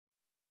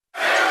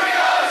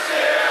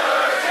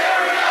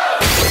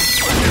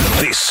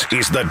This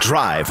is The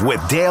Drive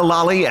with Dale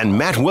Lally and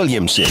Matt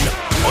Williamson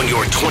on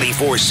your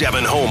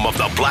 24/7 home of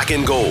the black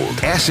and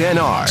gold.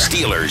 SNR,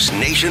 Steelers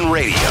Nation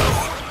Radio.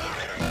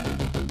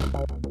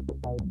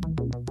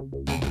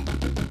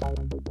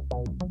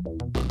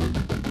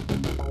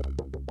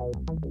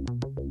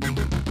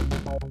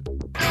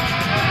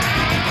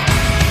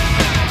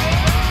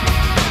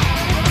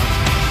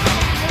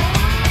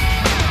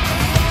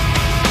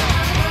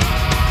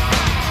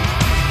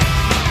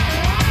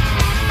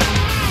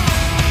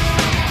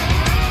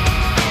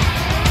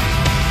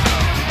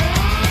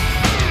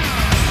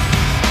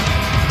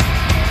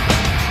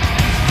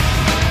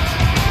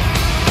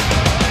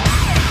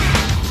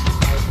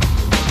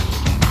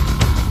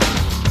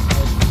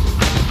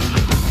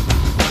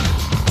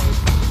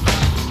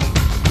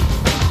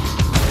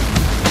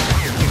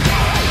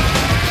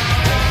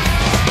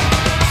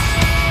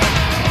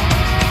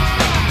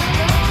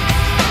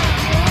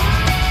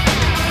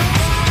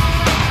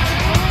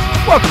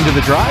 Welcome to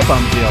The Drive.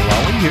 I'm Dale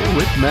Lally here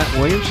with Matt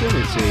Williamson.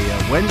 It's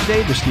a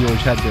Wednesday. The Steelers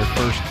had their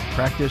first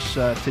practice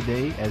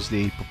today as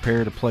they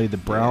prepare to play the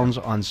Browns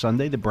on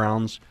Sunday. The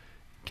Browns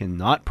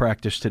cannot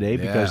practice today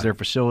because their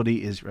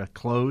facility is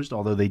closed,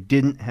 although they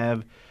didn't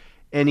have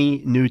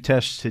any new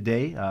tests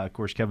today. Of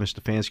course, Kevin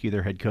Stefanski,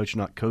 their head coach,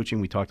 not coaching.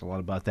 We talked a lot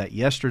about that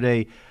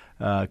yesterday.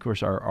 Of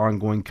course, our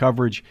ongoing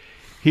coverage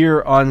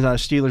here on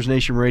Steelers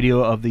Nation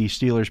Radio of the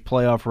Steelers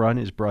playoff run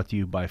is brought to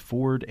you by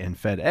Ford and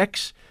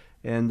FedEx.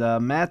 And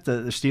Matt,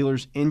 the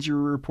Steelers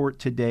injury report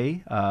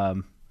today,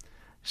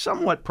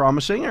 somewhat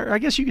promising. Or I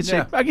guess you could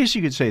say. I guess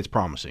you could say it's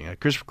promising.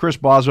 Chris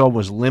Boswell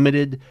was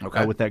limited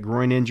with that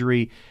groin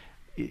injury.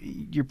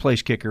 Your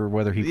place kicker,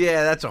 whether he.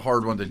 Yeah, that's a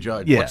hard one to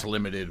judge. Yeah. What's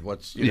limited?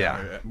 What's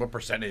what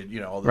percentage?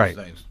 All those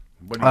things.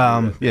 What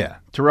do you do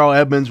Terrell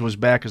Edmunds was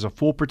back as a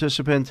full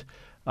participant.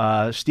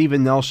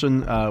 Steven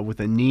Nelson with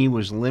a knee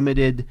was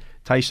limited.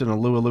 Tyson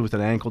Alualu with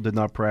an ankle did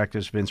not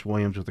practice. Vince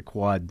Williams with a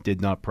quad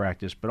did not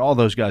practice. But all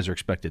those guys are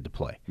expected to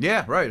play.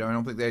 Yeah, right. I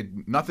don't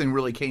think nothing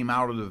really came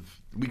out of the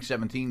Week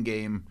 17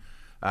 game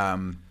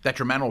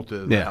detrimental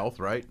to the health,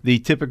 right? The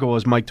typical,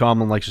 as Mike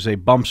Tomlin likes to say,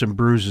 bumps and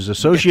bruises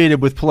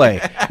associated with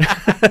play.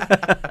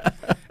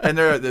 And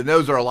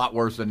those are a lot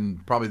worse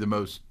than probably the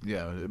most,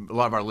 a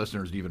lot of our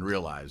listeners even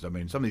realize. I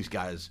mean, some of these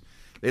guys,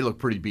 they look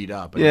pretty beat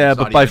up. Yeah,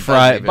 but by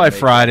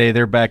Friday,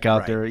 they're back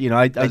out there.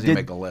 I did did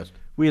make a list.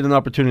 We had an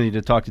opportunity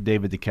to talk to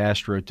David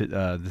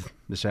DeCastro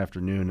this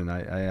afternoon, and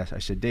I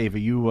said, Dave, are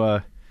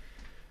you,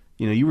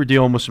 you were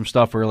dealing with some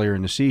stuff earlier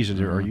in the season.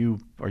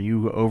 Mm-hmm. Are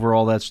you over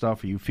all that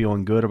stuff? Are you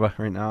feeling good about it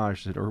right now? I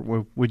said,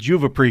 or would you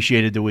have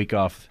appreciated the week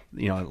off?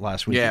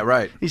 Last week. Yeah,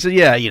 right. He said,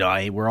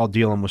 we're all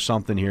dealing with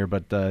something here,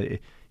 but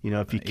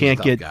if you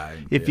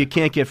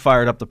can't get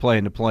fired up to play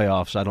in the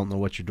playoffs, I don't know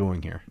what you're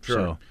doing here. Sure.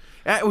 So.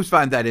 I always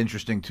find that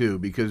interesting, too,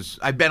 because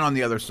I've been on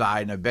the other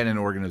side, and I've been in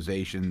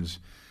organizations,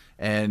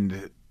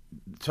 and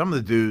some of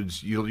the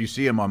dudes, you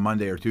see him on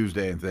Monday or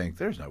Tuesday and think,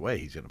 there's no way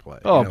he's going to play.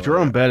 Oh,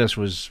 Jerome Bettis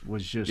was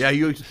just... Yeah,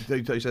 you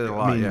said it a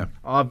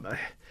lot,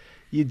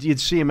 You'd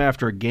see him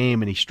after a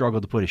game, and he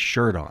struggled to put his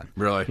shirt on.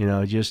 Really?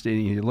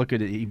 You look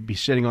at it, he'd be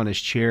sitting on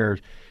his chair,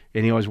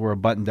 and he always wore a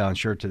button-down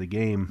shirt to the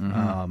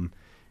game.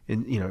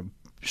 Mm-hmm.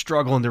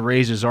 Struggling to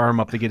raise his arm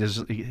up to get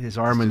his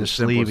arm in the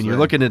sleeve, and you're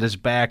looking at his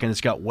back, and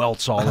it's got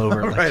welts all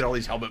over it. Right, all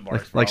these helmet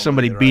marks. Like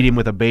somebody beat him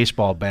with a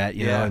baseball bat,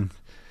 know.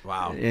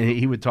 Wow. And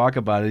he would talk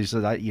about it. He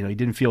said, he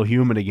didn't feel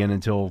human again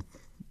until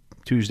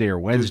Tuesday or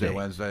Wednesday.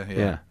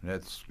 Yeah.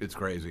 It's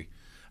crazy.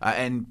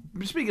 And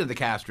speaking of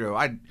DeCastro,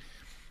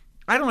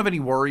 I don't have any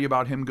worry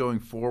about him going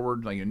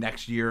forward. Like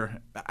next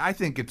year, I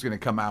think it's going to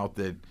come out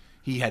that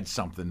he had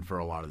something for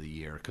a lot of the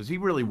year because he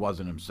really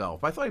wasn't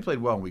himself. I thought he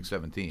played well in Week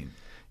 17.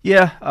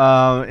 Yeah,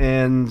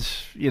 and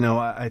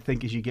I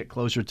think as you get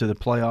closer to the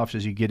playoffs,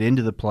 as you get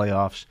into the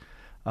playoffs,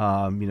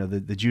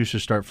 the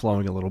juices start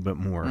flowing a little bit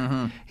more.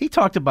 Mm-hmm. He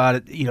talked about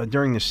it,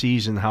 during the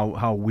season,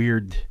 how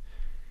weird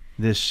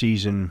this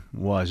season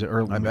was.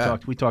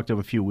 We talked to him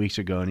a few weeks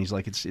ago, and he's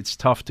like, it's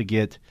tough to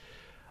get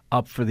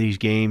up for these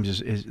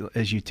games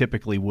as you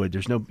typically would.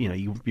 There's no,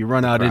 you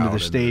run out into the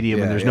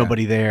stadium and there's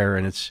nobody there,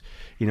 and it's,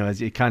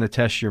 it kind of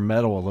tests your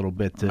mettle a little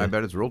bit. I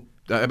bet it's real.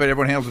 I bet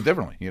everyone handles it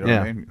differently. What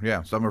I mean?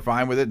 Yeah, some are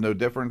fine with it, no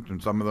different,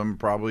 and some of them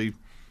probably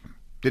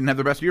didn't have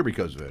the best year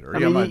because of it.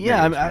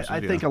 I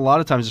think a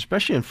lot of times,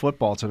 especially in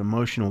football, it's an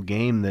emotional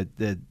game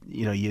that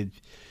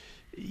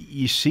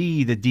you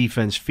see the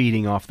defense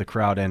feeding off the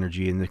crowd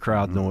energy and the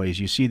crowd noise.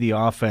 You see the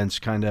offense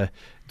kind of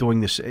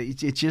doing this.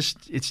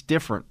 It's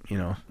different,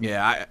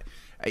 Yeah,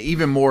 I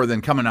even more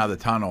than coming out of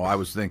the tunnel, I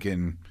was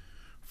thinking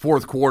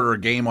fourth quarter,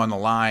 game on the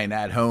line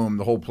at home,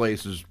 the whole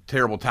place is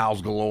terrible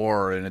towels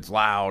galore and it's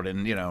loud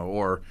and,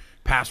 or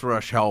pass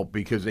rush help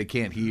because they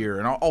can't hear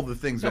and all the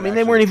things.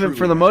 They weren't even,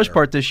 for the most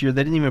part this year,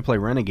 they didn't even play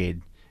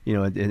Renegade,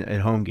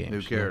 at home games.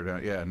 Who cared?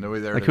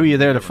 Nobody there. Like, who are you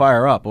there to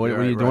fire up? What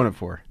are you doing it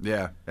for?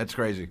 Yeah, that's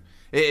crazy.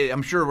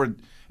 I'm sure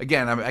I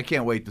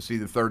can't wait to see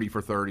the 30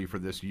 for 30 for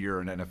this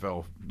year in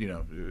NFL.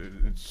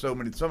 So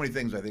many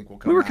things I think will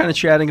come. We were kind of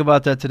chatting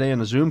about that today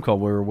on a Zoom call.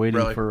 We were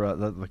waiting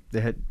for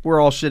we're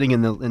all sitting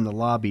in the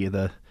lobby of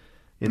the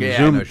in the Yeah, I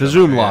Zoom know the Sean.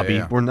 Zoom Yeah, lobby.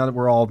 yeah.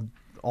 We're all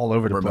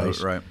over the Remote,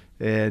 place, right.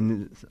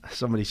 And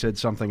somebody said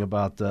something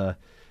about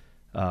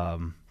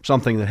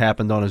something that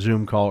happened on a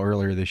Zoom call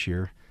earlier this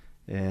year,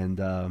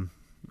 and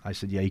I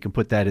said, yeah, you can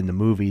put that in the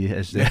movie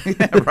as the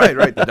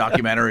right. The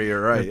documentary,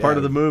 or right. part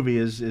of the movie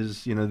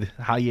is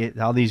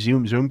how these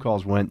Zoom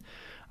calls went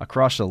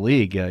across the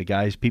league.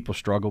 People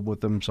struggled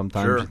with them.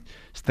 Sometimes Sure.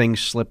 things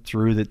slipped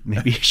through that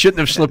maybe shouldn't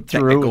have slipped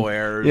through. Technical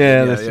errors.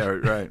 Yeah,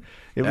 right.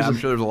 It Yeah, was I'm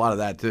sure there's a lot of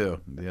that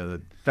too. Yeah,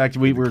 in fact,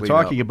 we were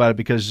talking about it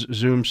because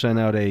Zoom sent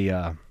out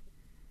an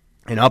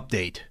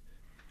update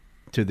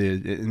to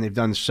and they've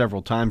done this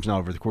several times now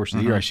over the course of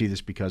the year. I see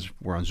this because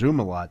we're on Zoom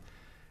a lot.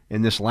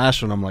 And this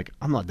last one, I'm like,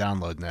 I'm not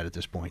downloading that at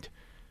this point.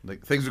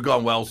 Like, things have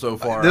gone well so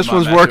far. This I'm not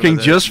one's messing working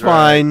with it. just Right.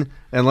 fine,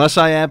 unless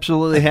I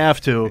absolutely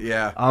have to.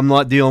 Yeah. I'm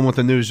not dealing with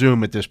the new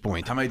Zoom at this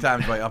point. How many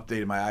times have I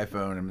updated my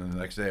iPhone and then the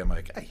next day I'm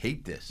like, I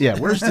hate this. Yeah,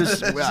 where's this?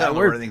 That's not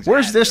where everything's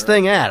where's at, this right?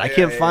 thing at? I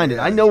can't find it.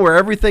 I know where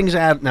everything's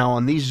at now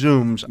on these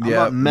Zooms. I'm Yeah,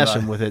 not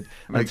messing right. with it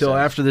Makes until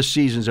sense. after this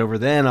season's over.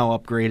 Then I'll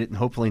upgrade it and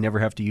hopefully never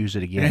have to use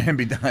it again. And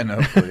be done,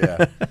 hopefully,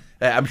 yeah.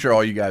 I'm sure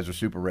all you guys are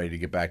super ready to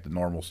get back to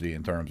normalcy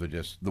in terms of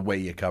just the way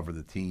you cover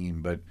the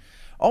team. But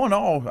all in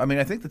all, I mean,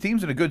 I think the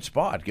team's in a good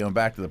spot going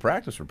back to the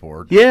practice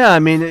report. Yeah, I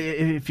mean,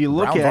 if you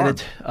look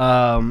Browns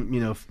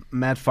at it,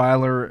 Matt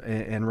Filer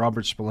and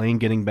Robert Spillane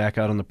getting back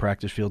out on the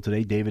practice field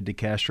today. David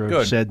DeCastro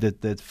Good. said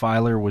that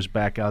Filer was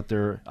back out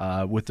there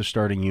with the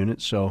starting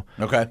unit. So,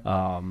 Okay.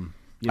 I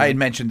I had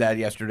mentioned that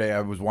yesterday.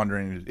 I was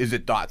wondering, is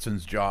it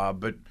Dotson's job?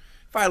 But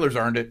Filer's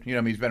earned it. I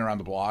mean, he's been around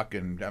the block,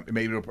 and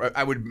maybe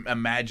I would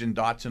imagine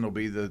Dotson will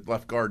be the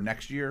left guard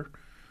next year.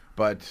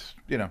 But,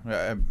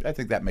 I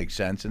think that makes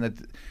sense. And that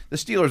the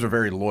Steelers are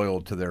very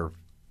loyal to their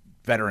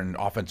veteran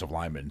offensive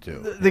linemen,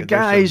 too. the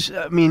guys,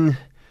 I mean,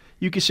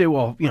 you could say,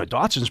 well,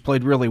 Dotson's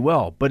played really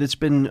well, but it's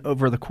been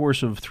over the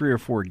course of 3 or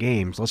 4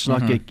 games. Let's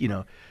not get,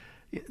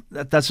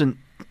 that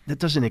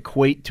doesn't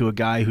equate to a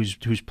guy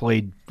who's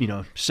played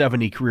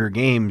 70 career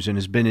games and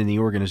has been in the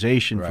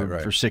organization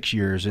for 6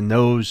 years and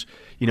knows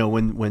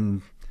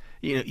when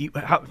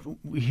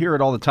we hear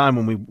it all the time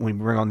when we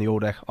bring on the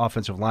old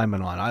offensive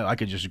lineman on. I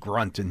could just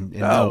grunt and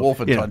know, Wolf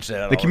and Tunch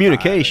said the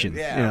communication.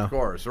 Yeah, of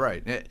course,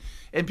 right.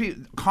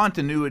 And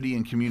continuity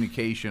and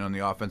communication on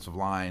the offensive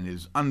line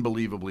is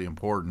unbelievably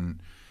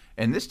important.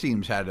 And this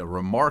team's had a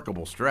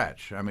remarkable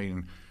stretch. I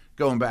mean,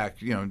 going back,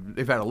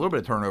 they've had a little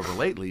bit of turnover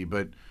lately,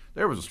 but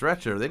there was a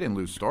stretch there. They didn't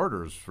lose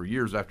starters for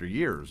years after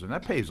years, and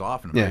that pays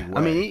off in a big way.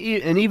 I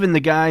mean, and even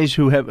the guys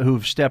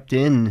who've stepped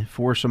in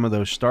for some of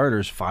those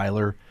starters,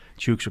 Filer,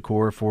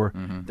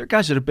 Chukwuemeka, they're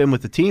guys that have been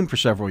with the team for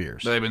several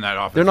years. They've been that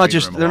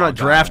offensive. They're not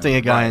drafting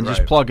a guy and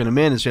just plugging him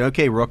in and saying,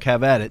 "Okay, Rook,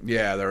 have at it."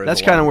 Yeah,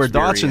 that's kind of where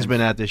Dotson's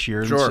been at this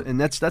year. Sure,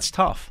 and that's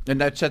tough. And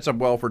that sets up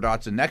well for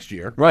Dotson next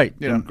year. Right.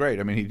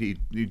 Great. I mean,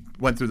 he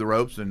went through the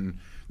ropes, and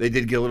they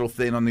did get a little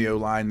thin on the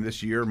O-line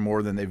this year,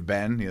 more than they've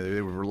been.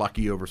 They were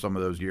lucky over some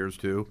of those years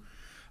too.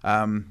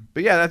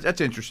 But yeah, that's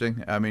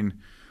interesting. I mean,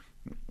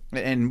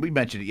 and we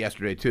mentioned it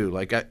yesterday too.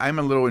 Like I'm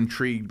a little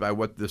intrigued by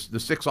what the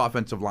 6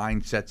 offensive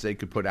line sets they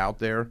could put out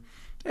there,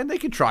 and they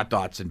could trot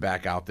Dotson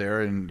back out there,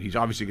 and he's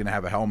obviously going to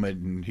have a helmet,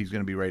 and he's going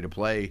to be ready to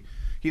play.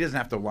 He doesn't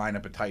have to line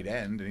up a tight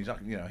end, and he's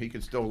not, he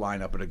could still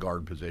line up at a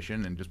guard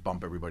position and just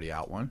bump everybody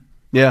out one.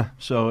 Yeah.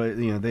 So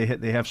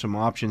they have some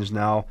options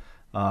now.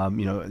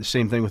 The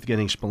same thing with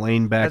getting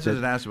Spillane back.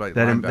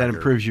 That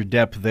improves your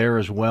depth there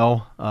as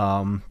well.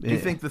 Do you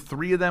think the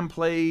 3 of them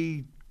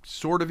play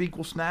sort of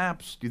equal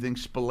snaps? Do you think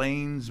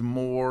Spillane's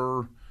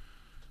more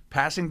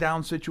passing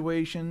down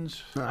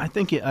situations? I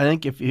think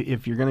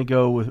if you're going to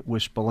go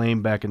with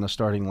Spillane back in the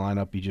starting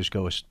lineup, you just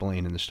go with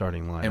Spillane in the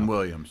starting lineup. And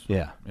Williams.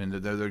 Yeah. And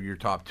they're your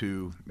top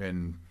 2,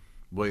 and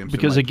Williams.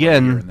 Because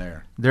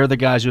again, they're the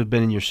guys who have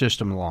been in your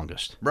system the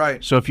longest.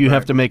 Right. So if you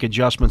have to make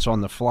adjustments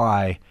on the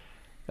fly,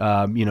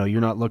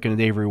 you're not looking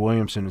at Avery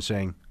Williamson and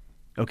saying,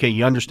 "Okay,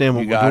 you understand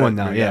what we're doing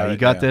now? Yeah, you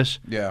got this."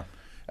 Yeah.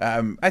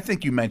 I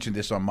think you mentioned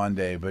this on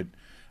Monday, but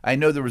I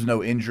know there was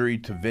no injury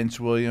to Vince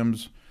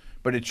Williams,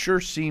 but it sure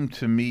seemed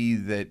to me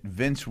that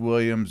Vince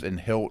Williams and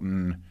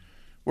Hilton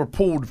were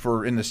pulled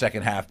in the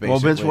second half, basically. Well,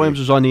 Vince Williams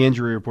was on the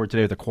injury report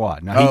today with a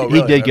quad. Now,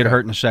 he did get hurt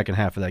in the second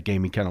half of that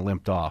game. He kind of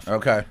limped off.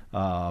 Okay.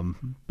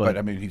 But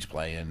I mean, he's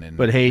playing.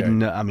 But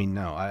Hayden, I mean,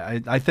 no.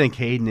 I think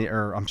Hilton.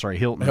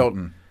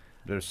 Hilton.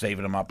 They're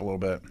saving him up a little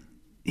bit.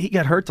 He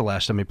got hurt the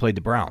last time he played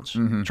the Browns,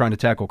 trying to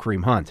tackle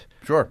Kareem Hunt.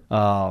 Sure.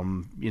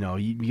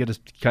 You got to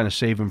kind of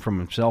save him from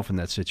himself in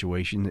that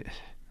situation.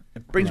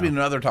 It brings me to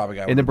another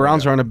topic. And the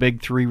Browns aren't a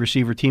big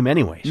 3-receiver team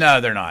anyways.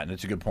 No, they're not. And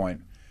it's a good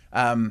point.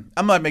 I'm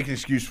not making an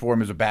excuse for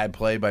him as a bad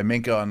play by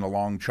Minka on the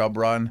long Chubb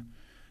run.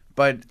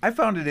 But I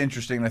found it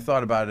interesting, and I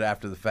thought about it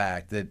after the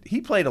fact, that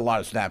he played a lot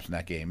of snaps in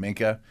that game,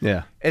 Minka.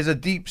 Yeah. As a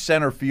deep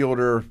center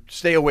fielder,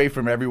 stay away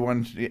from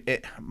everyone.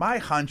 My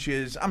hunch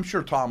is, I'm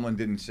sure Tomlin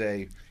didn't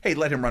say, hey,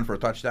 let him run for a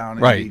touchdown.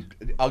 And right.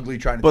 Be ugly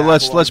trying to But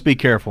tackle let's him. be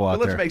careful out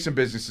but there. Let's make some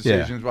business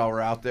decisions while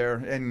we're out there.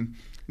 And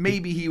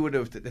maybe he would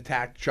have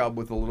attacked Chubb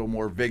with a little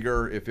more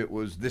vigor if it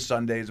was this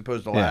Sunday as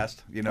opposed to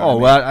last. You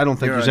know I don't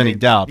think there's any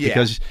doubt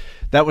because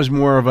that was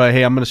more of a,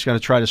 hey, I'm just going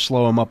to try to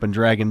slow him up and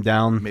drag him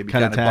down Maybe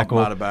kind of bump him tackle,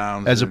 out of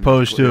bounds as and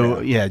opposed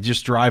to, yeah.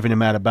 just driving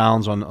him out of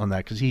bounds on that,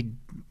 because he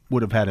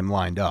would have had him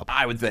lined up.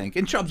 I would think.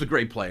 And Chubb's a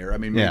great player. I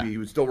mean, maybe he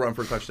would still run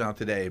for a touchdown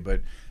today,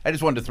 but I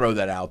just wanted to throw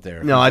that out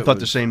there. No, I thought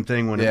the same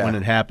thing when Yeah.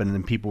 it happened,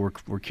 and people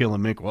were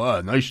killing Minkah.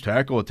 Well, nice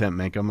tackle attempt,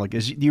 Minkah. I'm like, do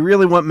you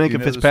really want Minkah know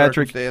the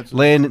Fitzpatrick circumstances?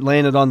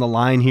 laying it on the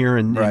line here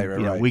in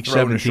Right. week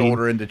Throwing 17? his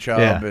shoulder into Chubb,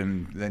 Yeah.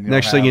 and then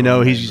Next thing you know,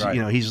 he's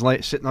right. he's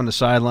sitting on the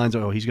sidelines.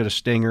 Oh, he's got a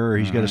stinger, or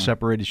he's got a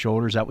separated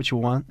shoulder. Is that what you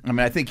want? I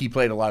mean, I think he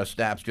played a lot of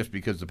snaps just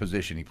because of the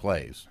position he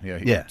plays.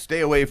 Yeah.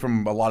 Stay away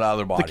from a lot of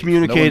other bodies. The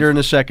communicator No in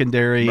one's- the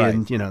secondary, Right.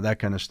 and that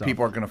kind of stuff.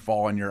 People aren't going to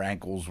fall on your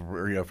ankles,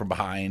 or, from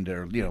behind,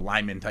 or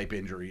lineman type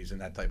injuries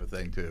and that type of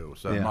thing too.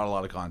 So Yeah. not a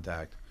lot of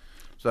contact.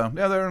 So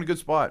yeah, they're in a good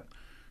spot.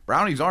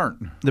 Brownies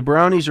aren't. The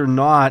Brownies are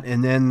not,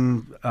 and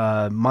then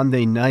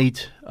Monday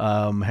night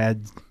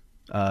had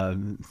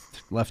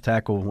left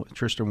tackle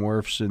Tristan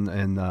Wirfs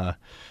and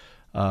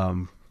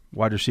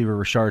wide receiver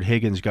Rashard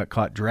Higgins got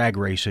caught drag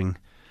racing.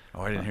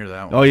 Oh, I didn't hear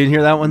that one. Oh, you didn't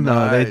hear that one?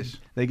 Nice.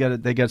 No,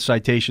 they got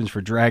citations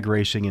for drag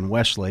racing in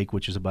Westlake,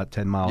 which is about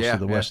 10 miles to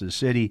the west of the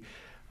city.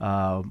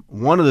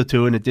 One of the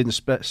two, and it didn't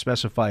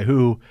specify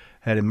who,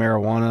 had a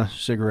marijuana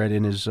cigarette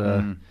in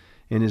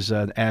his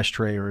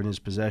ashtray or in his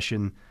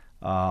possession.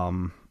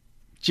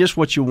 Just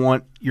what you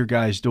want your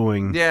guys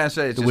doing. Yeah,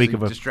 so it's the just week a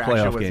of a distraction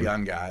playoff with game.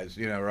 young guys.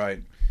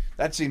 Right.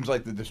 That seems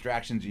like the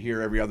distractions you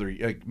hear every other,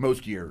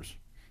 most years.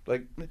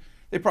 Like,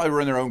 they probably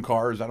were in their own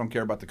cars. I don't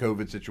care about the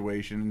COVID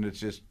situation. It's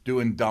just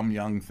doing dumb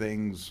young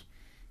things,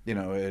 at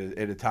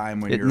a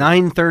time when At you're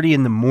 9:30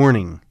 in the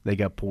morning, they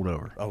got pulled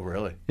over. Oh,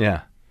 really?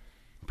 Yeah.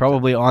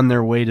 Probably on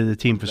their way to the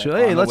team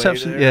facility. Hey, on the let's way have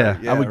some. there?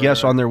 Yeah, I would Right,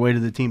 guess right. on their way to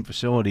the team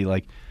facility.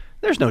 Like,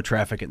 there's no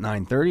traffic at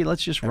 9:30.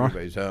 Let's just run.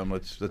 Everybody's home.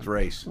 Let's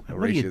race. What are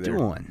race you there.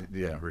 doing?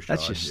 Yeah, Rashad,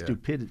 That's just yeah.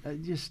 stupid.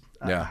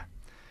 Yeah.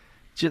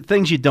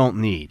 Things you don't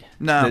need.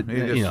 No, That,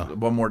 it's just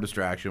one more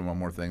distraction, one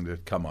more thing to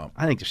come up.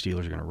 I think the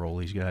Steelers are going to roll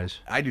these guys.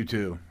 I do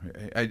too.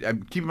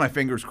 I'm keeping my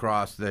fingers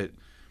crossed that,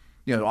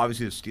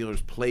 obviously the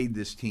Steelers played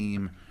this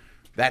team.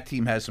 That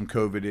team has some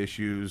COVID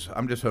issues.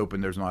 I'm just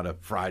hoping there's not a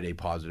Friday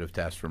positive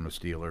test from the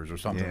Steelers or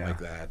something like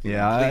that.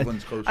 Yeah,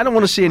 Cleveland's close I don't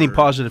want to see any Pittsburgh.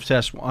 positive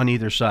tests on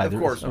either side. Of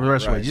course The not,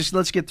 rest of the way. right. Just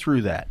let's get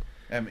through that.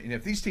 I mean,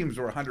 if these teams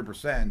were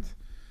 100%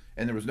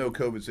 and there was no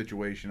COVID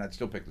situation, I'd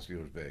still pick the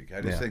Steelers big.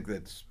 I just think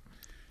that's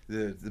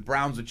the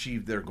Browns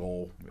achieved their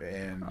goal,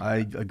 and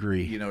I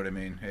agree. you know what I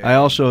mean. I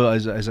also,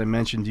 as I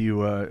mentioned to you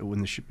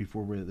when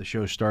before the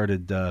show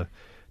started,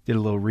 did a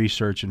little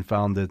research and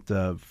found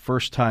that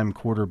first-time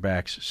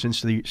quarterbacks since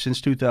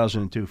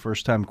 2002,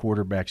 first-time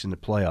quarterbacks in the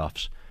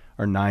playoffs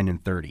are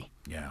 9-30.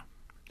 Yeah,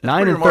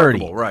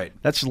 9-30, right?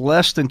 That's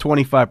less than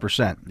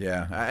 25%,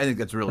 Yeah, I think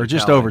that's really or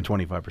just telling. over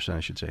 25%, I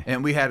should say.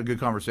 And we had a good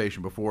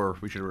conversation before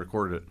we should have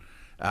recorded it.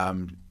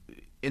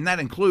 And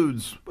that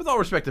includes, with all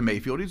respect to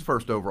Mayfield, he's the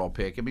first overall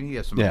pick. I mean, he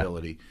has some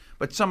ability.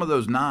 But some of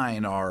those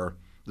 9 are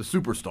the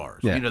superstars.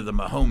 Yeah. The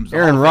Mahomes, the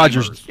Aaron Hall of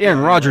Rodgers. Famers. Aaron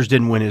Rodgers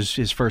didn't win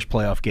his first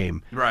playoff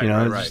game. Right, It's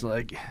right. just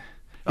like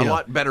A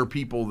lot better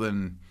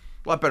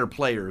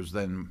players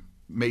than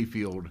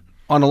Mayfield.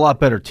 on a lot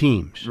better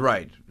teams.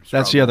 Right.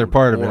 That's the other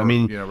part of it. I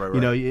mean,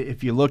 right.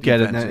 if you look at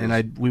it, Defenses.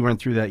 and we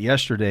went through that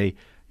yesterday.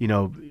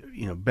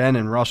 Ben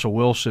and Russell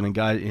Wilson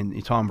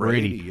and Tom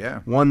Brady, yeah.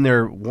 won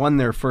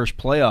their first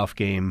playoff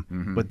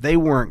game, but they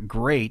weren't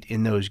great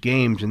in those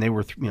games, and they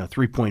were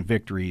 3-point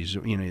victories.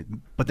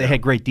 But they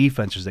had great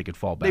defenses they could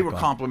fall back. They were on.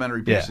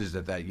 complementary pieces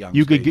at that young.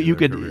 You could stage you of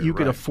their could career, you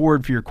could right.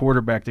 afford for your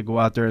quarterback to go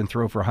out there and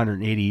throw for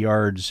 180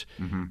 yards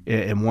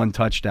and 1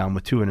 touchdown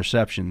with 2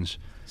 interceptions.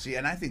 See,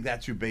 and I think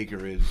that's who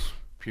Baker is.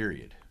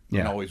 Period.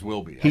 Yeah. And always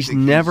will be. He's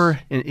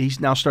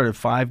now started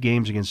 5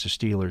 games against the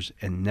Steelers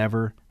and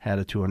never had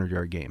a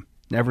 200-yard game.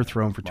 Never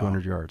thrown for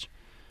 200 yards.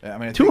 I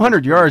mean, I think 200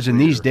 it's yards in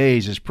clear. these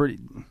days is pretty.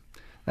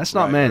 That's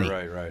not many.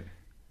 Right.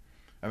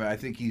 I mean, I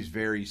think he's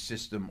very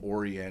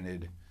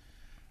system-oriented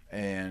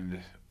and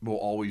will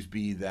always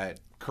be that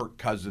Kirk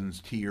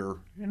Cousins tier.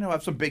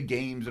 Have some big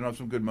games and have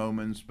some good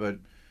moments, but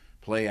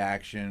play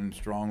action,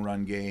 strong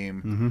run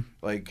game.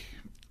 Like,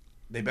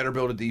 they better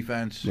build a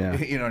defense. Yeah.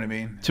 You know what I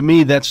mean? To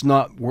me, that's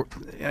not.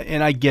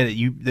 And I get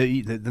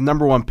it. The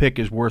number 1 pick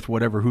is worth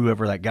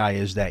whoever that guy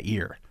is that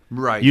year.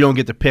 Right. You don't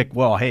get to pick.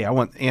 Well, hey, I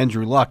want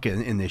Andrew Luck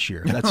in this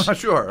year. That's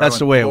Sure. That's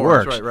the way it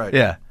works. Right.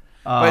 Yeah.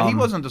 But he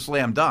wasn't a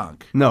slam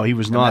dunk. No, he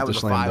was And not that the was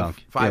slam a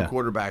dunk. five Yeah.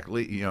 quarterback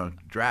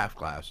draft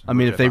class. I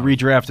mean, which if they found-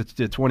 redrafted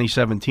the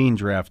 2017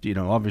 draft,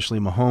 obviously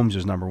Mahomes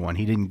is number 1.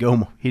 He didn't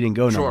go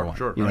number 1.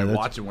 Sure. You know, that's-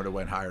 Watson would have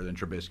went higher than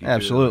Trubisky. too.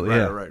 Absolutely,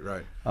 yeah.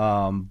 Right.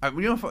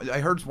 I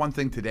heard one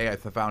thing today I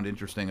found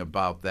interesting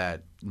about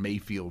that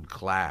Mayfield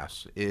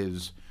class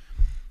is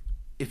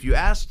if you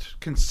asked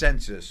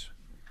consensus,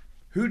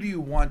 who do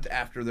you want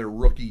after their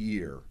rookie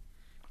year?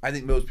 I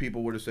think most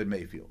people would have said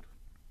Mayfield.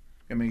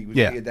 I mean, he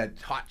had that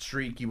hot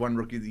streak. He won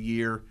Rookie of the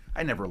Year.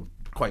 I never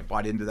quite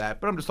bought into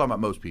that, but I'm just talking about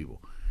most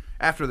people.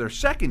 After their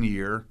second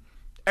year,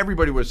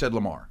 everybody would have said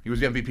Lamar. He was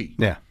the MVP.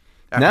 Yeah.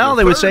 After Now their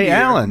they would third say year,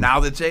 Allen. Now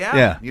they'd say Allen.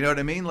 Yeah. You know what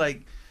I mean?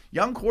 Like,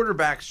 young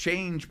quarterbacks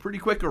change pretty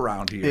quick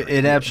around here.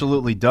 It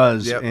absolutely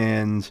does, Yep.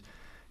 and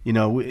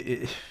some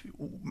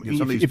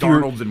of these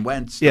Darnolds and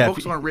Wentz, the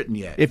books aren't written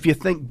yet. If you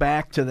think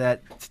back to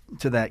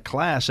that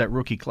class, that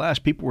rookie class,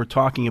 people were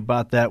talking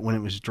about that when it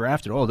was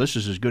drafted. Oh, this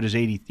is as good as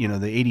the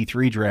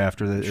 '83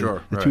 draft or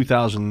the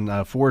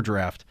 2004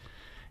 draft.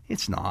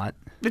 It's not.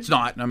 It's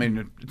not. I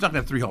mean, it's not going to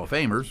have 3 Hall of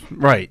Famers.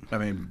 Right. I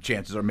mean,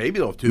 chances are maybe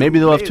they'll have 2. Maybe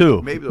they'll have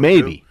 2.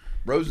 Maybe.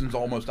 Rosen's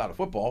almost out of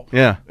football.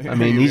 Yeah. I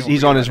mean,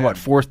 he's on his,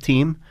 4th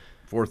team?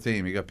 4th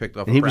team. He got picked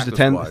off. And he was the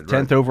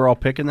 10th overall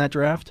pick in that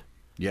draft?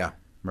 Yeah,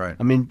 right.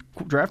 I mean,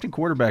 drafting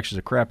quarterbacks is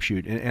a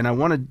crapshoot. And I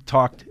want to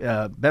talk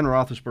Ben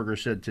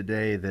Roethlisberger said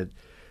today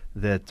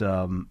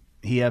that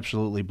he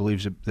absolutely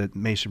believes that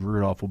Mason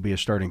Rudolph will be a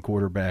starting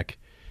quarterback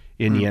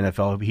in the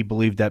NFL. He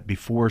believed that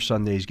before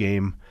Sunday's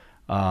game.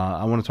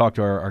 I want to talk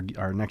to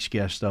our next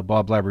guest,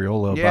 Bob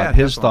Labriola, about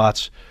his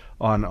thoughts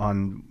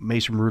on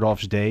Mason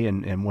Rudolph's day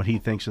and what he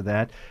thinks of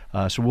that.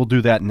 So we'll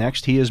do that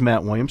next. He is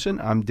Matt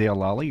Williamson. I'm Dale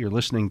Lally. You're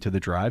listening to The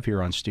Drive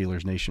here on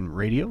Steelers Nation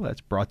Radio.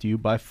 That's brought to you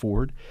by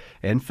Ford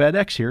and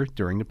FedEx here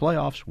during the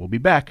playoffs. We'll be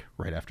back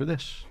right after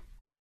this.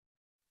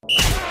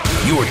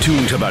 You're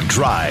tuned to The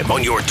Drive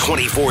on your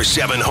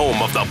 24/7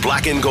 home of the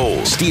black and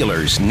gold.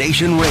 Steelers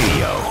Nation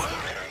Radio.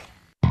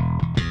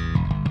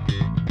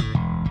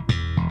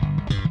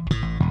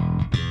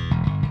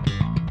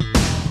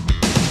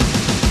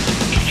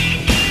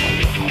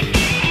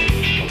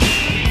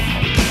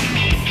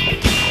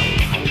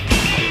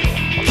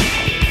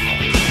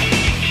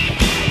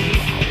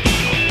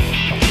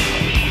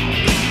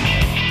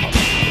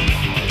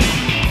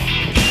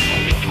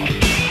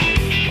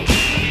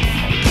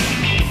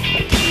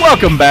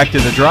 Welcome back to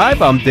The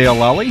Drive. I'm Dale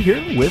Lally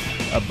here with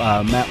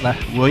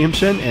Matt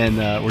Williamson, and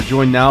we're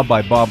joined now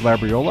by Bob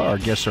Labriola. Our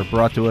guests are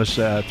brought to us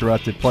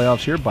throughout the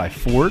playoffs here by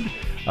Ford.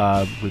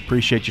 We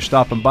appreciate you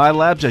stopping by,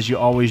 Labs, as you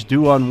always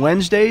do on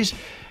Wednesdays.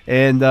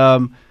 And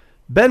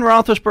Ben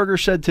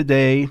Roethlisberger said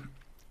today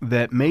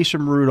that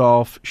Mason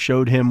Rudolph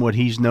showed him what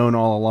he's known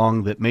all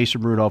along, that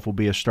Mason Rudolph will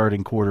be a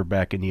starting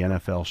quarterback in the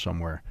NFL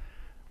somewhere.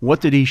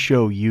 What did he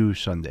show you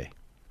Sunday?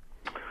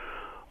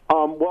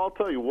 Well, I'll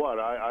tell you what.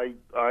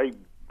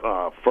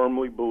 I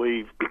firmly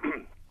believe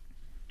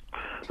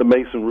that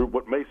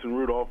what Mason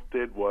Rudolph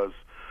did was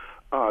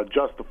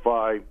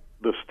justify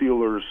the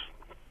Steelers'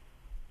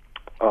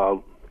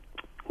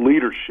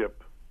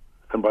 leadership,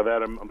 and by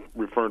that I'm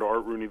referring to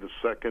Art Rooney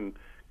II,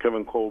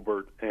 Kevin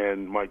Colbert,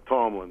 and Mike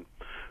Tomlin.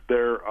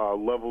 Their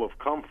level of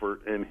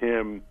comfort in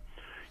him,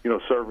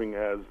 serving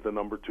as the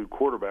number 2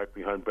 quarterback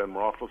behind Ben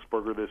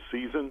Roethlisberger this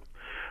season,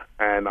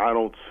 and I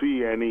don't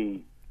see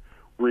any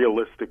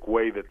realistic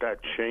way that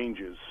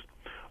changes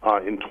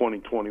in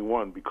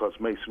 2021, because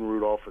Mason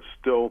Rudolph is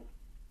still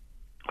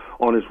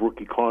on his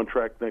rookie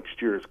contract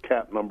next year. His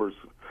cap number's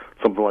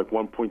something like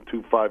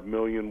 $1.25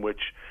 million,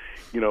 which,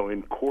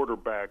 in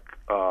quarterback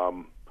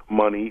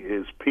money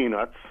is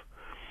peanuts.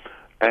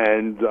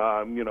 And,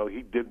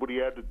 he did what he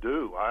had to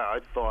do. I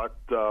thought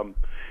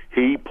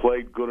he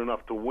played good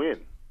enough to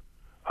win.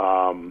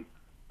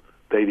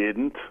 They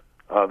didn't.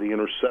 The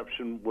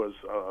interception was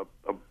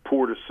a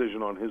poor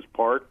decision on his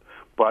part,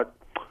 but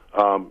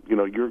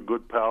your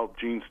good pal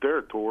Gene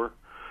Steratore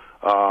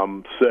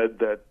said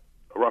that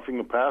roughing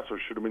the passer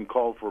should have been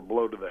called for a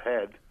blow to the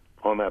head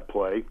on that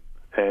play,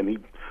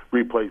 and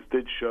replays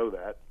did show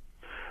that.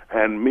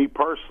 And me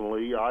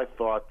personally, I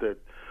thought that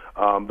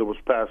there was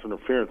pass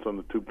interference on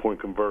the 2-point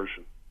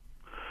conversion.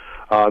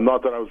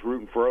 Not that I was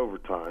rooting for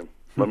overtime.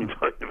 Let me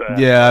tell you that.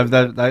 Yeah,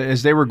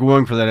 as they were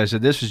going for that, I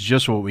said, this is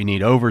just what we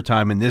need,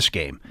 overtime in this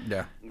game.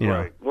 Yeah.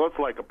 Right. Well, it's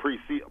like a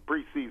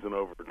preseason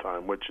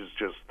overtime, which is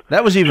just...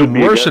 That was even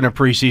worse than a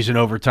preseason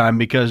overtime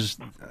because,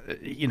 the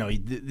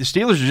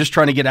Steelers are just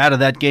trying to get out of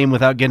that game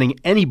without getting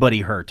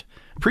anybody hurt.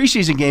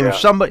 Preseason game,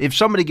 if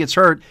somebody gets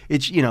hurt,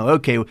 it's,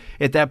 okay,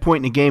 at that point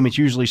in the game, it's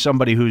usually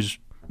somebody who's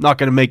not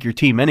going to make your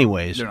team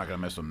anyways. They're not going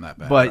to miss them that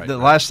bad. But the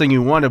last thing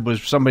you wanted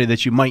was somebody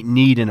that you might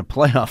need in a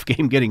playoff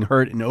game getting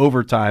hurt in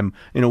overtime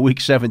in a Week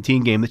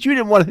 17 game that you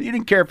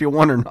didn't care if you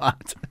won or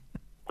not.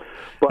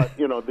 But,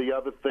 the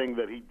other thing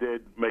that he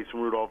did, Mason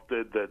Rudolph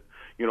did that,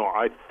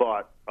 I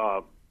thought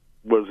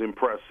was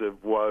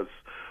impressive was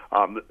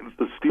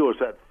the Steelers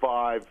had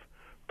 5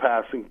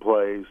 passing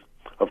plays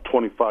of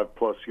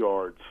 25-plus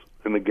yards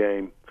in the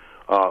game.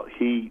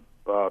 He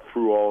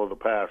threw all of the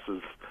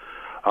passes.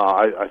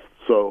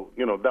 So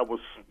that was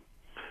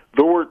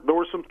there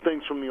were some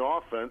things from the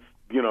offense,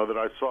 that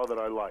I saw that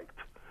I liked,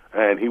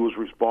 and he was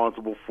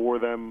responsible for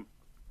them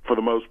for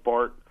the most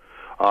part.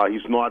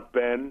 He's not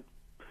Ben.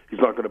 He's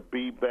not going to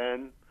be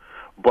Ben.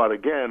 But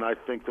again, I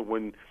think that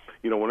when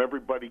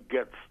everybody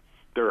gets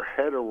their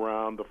head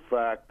around the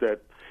fact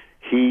that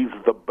he's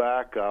the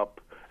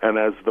backup, and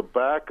as the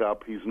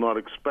backup, he's not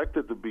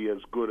expected to be as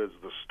good as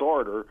the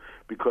starter,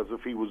 because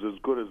if he was as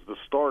good as the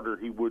starter,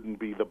 he wouldn't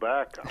be the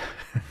backup.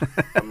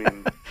 I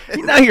mean,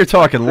 now you're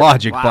talking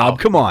logic, Bob.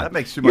 Come on. That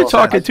makes too You're much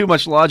talking sense. too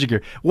much logic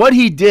here. What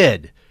he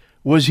did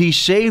was he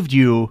saved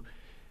you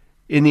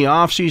in the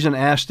offseason,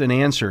 asked and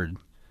answered,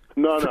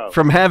 No.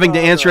 From having to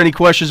answer any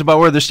questions about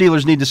whether the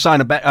Steelers need to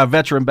sign a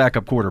veteran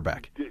backup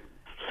quarterback.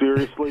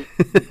 Seriously?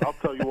 I'll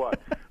tell you what.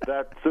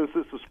 That since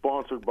this is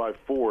sponsored by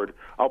Ford,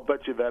 I'll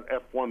bet you that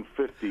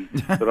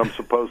F-150 that I'm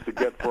supposed to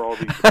get for all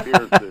these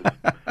appearances,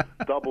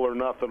 double or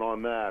nothing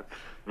on that,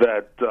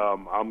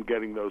 I'm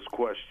getting those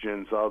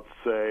questions. I'll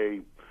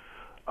say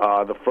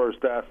the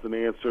first asked and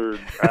answered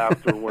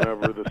after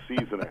whenever the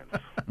season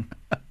ends.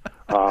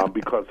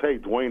 Because, hey,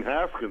 Dwayne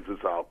Haskins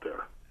is out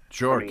there.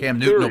 Sure, I mean, Cam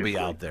Newton will be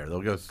out there.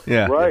 They'll go.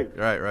 Yeah.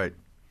 Right.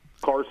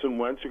 Carson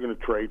Wentz you're going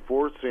to trade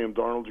for. Sam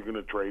Darnold you're going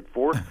to trade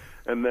for.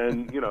 And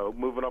then,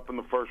 moving up in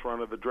the first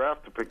round of the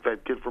draft to pick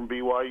that kid from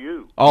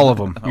BYU. All of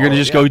them. You're going to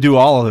just go do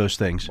all of those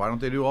things. Why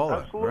don't they do all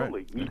that?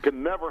 Absolutely. Right. You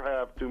can never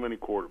have too many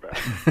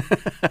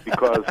quarterbacks.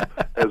 Because,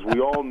 as we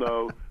all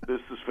know,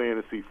 this is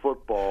fantasy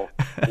football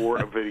or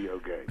a video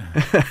game.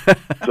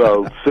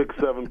 So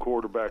 6-7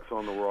 quarterbacks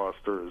on the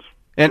roster is...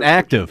 And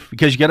active,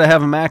 because you got to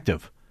have them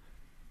active.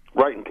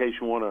 Right, in case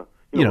you want to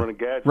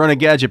run a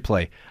gadget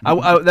play.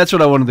 That's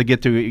what I wanted to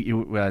get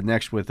to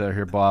next with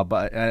here, Bob.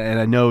 And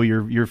I know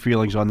your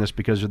feelings on this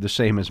because they're the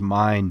same as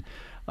mine.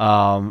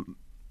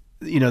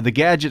 The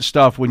gadget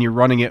stuff when you're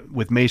running it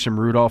with Mason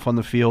Rudolph on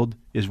the field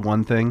is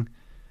one thing.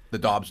 The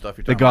Dobbs stuff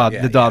you're talking about?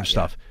 The Dobbs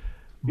stuff.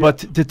 Yeah. But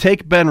to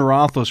take Ben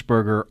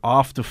Roethlisberger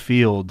off the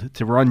field,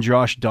 to run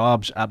Josh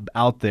Dobbs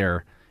out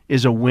there,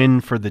 is a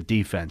win for the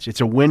defense.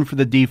 It's a win for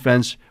the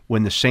defense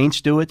when the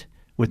Saints do it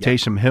with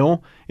Taysom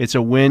Hill. It's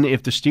a win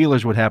if the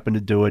Steelers would happen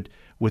to do it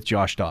with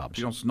Josh Dobbs.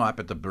 You don't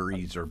snap at the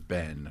Breeze or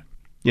Ben.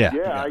 Yeah.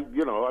 Yeah, I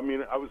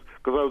was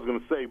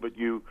going to say, but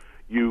you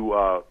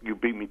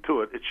beat me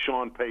to it. It's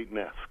Sean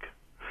Payton-esque.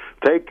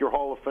 Take your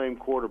Hall of Fame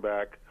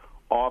quarterback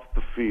off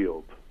the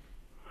field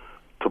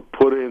to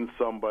put in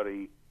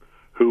somebody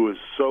who is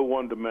so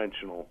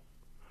one-dimensional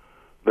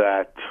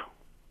that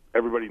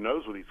everybody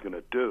knows what he's going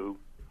to do.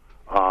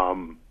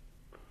 And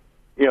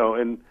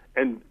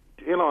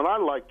I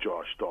like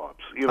Josh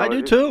Dobbs. I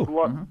do too.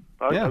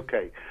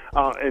 Okay.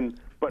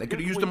 But they could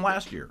have used him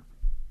last year.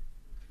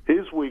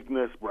 His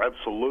weakness,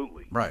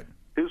 absolutely. Right.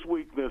 His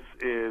weakness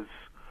is,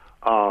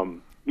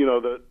 the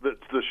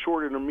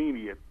short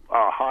intermediate,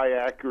 high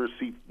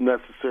accuracy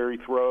necessary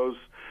throws,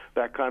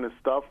 that kind of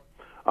stuff.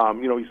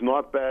 He's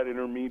not bad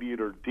intermediate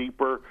or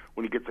deeper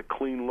when he gets a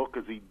clean look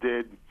as he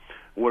did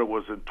when it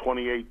was in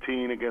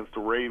 2018 against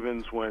the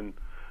Ravens when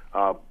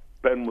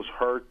Ben was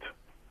hurt.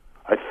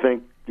 I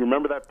think. You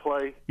remember that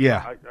play?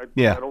 Yeah. I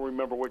don't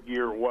remember what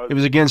year it was. It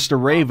was against the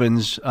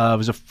Ravens. It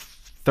was a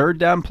third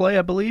down play,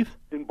 I believe.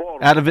 In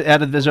Baltimore.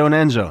 Out of his own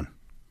end zone.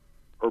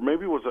 Or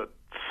maybe it was a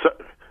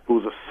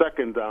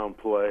second down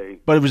play.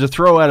 But it was a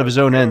throw out of his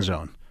own end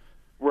zone.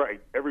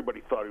 Right.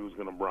 Everybody thought he was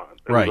going to run.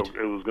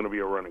 It was going to be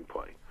a running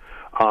play.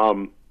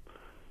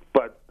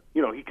 But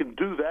he can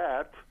do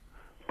that.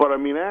 But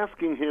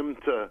asking him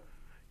to,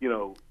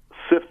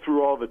 sift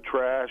through all the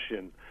trash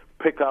and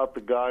pick out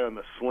the guy on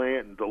the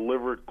slant and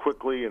deliver it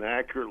quickly and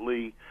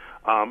accurately,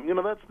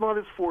 that's not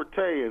his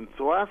forte. And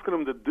so asking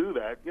him to do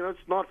that,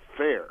 it's not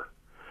fair.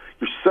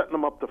 You're setting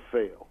him up to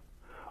fail.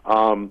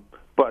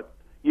 But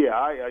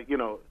yeah,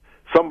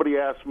 somebody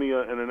asked me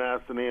in an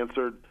asked and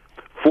answered,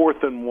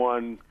 4th and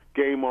 1,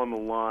 game on the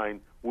line.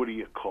 What do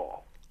you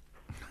call?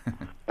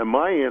 And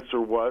my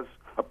answer was,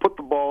 I put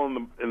the ball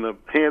in the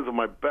hands of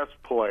my best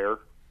player,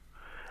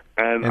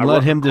 and I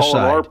let him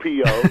decide. An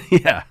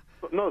RPO. Yeah.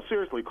 No,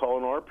 seriously, call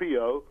an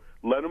RPO,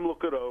 let him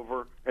look it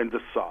over, and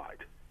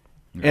decide.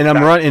 And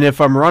and if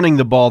I'm running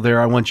the ball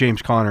there, I want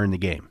James Conner in the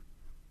game.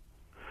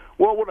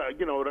 Well,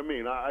 you know what I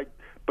mean.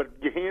 But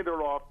you hand it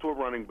off to a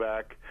running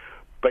back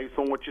based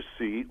on what you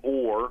see,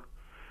 or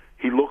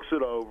he looks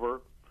it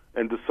over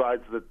and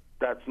decides that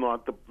that's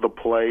not the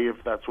play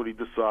if that's what he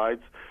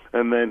decides,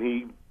 and then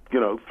he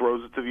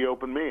throws it to the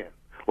open man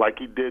like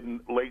he did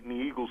late in the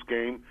Eagles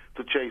game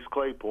to Chase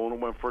Claypool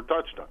and went for a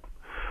touchdown.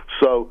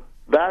 So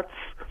that's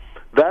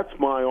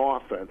my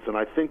offense, and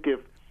I think if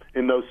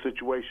in those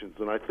situations,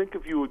 and I think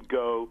if you would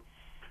go,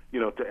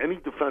 to any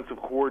defensive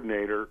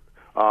coordinator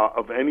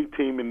of any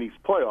team in these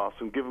playoffs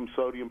and give them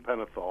sodium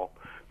pentothal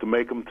to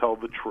make them tell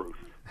the truth,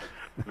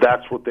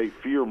 that's what they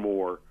fear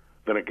more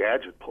than a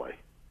gadget play.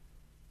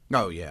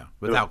 Oh yeah,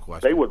 without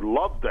question. They would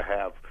love to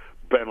have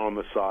Ben on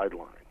the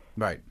sideline,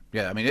 right?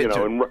 Yeah,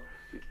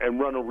 and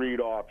run a read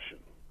option.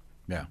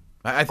 Yeah,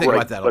 I think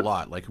about that a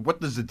lot. Like,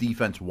 what does the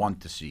defense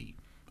want to see?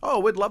 Oh,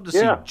 we'd love to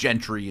see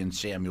Gentry and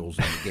Samuels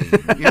in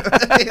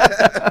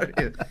the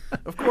game.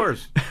 Of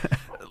course.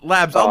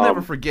 Labs, I'll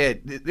never forget.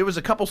 There was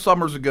a couple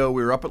summers ago,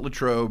 we were up at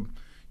Latrobe.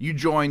 You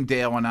joined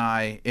Dale and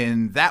I,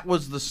 and that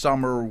was the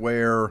summer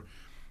where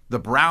the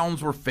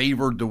Browns were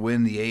favored to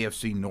win the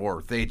AFC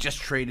North. They had just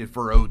traded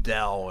for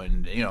Odell,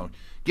 and,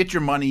 get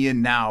your money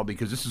in now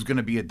because this is going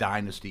to be a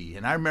dynasty.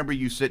 And I remember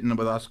you sitting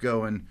with us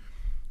going,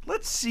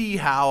 let's see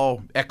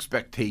how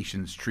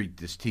expectations treat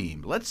this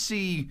team. Let's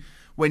see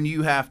when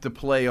you have to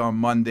play on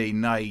Monday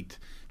night,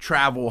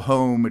 travel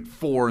home at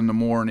 4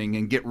 a.m.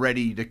 and get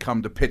ready to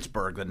come to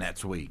Pittsburgh the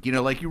next week.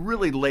 You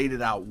really laid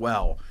it out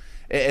well.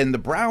 And the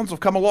Browns have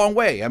come a long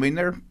way. I mean,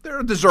 they're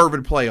a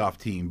deserved playoff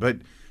team, but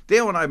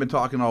Dale and I have been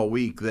talking all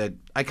week that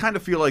I kind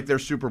of feel like their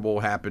Super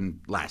Bowl happened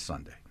last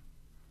Sunday.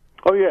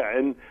 Oh yeah,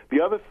 and the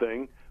other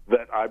thing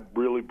that I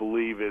really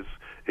believe is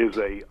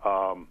a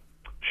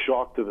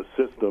shock to the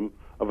system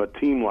of a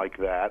team like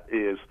that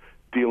is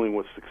dealing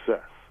with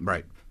success.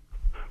 Right.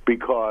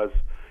 Because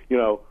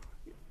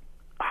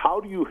how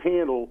do you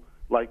handle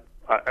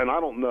and I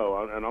don't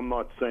know, and I'm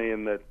not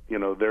saying that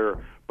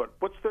but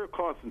what's their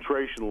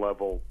concentration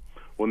level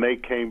when they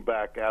came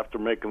back after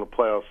making the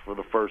playoffs for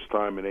the first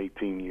time in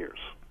 18 years?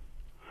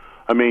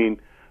 I mean,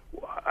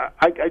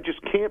 I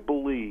just can't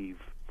believe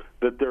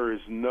that there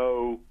is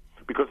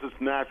because it's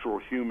natural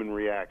human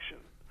reaction.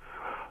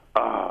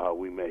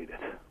 We made it.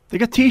 They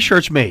got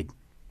T-shirts made,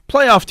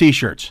 playoff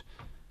T-shirts.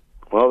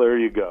 Well, there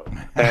you go.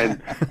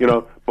 And,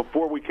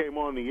 before we came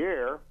on the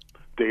air,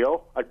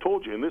 Dale, I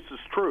told you, and this is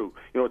true.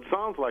 It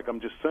sounds like I'm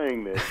just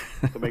saying this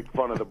to make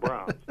fun of the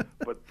Browns,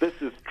 but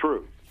this is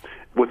true.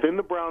 Within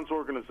the Browns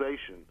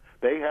organization,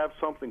 they have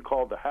something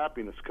called the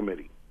Happiness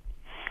Committee.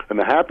 And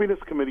the Happiness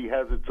Committee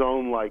has its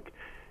own, I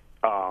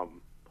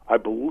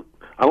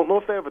don't know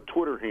if they have a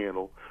Twitter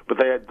handle, but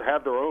they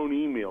have their own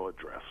email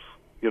address,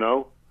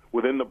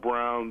 within the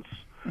Browns,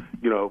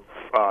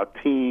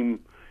 team,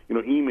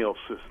 email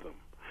system.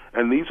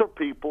 And these are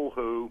people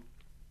who,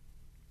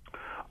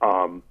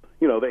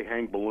 they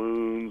hang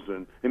balloons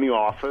and in the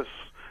office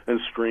and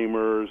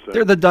streamers. And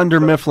they're the Dunder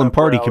Mifflin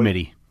Party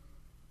Committee.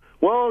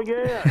 Well,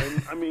 yeah,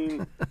 and I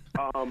mean,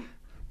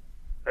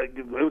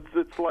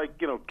 it's like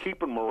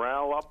keeping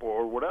morale up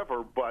or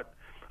whatever, but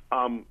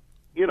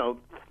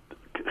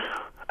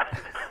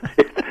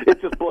it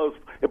just blows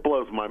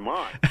my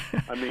mind.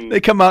 I mean, they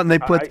come out and they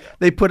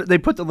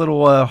put the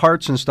little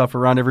hearts and stuff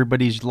around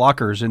everybody's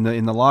lockers in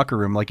the locker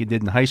room like you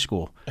did in high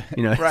school.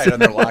 Right on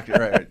their locker,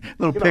 right?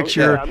 Little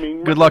picture. Yeah, I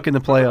mean, good luck in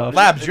the playoffs.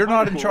 Labs, you're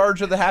not in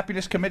charge of the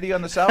Happiness Committee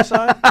on the South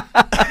Side.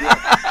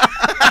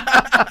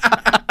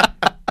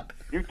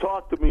 You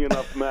talk to me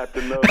enough, Matt,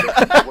 to know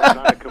that we're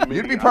not a committee.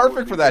 You'd be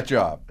perfect for that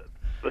job.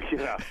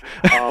 Yeah,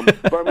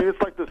 but I mean,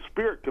 it's like the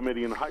Spirit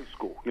Committee in high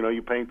school.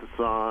 You paint the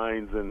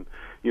signs and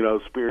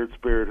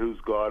spirit, who's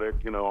got it,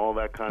 all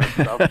that kind of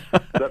stuff.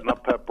 Setting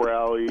up pep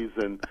rallies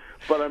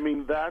but I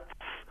mean that's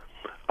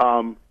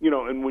and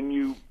when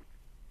you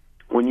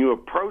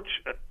approach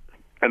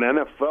an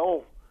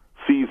NFL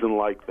season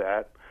like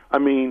that, I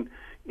mean,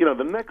 the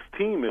next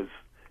team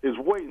is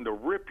waiting to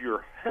rip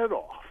your head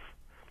off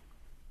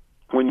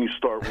when you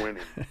start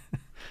winning.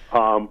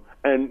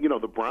 And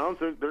the Browns,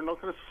 they're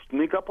not going to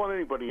sneak up on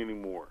anybody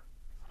anymore.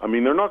 I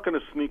mean, they're not going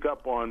to sneak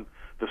up on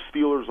the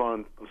Steelers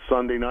on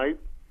Sunday night.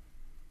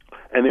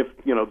 And if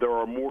there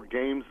are more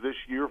games this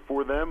year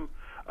for them,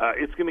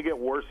 it's going to get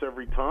worse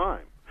every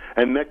time.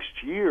 And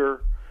next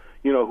year,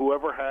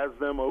 whoever has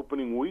them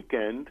opening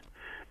weekend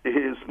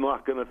is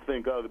not going to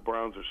think, the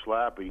Browns are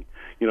slappy.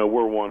 We're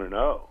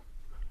 1-0.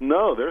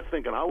 No, they're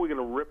thinking, how are we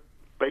going to rip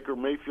Baker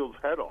Mayfield's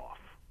head off?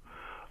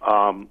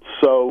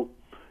 So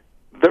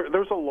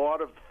there's a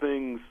lot of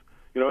things,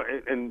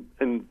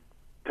 and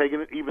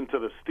taking it even to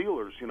the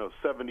Steelers,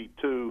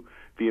 72,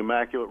 the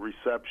Immaculate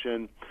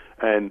Reception,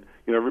 and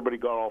everybody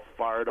got all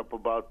fired up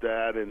about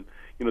that. And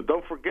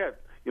don't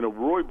forget,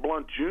 Roy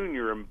Blunt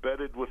Jr.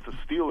 embedded with the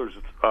Steelers,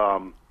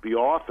 the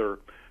author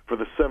for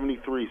the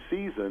 73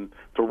 season,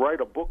 to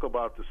write a book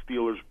about the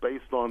Steelers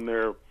based on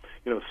their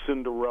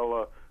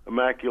Cinderella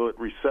Immaculate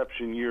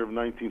Reception year of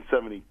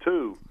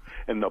 1972.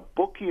 And the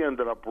book he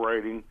ended up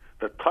writing,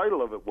 the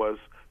title of it was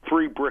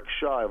 3 Bricks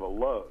Shy of a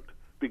Load,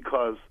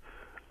 because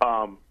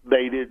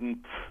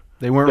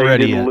they weren't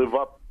ready yet. Live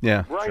up.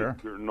 Yeah, right. Sure.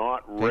 You're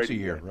not ready. Takes a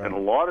year, right. And a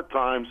lot of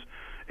times,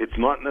 it's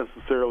not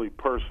necessarily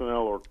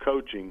personnel or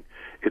coaching;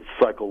 it's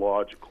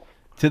psychological.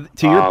 To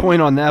your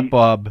point on that,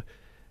 Bob,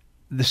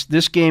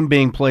 this game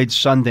being played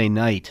Sunday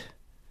night,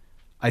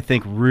 I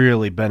think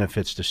really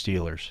benefits the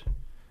Steelers,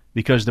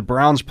 because the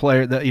Browns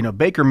player,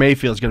 Baker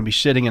Mayfield is going to be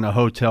sitting in a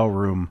hotel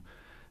room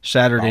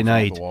Saturday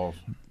night,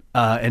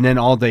 and then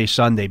all day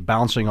Sunday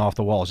bouncing off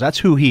the walls. That's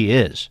who he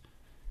is,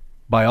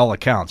 by all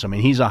accounts. I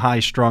mean, he's a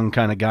high-strung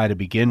kind of guy to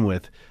begin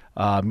with.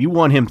 You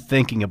want him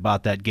thinking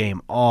about that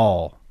game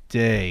all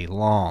day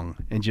long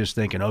and just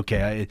thinking,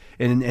 okay,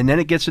 and then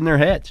it gets in their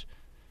heads.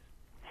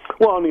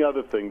 Well, and the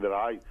other thing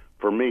that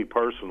for me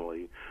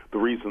personally, the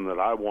reason that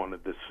I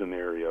wanted this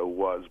scenario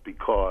was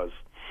because,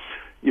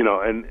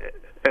 and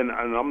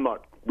I'm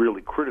not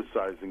really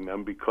criticizing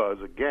them, because,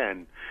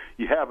 again,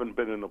 you haven't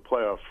been in the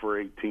playoffs for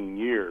 18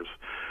 years.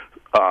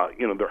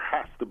 There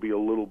has to be a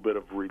little bit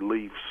of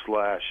relief /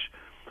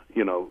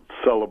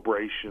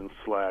 celebration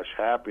 /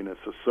 happiness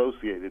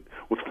associated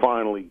with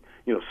finally,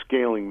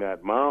 scaling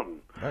that mountain.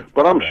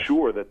 But I'm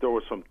sure that there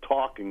was some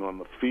talking on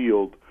the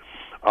field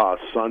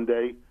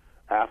Sunday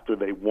after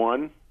they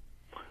won.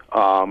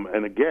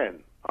 And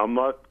again, I'm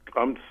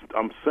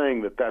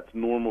saying that that's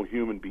normal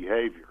human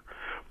behavior.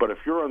 But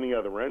if you're on the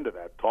other end of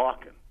that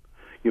talking,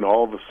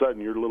 all of a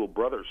sudden your little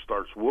brother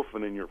starts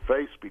woofing in your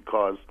face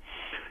because,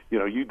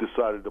 you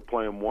decided to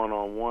play him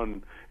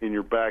one-on-one in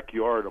your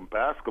backyard on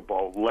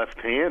basketball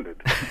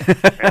left-handed.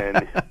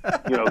 And,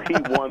 he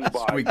won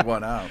by squeaked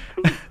one out.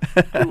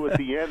 two at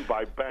the end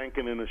by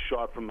banking in a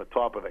shot from the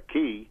top of the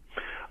key.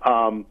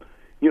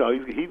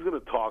 He's going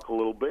to talk a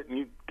little bit, and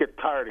you get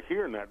tired of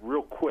hearing that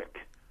real quick.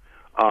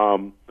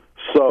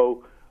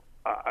 So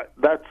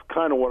that's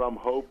kind of what I'm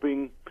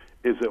hoping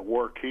is at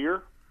work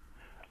here.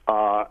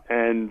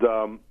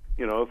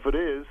 If it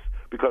is,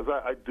 because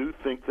I do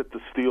think that the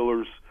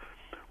Steelers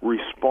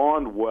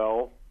respond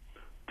well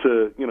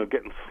to,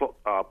 getting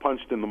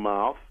punched in the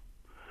mouth,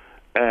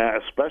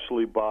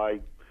 especially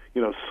by,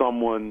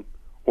 someone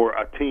or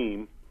a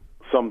team,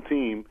 some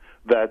team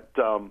that,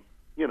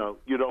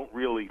 you don't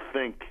really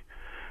think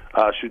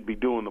should be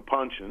doing the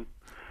punching.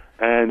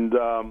 And,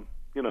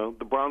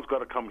 the Browns got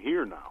to come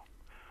here now.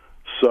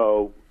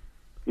 So,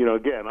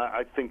 again,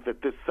 I think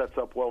that this sets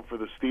up well for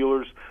the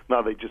Steelers.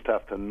 Now they just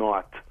have to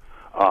not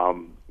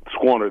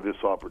squander this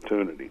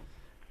opportunity.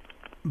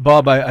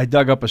 Bob, I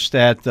dug up a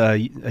stat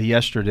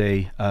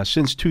yesterday.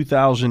 Since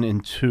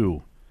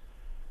 2002,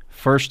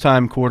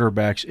 first-time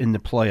quarterbacks in the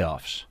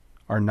playoffs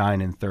are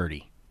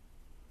 9-30.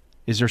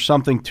 Is there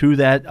something to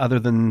that other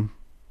than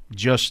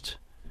just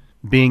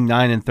being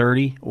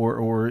 9-30,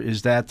 or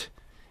is that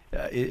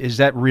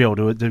real?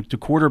 Do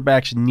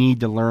quarterbacks need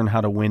to learn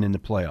how to win in the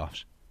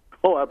playoffs?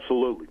 Oh,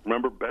 absolutely.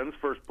 Remember Ben's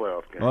first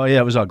playoff game? Oh, yeah,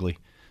 it was ugly.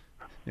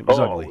 It was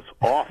ugly. It was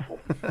awful.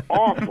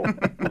 Awful.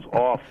 It was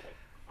awful.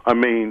 I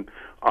mean,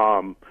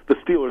 the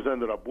Steelers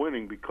ended up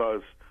winning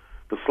because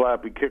the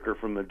slappy kicker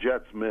from the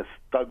Jets missed.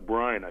 Doug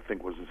Bryan, I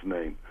think was his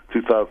name,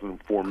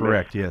 2004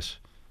 Correct, missed. yes.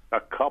 A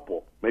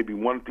couple, maybe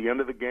one at the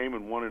end of the game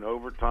and one in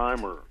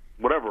overtime or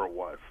whatever it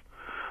was.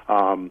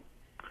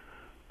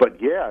 But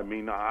yeah, I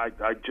mean, I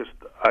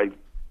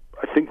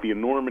think the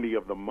enormity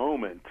of the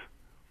moment,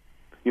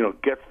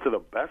 gets to the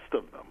best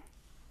of them.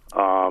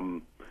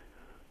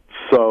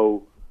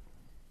 So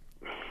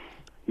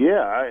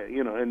yeah,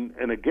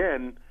 and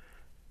again,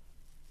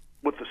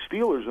 with the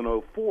Steelers in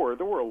 2004,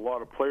 there were a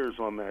lot of players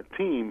on that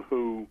team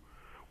who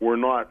were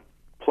not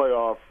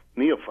playoff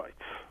neophytes.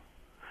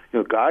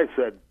 Guys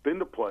that had been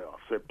to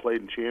playoffs, had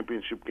played in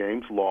championship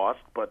games, lost,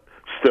 but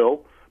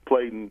still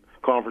played in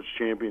conference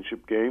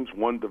championship games,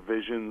 won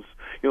divisions,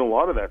 a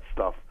lot of that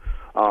stuff.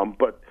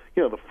 But,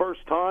 the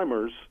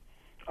first-timers,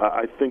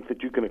 I think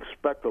that you can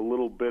expect a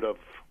little bit of,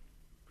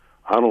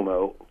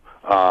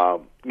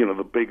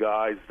 the big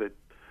eyes that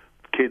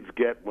kids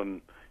get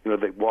when,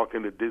 they walk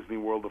into Disney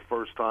World the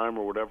first time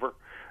or whatever.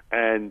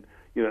 And,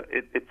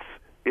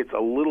 it's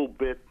a little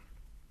bit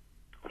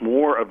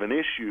more of an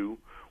issue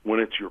when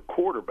it's your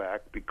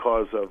quarterback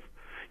because of,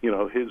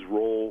 his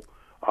role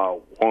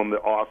on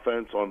the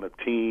offense, on the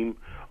team.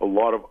 A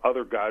lot of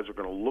other guys are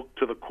going to look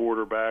to the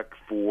quarterback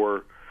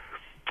for,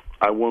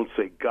 I won't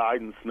say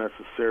guidance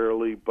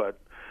necessarily, but,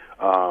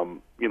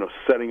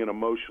 setting an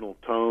emotional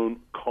tone,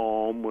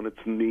 calm when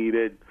it's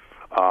needed,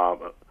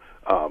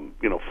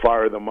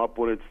 fire them up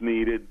when it's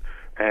needed.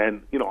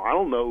 And, I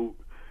don't know,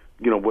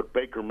 what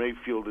Baker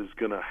Mayfield is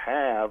going to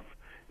have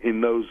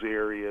in those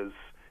areas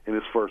in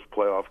his first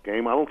playoff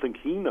game. I don't think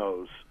he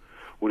knows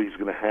what he's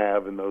going to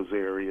have in those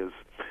areas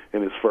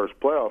in his first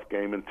playoff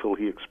game until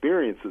he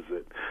experiences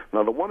it.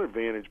 Now, the one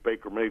advantage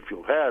Baker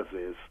Mayfield has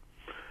is,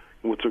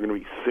 which are going to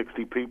be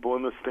 60 people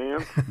in the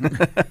stands.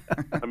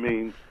 I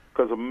mean,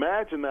 because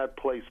imagine that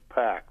place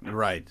packed.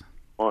 Right.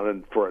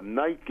 For a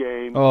night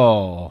game.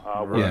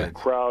 Where the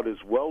crowd is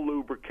well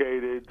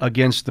lubricated.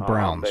 Against the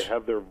Browns. They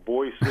have their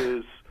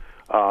voices.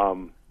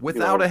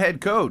 Without a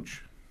head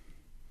coach.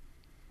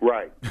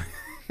 Right.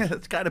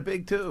 That's kind of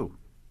big, too.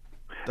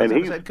 And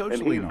he's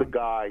the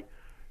guy.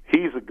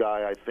 He's a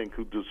guy, I think,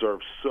 who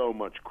deserves so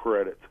much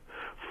credit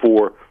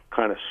for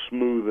kind of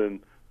smoothing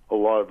a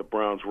lot of the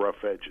Browns'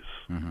 rough edges.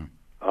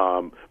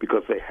 Mm-hmm.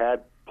 Because they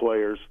had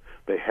players,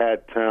 they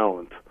had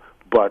talent,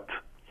 but,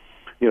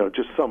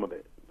 just some of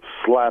the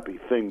slappy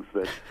things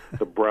that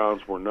the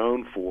Browns were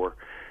known for.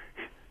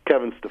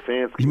 Kevin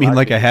Stefanski. You mean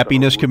like a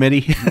happiness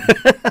committee?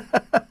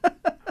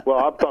 Well,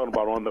 I'm talking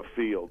about on the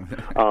field.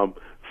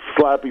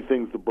 Slappy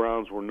things the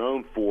Browns were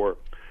known for.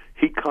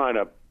 He kind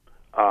of,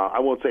 I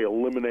won't say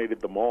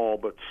eliminated them all,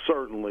 but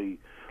certainly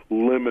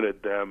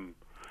limited them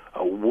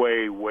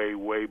way, way,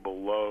 way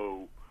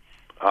below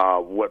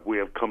what we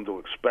have come to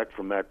expect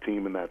from that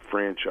team and that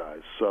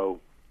franchise. So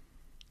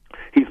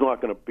he's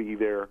not going to be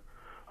there.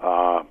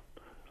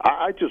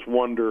 I just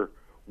wonder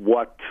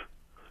what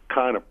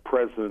kind of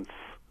presence,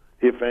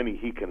 if any,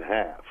 he can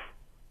have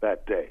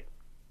that day.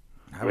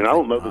 I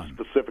don't know the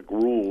specific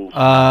rules.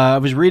 I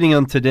was reading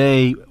them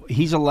today.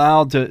 He's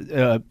allowed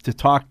to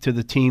talk to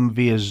the team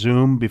via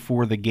Zoom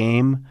before the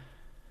game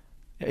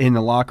in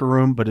the locker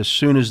room, but as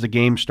soon as the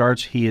game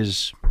starts, he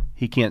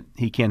can't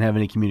have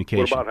any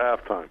communication. What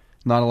about halftime?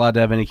 Not allowed to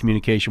have any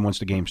communication once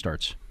the game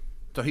starts.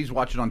 So he's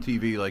watching on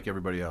TV like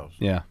everybody else.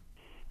 Yeah.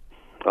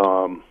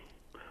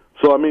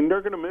 So,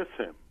 they're going to miss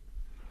him.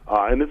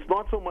 And it's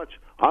not so much,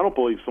 I don't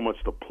believe so much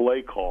the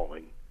play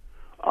calling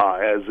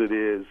as it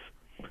is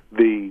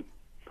the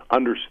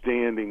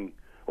understanding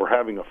or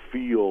having a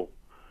feel,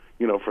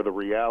 for the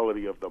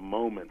reality of the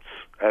moments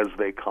as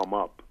they come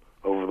up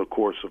over the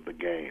course of the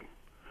game.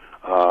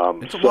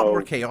 It's a lot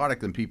more chaotic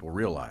than people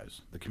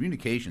realize. The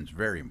communication's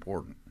very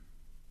important.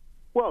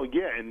 Well,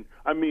 yeah, and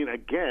I mean,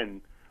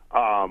 again,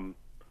 and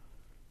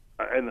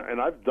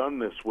I've done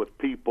this with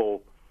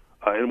people,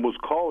 and it was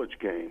college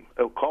game,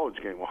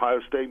 Ohio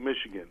State,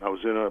 Michigan. I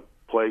was in a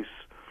place,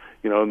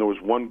 and there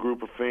was one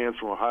group of fans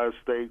from Ohio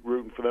State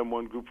rooting for them,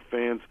 one group of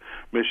fans,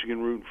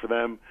 Michigan rooting for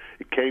them.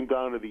 It came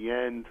down to the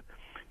end.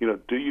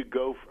 Do you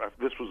go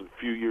this was a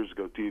few years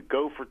ago, do you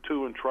go for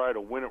two and try to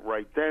win it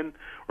right then,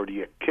 or do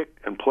you kick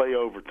and play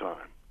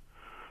overtime?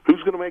 Who's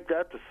going to make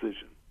that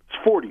decision?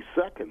 It's 40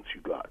 seconds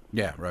you got.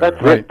 Yeah, right.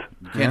 That's right. it.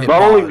 You can't hit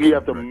Not only pause, do you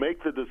have to right.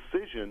 make the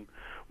decision,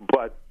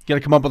 but You got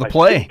to come up with a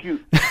play.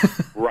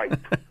 right.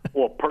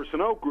 Well,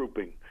 personnel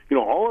grouping,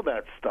 all of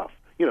that stuff.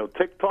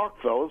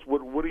 TikTok, fellas,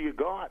 what do you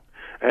got?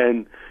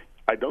 And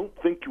I don't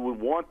think you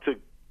would want to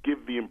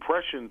give the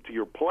impression to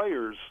your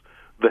players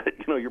that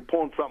you're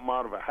pulling something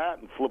out of a hat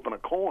and flipping a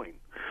coin.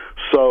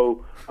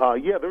 So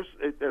there's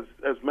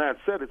as Matt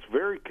said, it's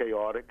very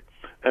chaotic,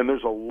 and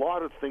there's a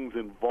lot of things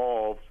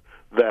involved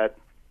that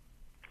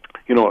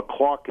a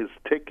clock is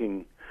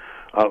ticking,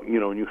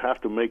 and you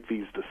have to make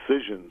these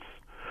decisions.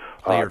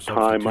 Player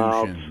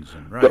Timeouts,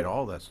 and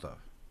all that stuff.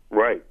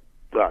 Right,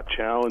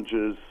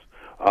 challenges.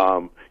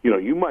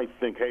 You might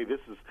think, hey, this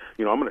is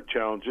I'm going to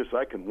challenge this.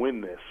 I can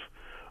win this,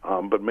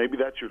 but maybe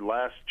that's your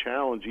last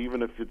challenge,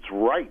 even if it's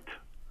right.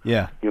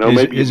 Yeah.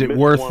 Maybe is it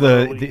worth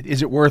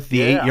Is it worth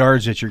the 8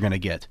 yards that you're going to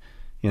get?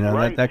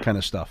 Right. that kind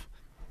of stuff.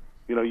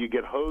 You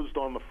get hosed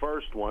on the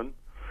first one,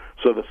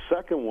 so the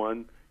second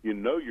one, you're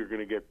going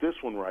to get this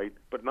one right,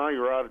 but now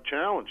you're out of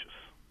challenges.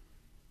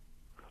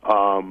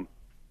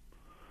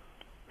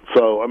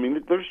 So I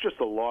mean, there's just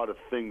a lot of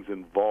things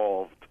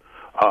involved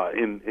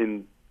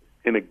in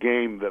a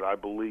game that I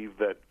believe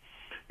that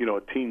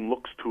a team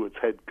looks to its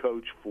head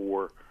coach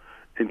for,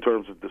 in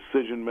terms of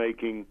decision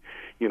making,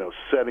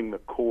 setting the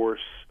course,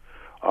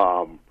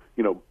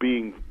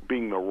 being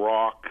the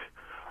rock,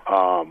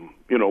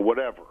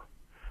 whatever.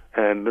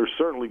 And they're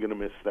certainly going to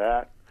miss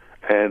that.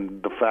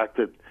 And the fact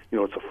that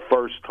it's a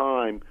first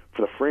time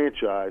for the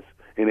franchise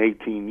in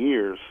 18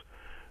 years,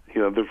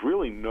 there's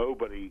really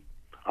nobody,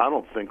 I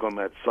don't think, on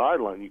that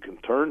sideline you can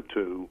turn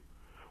to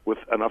with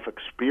enough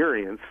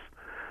experience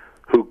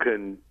who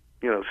can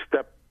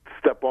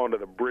step onto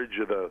the bridge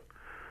of the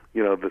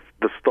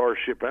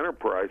Starship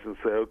Enterprise and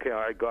say, okay,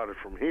 I got it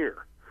from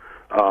here.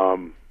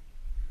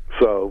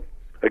 So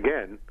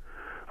again,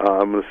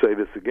 I'm going to say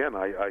this again.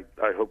 I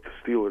hope the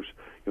Steelers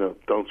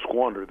don't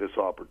squander this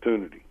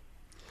opportunity.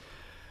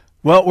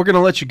 Well, we're going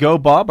to let you go,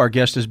 Bob. Our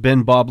guest has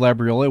been Bob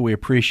Labriola. We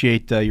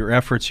appreciate your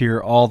efforts here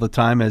all the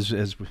time,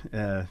 as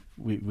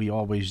we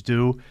always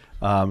do.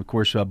 Of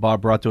course,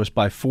 Bob brought to us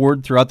by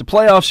Ford throughout the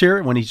playoffs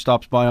here when he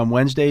stops by on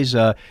Wednesdays.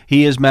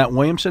 He is Matt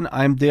Williamson.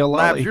 I'm Dale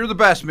Lally. Labs, you're the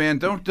best, man.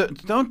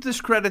 Don't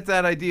discredit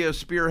that idea of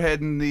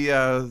spearheading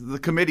the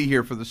committee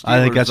here for the Steelers.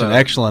 I think that's an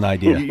excellent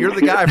idea. You're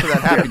the guy for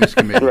that happiness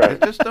committee. Right.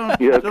 Just don't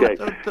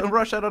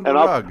rush that under the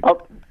rug.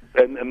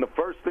 And the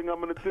first thing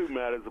I'm going to do,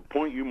 Matt, is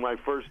appoint you my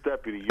first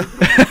deputy. You're going to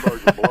be in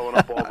charge of blowing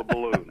up all the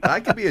balloons. I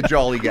could be a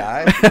jolly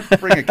guy.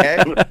 Bring a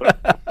keg.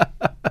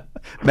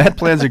 Matt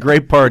plans a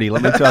great party,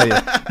 let me tell you.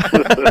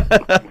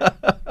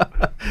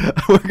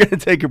 We're going to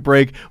take a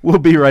break. We'll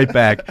be right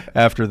back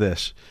after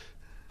this.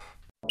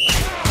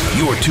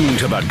 You're tuned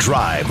to The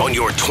Drive on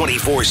your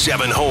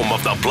 24/7 home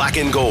of the Black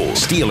and Gold.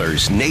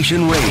 Steelers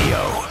Nation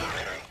Radio.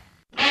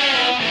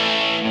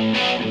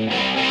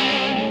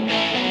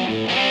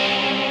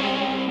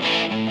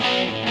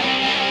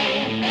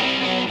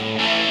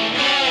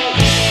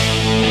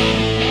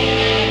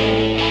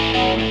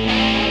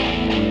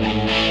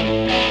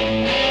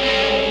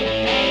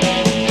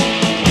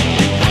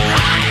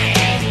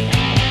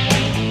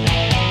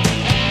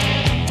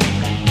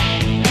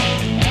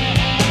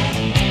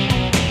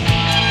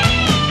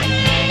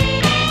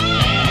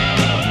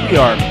 We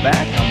are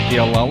back. I'm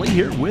Dale Lally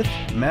here with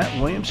Matt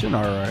Williamson.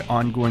 Our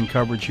ongoing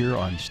coverage here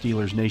on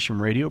Steelers Nation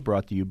Radio,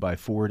 brought to you by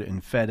Ford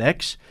and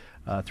FedEx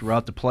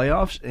throughout the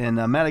playoffs. And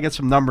Matt, I got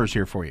some numbers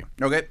here for you.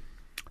 Okay.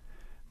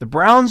 The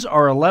Browns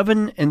are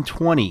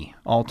 11-20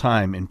 all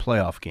time in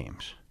playoff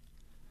games.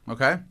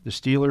 Okay. The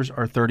Steelers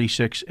are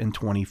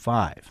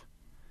 36-25.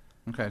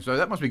 Okay, so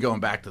that must be going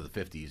back to the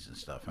 50s and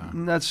stuff, huh?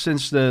 And that's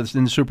since the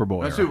Super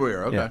Bowl era. Super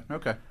Bowl, okay, Yeah.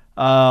 okay.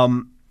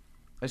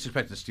 I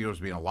suspect the Steelers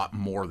being a lot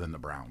more than the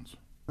Browns.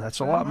 That's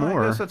a lot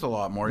more. I guess that's a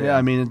lot more. Yeah,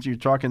 I mean, you're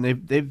talking.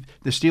 The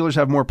Steelers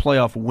have more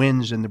playoff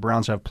wins than the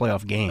Browns have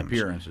playoff games.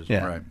 Appearances,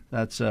 yeah, right?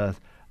 That's.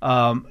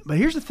 But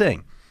here's the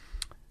thing: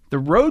 the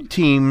road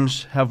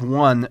teams have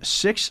won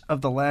 6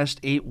 of the last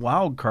 8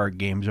 wild card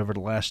games over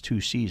the last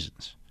 2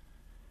 seasons.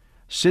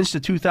 Since the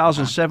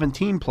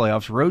 2017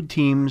 playoffs, road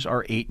teams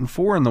are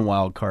 8-4 in the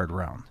wild card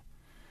round.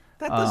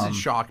 That doesn't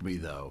shock me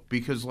though,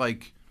 because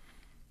like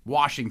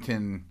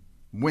Washington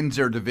wins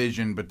their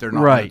division, but they're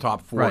not in the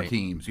top 4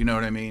 teams. You know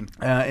what I mean?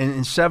 And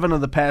in 7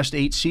 of the past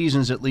 8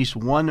 seasons, at least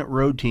one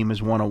road team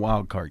has won a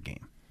wild card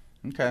game.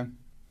 Okay,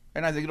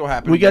 and I think it'll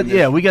happen. We got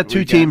this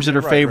 2 teams that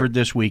are favored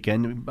this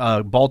weekend.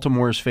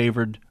 Baltimore is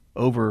favored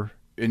over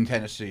in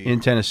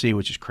Tennessee,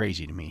 which is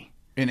crazy to me.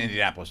 In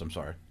Indianapolis, I'm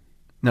sorry.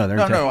 No, they're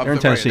in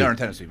Tennessee. They're in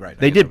Tennessee, right.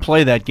 They did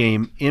play that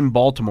game in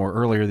Baltimore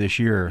earlier this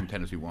year. And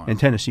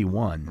Tennessee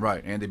won.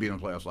 Right, and they beat them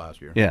in the playoffs last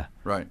year. Yeah.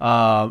 Right.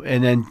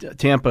 And then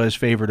Tampa is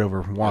favored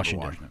over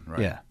Washington. Right.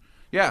 Yeah.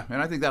 Yeah,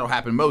 and I think that'll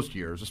happen most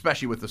years,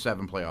 especially with the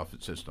 7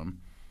 playoff system.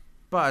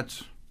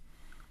 But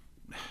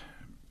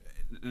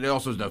there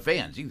also is no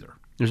fans either.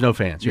 There's no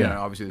fans, yeah.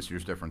 Obviously this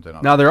year's different than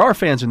others. Now, there are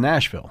fans in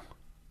Nashville.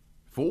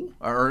 Full?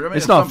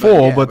 It's not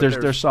full, but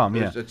there's some,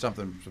 yeah. It's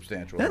something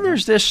substantial. Then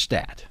there's this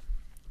stat.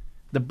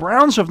 The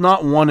Browns have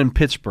not won in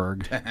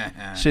Pittsburgh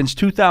since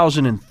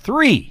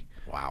 2003.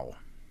 Wow.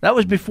 That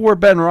was before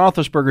Ben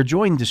Roethlisberger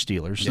joined the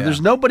Steelers. So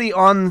there's nobody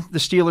on the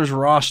Steelers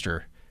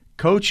roster,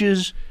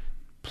 coaches,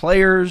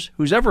 players,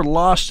 who's ever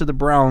lost to the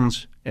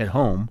Browns at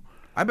home.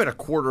 I bet a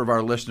quarter of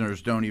our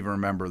listeners don't even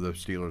remember the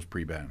Steelers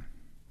pre-Ben.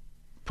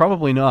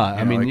 Probably not.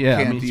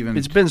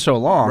 It's been so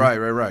long.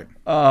 Right.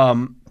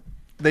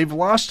 They've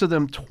lost to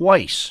them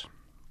twice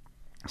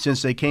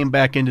since they came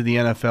back into the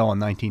NFL in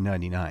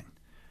 1999.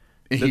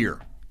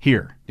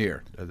 Here.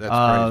 That's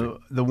crazy.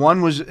 The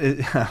one was,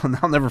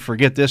 I'll never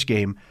forget this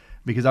game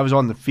because I was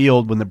on the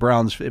field when the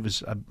Browns, it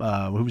was,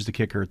 who was the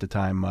kicker at the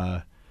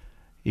time?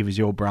 He was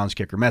the old Browns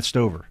kicker, Matt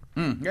Stover.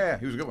 Yeah,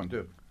 he was a good one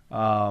too.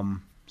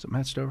 Was it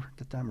Matt Stover at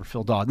the time or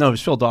Phil Dawson? No, it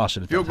was Phil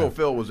Dawson at the time. Field Goal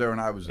Phil was there when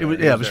I was there.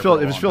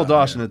 It was Phil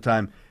Dawson at the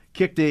time.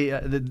 Kicked the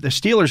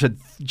Steelers had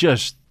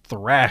just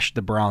thrashed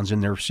the Browns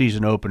in their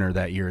season opener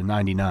that year in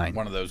 '99.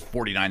 One of those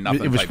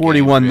 49-0. It was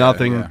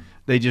 41-0. Yeah.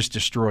 They just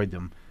destroyed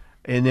them.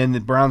 And then the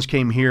Browns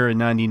came here in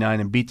 '99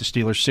 and beat the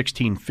Steelers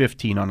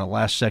 16-15 on a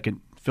last-second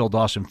Phil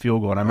Dawson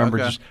field goal. And I remember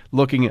just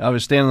looking. I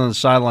was standing on the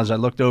sidelines. I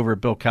looked over at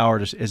Bill Cowher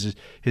as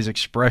his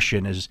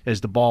expression as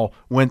the ball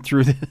went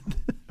through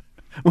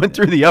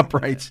the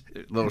uprights.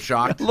 A little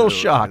shocked. A little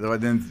shocked. I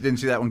didn't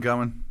see that one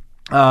coming.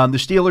 The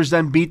Steelers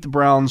then beat the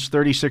Browns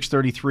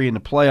 36-33 in the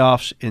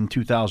playoffs in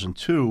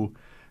 2002.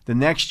 The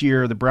next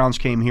year, the Browns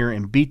came here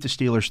and beat the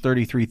Steelers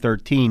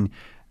 33-13.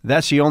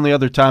 That's the only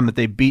other time that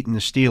they've beaten the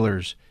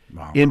Steelers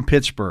in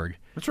Pittsburgh.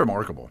 That's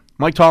remarkable.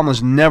 Mike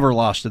Tomlin's never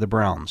lost to the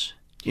Browns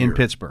in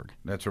Pittsburgh.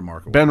 That's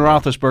remarkable. Ben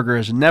Roethlisberger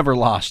has never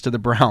lost to the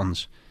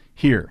Browns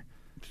here.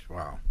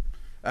 Wow.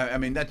 I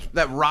mean,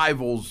 that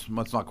rivals,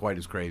 that's not quite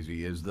as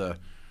crazy as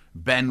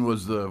Ben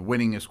was the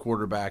winningest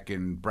quarterback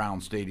in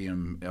Brown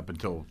Stadium up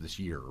until this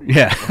year.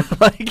 Yeah.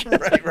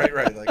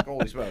 Right. Like,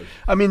 holy smokes.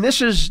 I mean,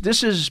 this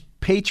is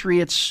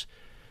Patriots,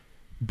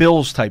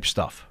 Bills type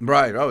stuff.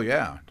 Right. Oh,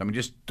 yeah. I mean,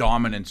 just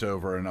dominance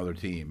over another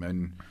team.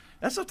 And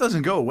that stuff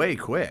doesn't go away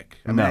quick.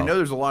 I mean, I know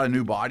there's a lot of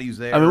new bodies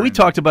there. I mean, we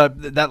talked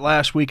about that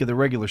last week of the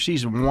regular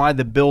season, why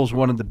the Bills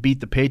wanted to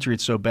beat the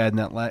Patriots so bad in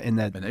that.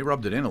 And they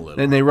rubbed it in a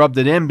little. And they rubbed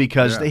it in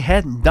because they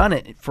hadn't done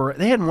it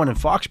they hadn't won in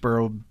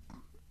Foxborough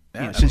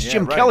since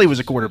Jim Kelly was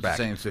a quarterback.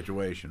 Same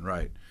situation,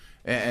 right.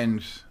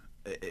 And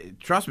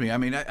trust me, I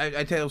mean,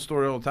 I tell the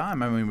story all the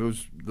time. I mean, it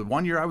was the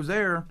one year I was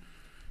there,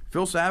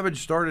 Phil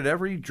Savage started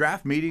every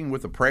draft meeting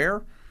with a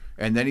prayer,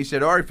 and then he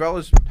said, all right,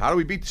 fellas, how do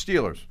we beat the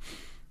Steelers?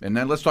 And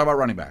then let's talk about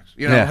running backs.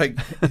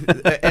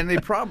 And they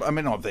probably, I mean,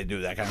 I don't know if they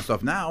do that kind of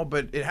stuff now,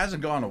 but it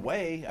hasn't gone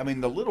away. I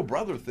mean, the little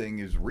brother thing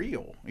is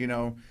real.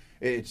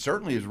 It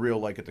certainly is real,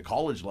 like at the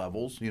college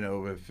levels.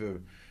 If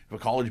a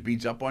college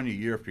beats up on you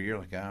year after year,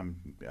 like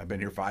I've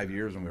been here 5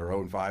 years and we were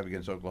 0-5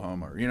 against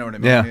Oklahoma, or you know what I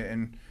mean? Yeah.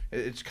 And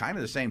it's kind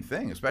of the same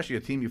thing, especially a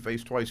team you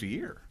face twice a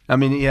year. I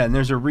mean, yeah, and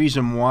there's a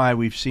reason why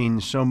we've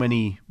seen so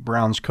many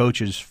Browns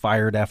coaches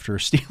fired after a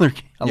Steeler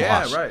loss.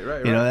 Yeah,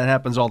 right. That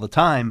happens all the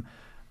time.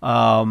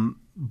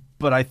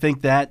 But I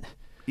think that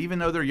even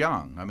though they're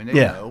young, I mean, they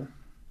know.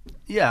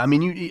 Yeah, I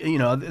mean, you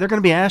know, they're going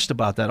to be asked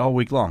about that all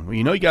week long. Well,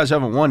 you guys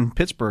haven't won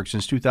Pittsburgh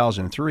since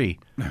 2003.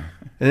 And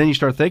then you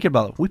start thinking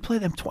about it. We play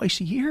them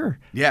twice a year.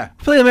 Yeah.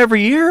 We play them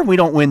every year, and we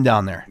don't win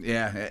down there.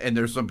 Yeah, and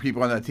there's some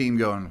people on that team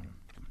going,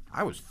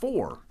 I was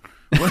 4.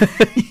 Yeah.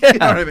 You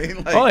know what I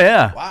mean? Like, oh,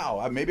 yeah.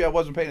 Wow, maybe I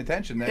wasn't paying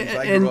attention then because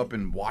I grew up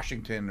in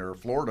Washington or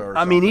Florida or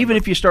something. Even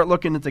if you start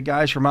looking at the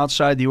guys from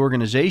outside the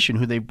organization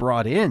who they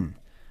brought in,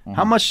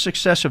 how much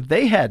success have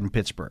they had in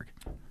Pittsburgh?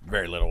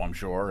 Very little, I'm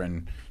sure.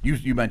 And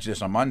you mentioned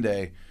this on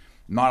Monday.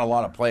 Not a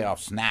lot of playoff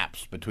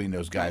snaps between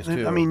those guys,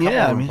 too. I mean,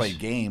 played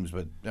games,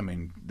 but, I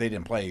mean, they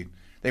didn't play.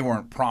 They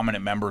weren't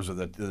prominent members of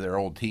their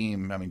old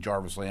team. I mean,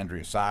 Jarvis Landry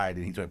aside,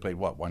 and he's only played,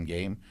 one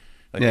game?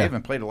 They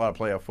haven't played a lot of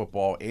playoff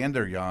football, and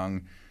they're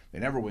young. They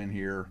never win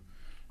here.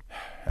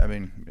 I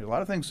mean, a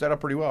lot of things set up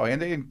pretty well.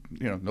 And they,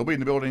 nobody in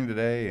the building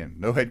today and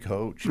no head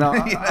coach. Now,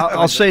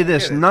 I'll say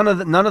this. None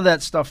of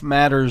that stuff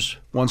matters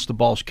once the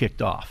ball's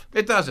kicked off.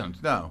 It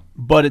doesn't, no.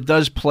 But it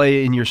does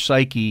play in your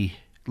psyche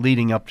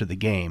leading up to the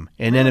game.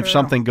 And then if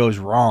something goes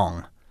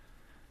wrong,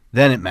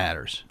 then it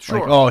matters. Sure.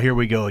 Like, oh, here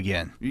we go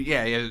again.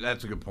 Yeah,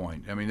 that's a good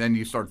point. I mean, then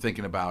you start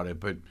thinking about it,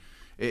 but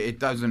it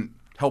doesn't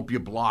help you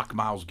block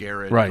Myles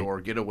Garrett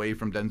or get away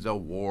from Denzel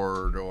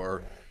Ward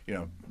or –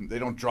 they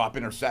don't drop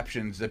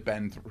interceptions that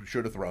Ben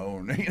should have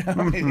thrown.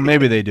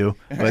 Maybe they do,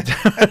 but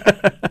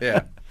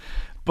yeah.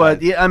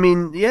 But yeah, I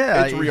mean,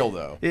 yeah, it's real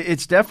though.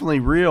 It's definitely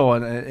real,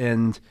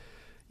 and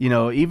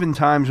even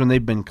times when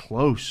they've been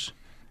close,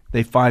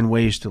 they find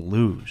ways to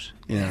lose.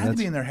 It had to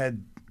be in their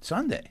head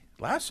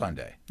last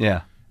Sunday.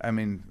 Yeah. I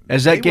mean,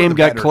 as that game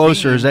got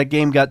closer, as that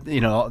game got,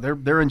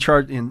 they're in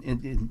charge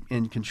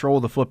in control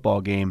of the football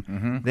game.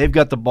 Mm-hmm. They've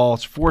got the ball.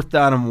 It's 4th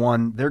down and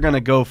 1. They're going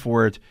to go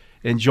for it.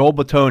 And Joel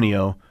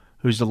Bitonio,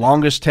 who's the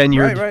longest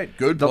tenured,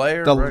 good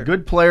player,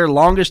 good player,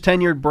 longest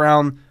tenured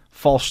Brown,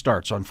 false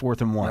starts on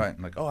 4th and 1. Right,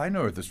 like, I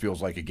know what this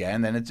feels like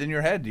again. Then it's in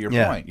your head. To your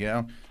point,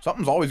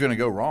 something's always going to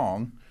go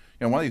wrong.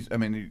 One of these. I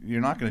mean,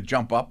 you're not going to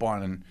jump up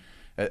on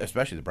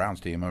especially the Browns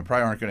team,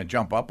 probably aren't going to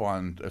jump up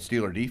on a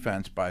Steeler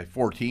defense by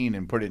 14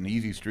 and put it in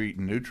easy street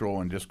and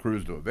neutral and just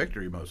cruise to a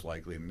victory, most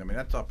likely. I mean,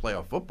 that's not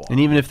playoff football. And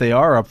even if they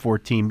are up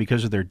 14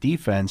 because of their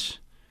defense,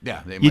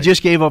 you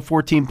just gave up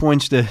 14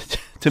 points to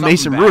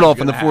Mason Rudolph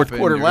in the fourth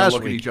quarter last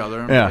week. Look at each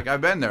other. Like,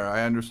 I've been there.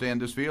 I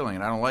understand this feeling,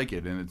 and I don't like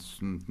it, and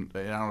I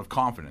don't have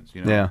confidence.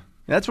 Yeah,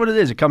 that's what it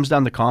is. It comes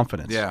down to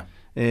confidence. Yeah.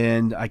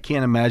 And I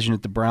can't imagine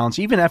that the Browns,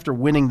 even after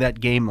winning that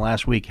game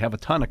last week, have a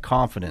ton of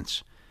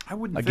confidence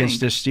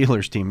against this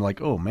Steelers team.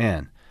 Like, oh,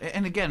 man.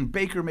 And again,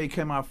 Baker may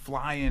come out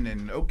flying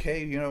and,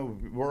 we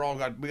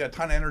got a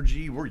ton of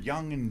energy. We're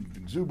young and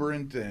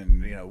exuberant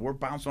and, we're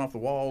bouncing off the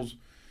walls.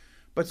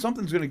 But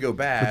something's going to go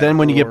bad. But then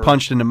when you get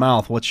punched in the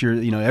mouth, what's your,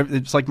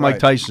 it's like Mike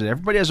Tyson said,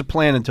 everybody has a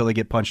plan until they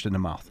get punched in the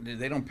mouth.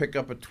 They don't pick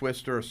up a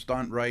twist or a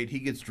stunt right. He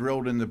gets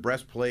drilled in the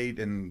breastplate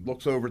and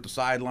looks over at the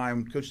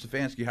sideline. Coach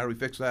Stefanski, how do we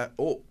fix that?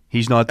 Oh.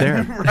 He's not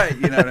there. Right,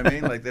 you know what I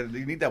mean? Like,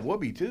 you need that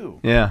whoopee, too.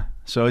 Yeah,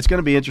 so it's going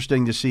to be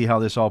interesting to see how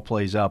this all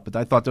plays out. But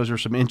I thought those are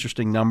some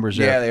interesting numbers.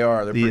 Yeah, they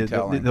are. They're pretty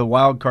telling. The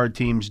wild card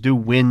teams do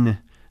win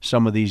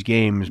some of these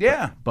games.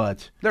 Yeah.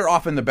 But they're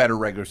often the better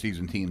regular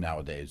season team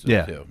nowadays,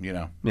 too,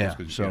 Yeah,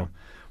 so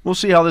we'll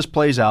see how this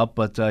plays out.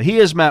 But he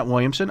is Matt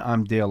Williamson.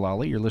 I'm Dale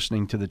Lally. You're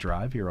listening to The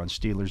Drive here on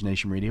Steelers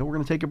Nation Radio. We're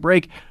going to take a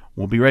break.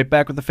 We'll be right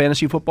back with the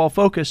Fantasy Football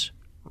Focus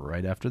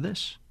right after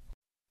this.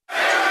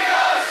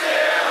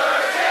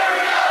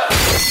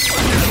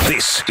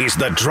 This is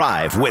The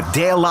Drive with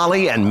Dale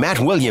Lally and Matt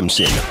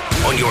Williamson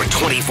on your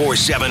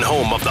 24/7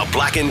 home of the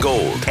black and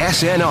gold.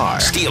 SNR,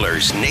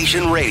 Steelers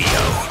Nation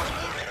Radio.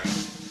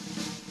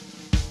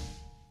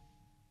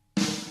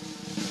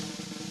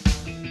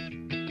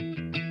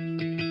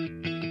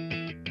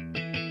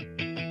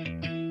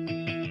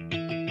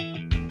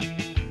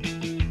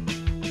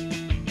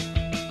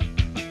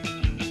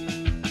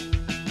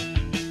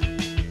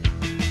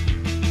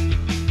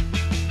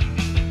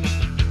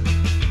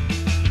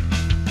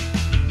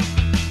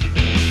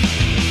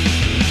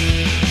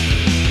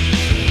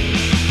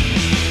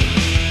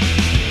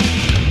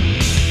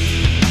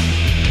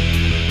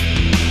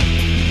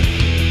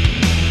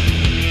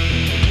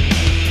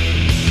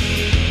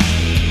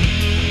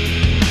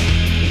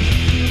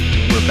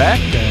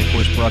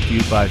 Brought to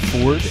you by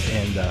Ford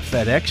and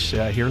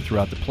FedEx here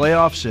throughout the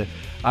playoffs.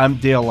 I'm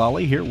Dale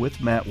Lally here with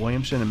Matt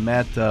Williamson. And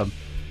Matt,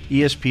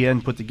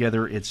 ESPN put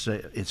together its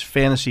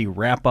fantasy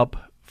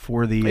wrap-up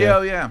for the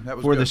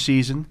the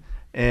season.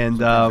 And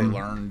they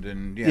learned.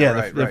 And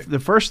the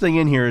first thing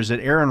in here is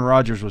that Aaron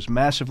Rodgers was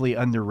massively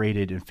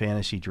underrated in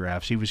fantasy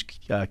drafts. He was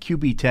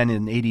QB 10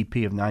 in an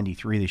ADP of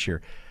 93 this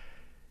year.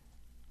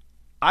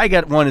 I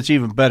got one that's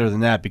even better than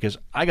that because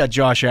I got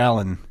Josh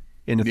Allen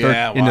in the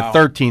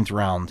 13th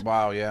round.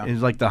 Wow, yeah. It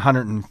was like the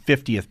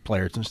 150th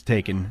player that's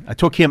taken. I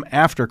took him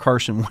after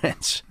Carson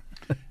Wentz.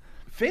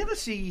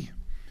 Fantasy,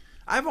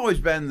 I've always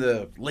been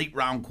the late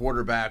round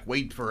quarterback,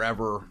 wait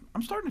forever.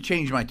 I'm starting to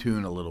change my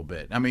tune a little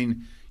bit. I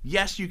mean,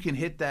 yes, you can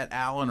hit that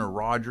Allen or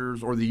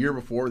Rodgers, or the year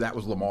before that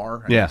was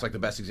Lamar. That's like the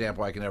best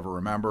example I can ever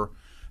remember.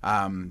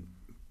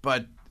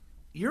 But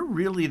you're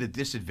really at a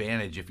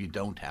disadvantage if you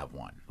don't have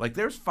one. Like,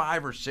 there's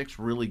 5 or 6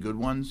 really good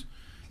ones.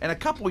 And a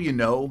couple,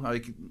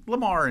 like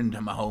Lamar and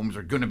Mahomes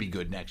are going to be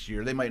good next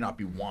year. They might not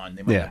be one.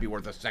 They might not be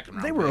worth a second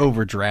round. They were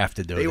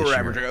overdrafted, though. They were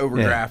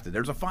overdrafted. Yeah.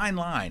 There's a fine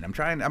line.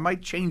 I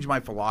might change my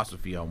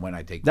philosophy on when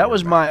I take. That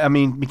was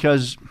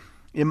because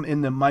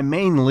in my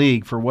main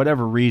league, for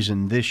whatever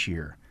reason this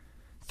year,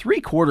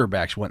 3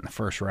 quarterbacks went in the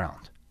first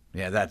round.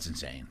 Yeah, that's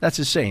insane. That's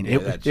insane.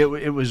 Yeah,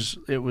 it was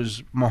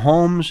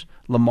Mahomes,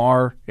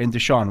 Lamar, and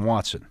Deshaun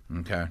Watson.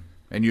 Okay.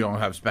 And you don't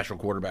have special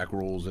quarterback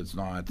rules. It's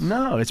not.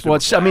 No, it's 6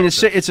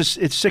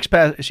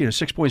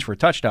 points for a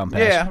touchdown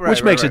pass,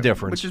 which makes a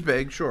difference. Which is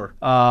big, sure.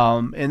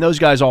 And those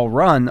guys all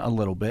run a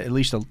little bit, at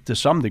least to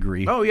some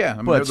degree. Oh yeah,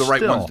 but they're the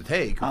right ones to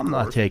take. I'm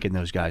not taking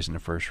those guys in the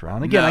first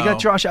round. Again, I got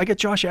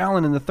Josh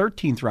Allen in the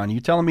 13th round. Are you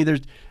telling me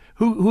there's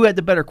who had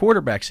the better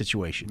quarterback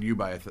situation? You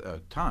by a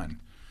ton,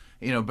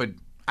 But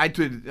I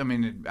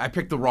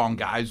picked the wrong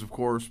guys, of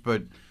course.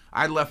 But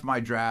I left my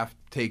draft.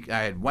 I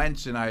had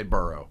Wentz and I had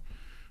Burrow.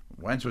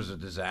 Wentz was a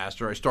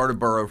disaster. I started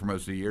Burrow for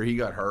most of the year. He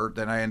got hurt.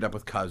 Then I end up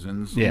with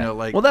Cousins. Yeah.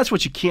 Well, that's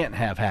what you can't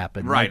have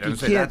happen. Right.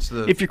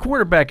 If your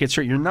quarterback gets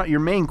hurt, your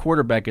main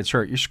quarterback gets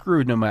hurt, you're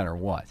screwed no matter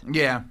what.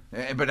 Yeah,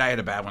 but I had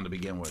a bad one to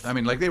begin with. I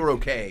mean, they were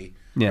okay.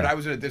 Yeah. But I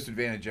was at a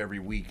disadvantage every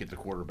week at the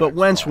quarterback. But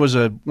Wentz was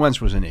an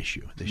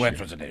issue this year. Wentz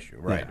was an issue,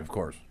 right? Yeah. Of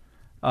course.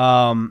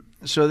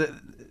 So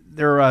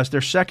their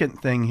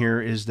second thing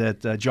here is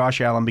that Josh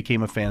Allen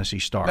became a fantasy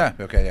star. Yeah.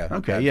 Okay. Yeah.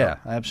 Okay. Yeah.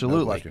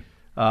 Absolutely. No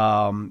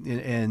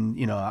And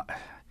you know,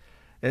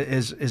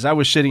 as I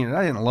was sitting,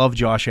 I didn't love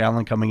Josh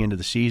Allen coming into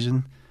the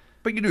season.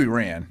 But you knew he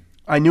ran.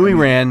 I knew he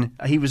ran.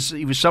 He was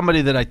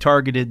somebody that I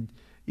targeted.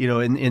 You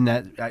know, in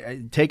that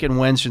I taking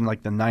Wentz in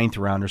like the 9th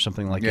round or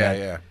something like that.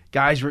 Yeah.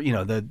 Guys were, you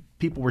know, the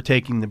people were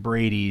taking the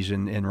Bradys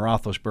and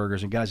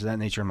Roethlisbergers and guys of that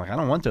nature. I'm like, I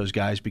don't want those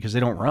guys because they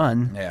don't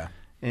run. Yeah.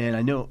 And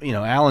I know, you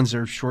know, Allen's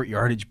their short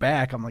yardage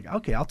back. I'm like,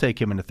 okay, I'll take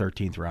him in the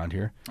 13th round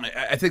here.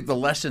 I think the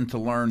lesson to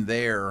learn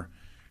there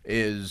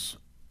is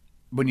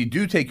when you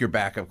do take your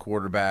backup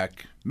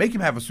quarterback, make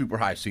him have a super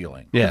high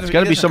ceiling. Yeah, it's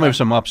got to be somebody with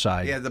some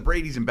upside. Yeah, the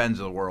Bradys and Bens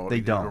of the world. They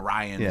don't. The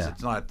Ryans.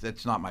 Yeah.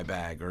 It's not my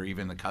bag, or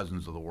even the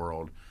Cousins of the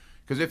world.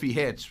 Because if he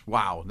hits,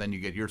 wow, then you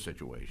get your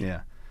situation.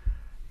 Yeah.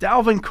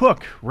 Dalvin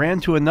Cook ran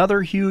to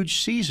another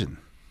huge season.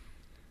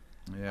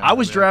 Yeah, I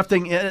was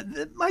drafting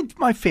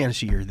my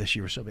fantasy year this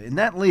year or so. In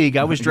that league,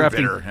 I was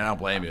drafting. Bitter, and I don't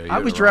blame you. I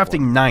was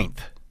drafting 9th.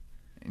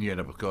 And you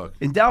end up with Cook.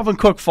 And Dalvin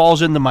Cook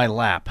falls into my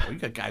lap. Well, you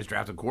got guys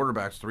drafted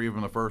quarterbacks, 3 of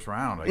them in the first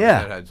round. Like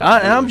Yeah. And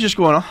I'm just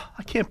going, oh,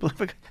 I can't believe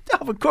it.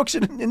 Dalvin Cook's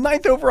in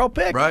 9th overall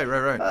pick. Right.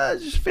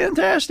 It's just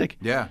fantastic.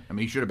 Yeah. I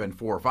mean, he should have been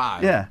 4 or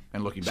 5. Yeah.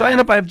 And looking back. So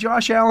I have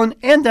Josh Allen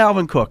and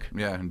Dalvin Cook.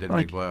 Yeah, and didn't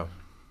make playoff.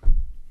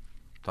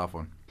 Tough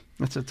one.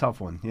 That's a tough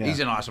one. Yeah. He's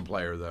an awesome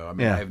player, though. I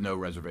mean, Yeah. I have no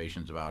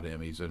reservations about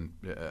him. He's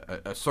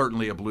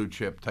certainly a blue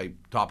chip type,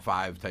 top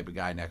 5 type of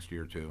guy next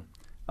year, too.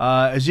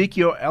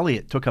 Ezekiel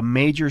Elliott took a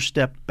major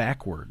step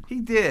backward. He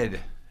did.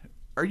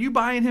 Are you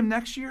buying him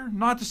next year?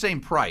 Not the same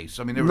price.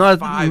 I mean, there was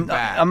 5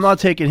 backs. I'm not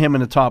taking him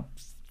in the top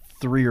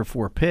 3 or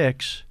 4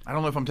 picks. I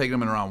don't know if I'm taking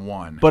him in round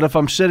 1. But if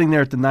I'm sitting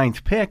there at the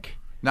 9th pick,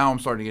 now I'm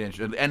starting to get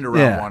interested. At the end of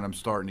round 1, I'm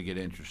starting to get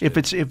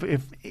interested.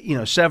 if you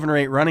know 7 or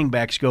 8 running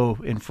backs go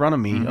in front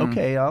of me,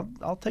 okay,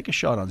 I'll take a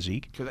shot on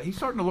Zeke. Because he's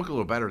starting to look a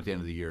little better at the end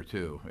of the year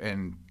too.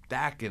 And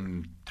Dak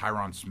and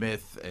Tyron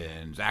Smith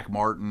and Zach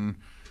Martin,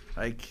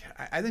 like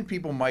I think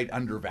people might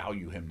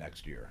undervalue him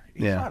next year.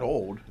 He's not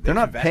old. They're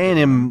not paying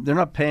him. They're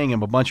not paying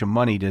him a bunch of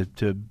money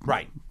to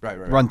right.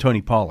 run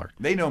Tony Pollard.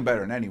 They know him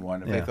better than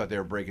anyone. If they thought they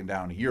were breaking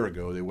down a year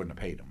ago, they wouldn't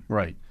have paid him.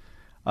 Right.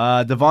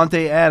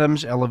 Devontae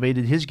Adams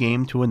elevated his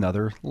game to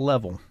another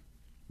level.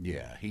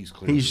 Yeah, he's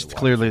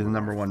clearly the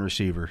number 1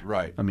 receiver.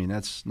 Right. I mean,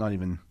 that's not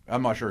even.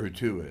 I'm not sure who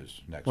 2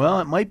 is next. Well,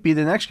 it might be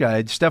the next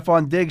guy.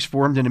 Stephon Diggs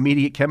formed an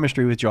immediate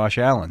chemistry with Josh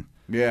Allen.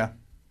 Yeah,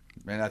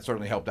 and that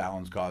certainly helped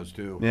Allen's cause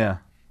too. Yeah.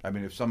 I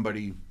mean, if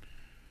somebody.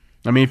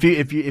 I mean,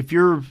 if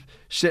you're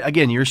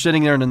again, you're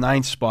sitting there in the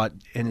 9th spot,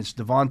 and it's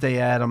Devontae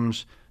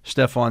Adams,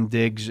 Stephon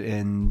Diggs,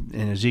 and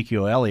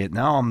Ezekiel Elliott.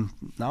 Now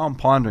I'm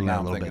pondering that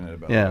a little bit.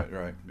 About it,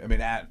 right. I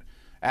mean,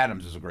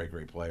 Adams is a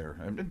great player.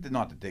 I mean,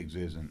 not that Diggs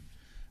isn't.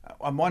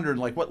 I'm wondering,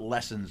 like, what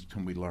lessons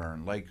can we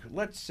learn? Like,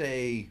 let's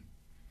say,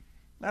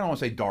 I don't want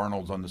to say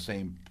Darnold's on the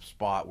same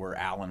spot where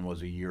Allen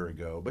was a year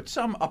ago, but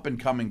some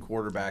up-and-coming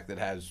quarterback that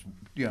has,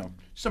 you know,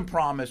 some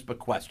promise but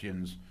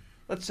questions.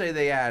 Let's say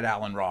they add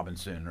Allen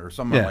Robinson or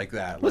someone like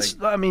that.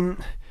 I mean,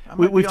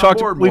 we've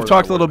talked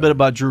a little bit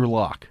about Drew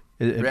Lock.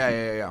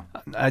 Yeah.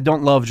 I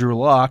don't love Drew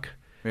Lock.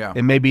 Yeah.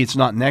 And maybe it's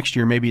not next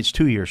year. Maybe it's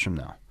 2 years from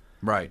now.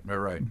 Right.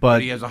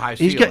 But he has a high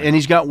ceiling.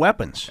 He's got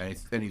weapons.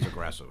 And he's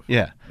aggressive.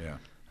 Yeah. Yeah.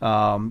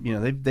 You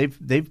know,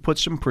 they've put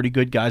some pretty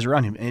good guys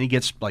around him, and he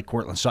gets like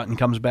Cortland Sutton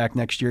comes back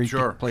next year. He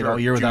played all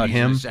year without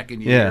him. In his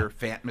second year.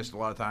 Fant missed a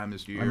lot of time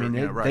this year. I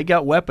mean, they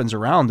got weapons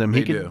around him.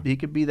 He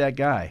could be that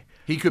guy.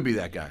 He could be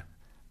that guy.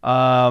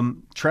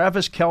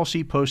 Travis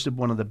Kelce posted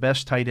one of the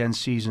best tight end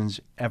seasons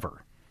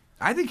ever.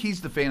 I think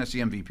he's the fantasy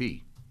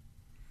MVP.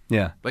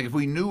 Yeah. Like, if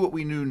we knew what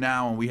we knew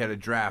now and we had a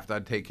draft,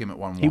 I'd take him at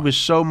 1-1. He was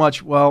so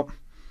much. Well,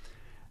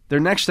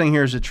 their next thing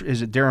here is that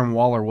Darren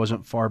Waller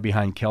wasn't far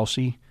behind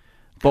Kelce,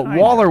 but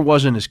Waller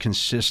wasn't as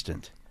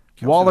consistent.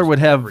 Waller would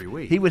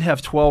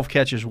have 12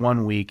 catches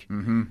one week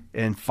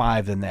and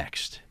 5 the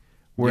next,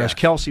 whereas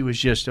Kelce was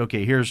just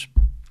here's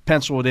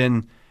pencil it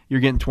in. You're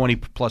getting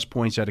 20-plus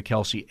points out of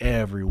Kelce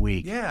every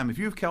week. Yeah, I mean, if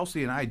you have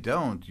Kelce and I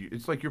don't,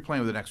 it's like you're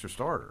playing with an extra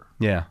starter.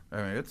 Yeah. I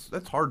mean,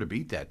 that's hard to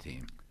beat that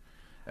team.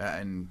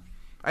 And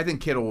I think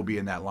Kittle will be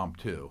in that lump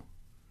too.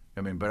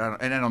 I mean, but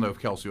I don't know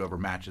if Kelce will ever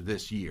match it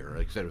this year.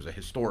 Like I said, it was a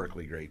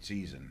historically great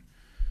season.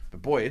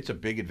 But, boy, it's a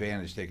big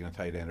advantage taking a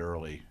tight end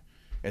early.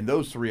 And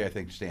those 3, I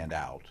think, stand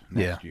out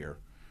next year.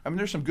 I mean,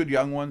 there's some good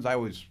young ones. I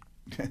always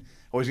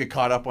get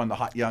caught up on the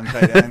hot young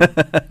tight end.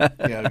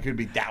 It could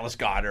be Dallas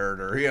Goedert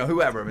or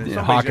whoever. I mean,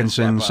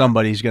 Hawkinson,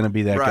 somebody's going to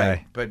be that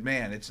guy. But,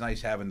 man, it's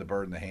nice having the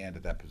bird in the hand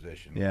at that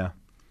position. Yeah.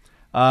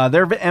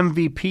 Their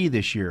MVP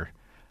this year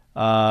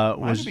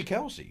was be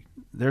Kelce.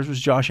 Theirs was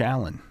Josh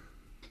Allen.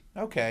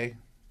 Okay.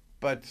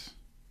 But,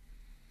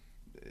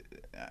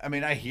 I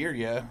mean, I hear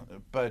you.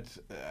 But,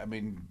 I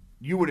mean,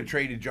 you would have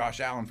traded Josh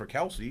Allen for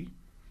Kelce.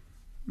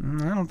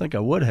 I don't think I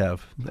would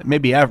have.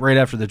 Maybe right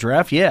after the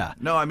draft, yeah.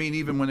 No, I mean,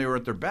 even when they were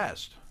at their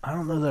best. I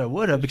don't know that I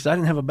would have because I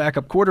didn't have a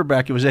backup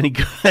quarterback who was any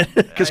good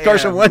because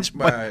Carson Wentz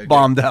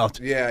bombed out.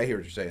 Yeah, I hear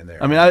what you're saying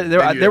there. I mean,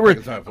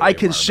 I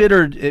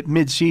considered at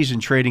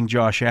midseason trading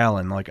Josh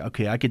Allen. Like,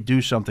 okay, I could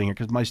do something here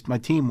because my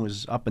team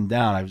was up and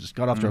down. I just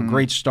got off to a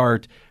great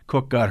start.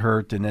 Cook got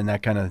hurt, and then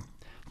that kind of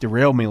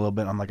derailed me a little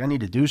bit. I'm like, I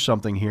need to do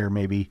something here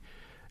maybe.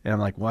 And I'm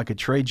like, well, I could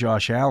trade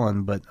Josh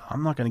Allen, but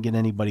I'm not going to get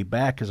anybody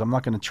back because I'm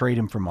not going to trade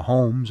him for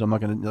Mahomes. I'm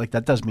not going to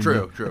that does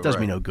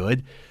me no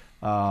good.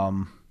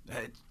 I'm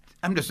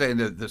just saying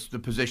that the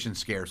position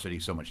scarcity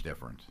is so much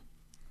different.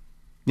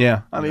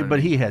 Yeah, I mean, but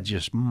he had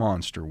just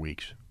monster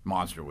weeks.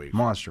 Monster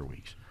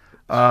weeks.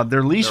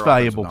 Their least Their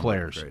valuable offensive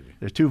players. numbers are crazy.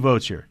 There's 2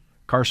 votes here.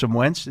 Carson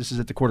Wentz. This is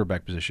at the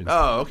quarterback position.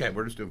 Oh, okay.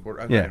 We're just doing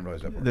quarterback. I didn't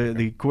realize that.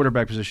 The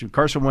quarterback position.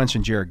 Carson Wentz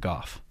and Jared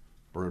Goff.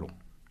 Brutal.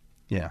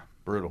 Yeah.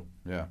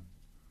 Yeah.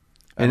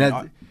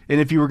 And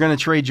if you were going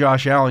to trade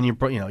Josh Allen, you're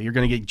going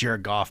to get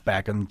Jared Goff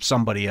back and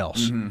somebody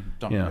else.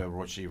 Dumping a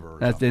receiver.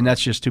 And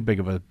that's just too big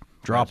of a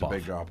drop off. That's a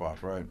big drop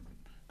off, right?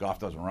 Goff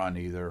doesn't run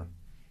either.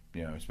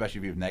 Especially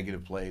if you have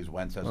negative plays.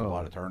 Wentz has a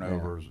lot of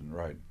turnovers, and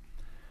right.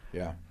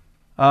 Yeah.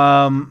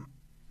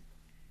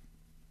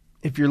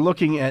 If you're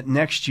looking at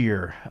next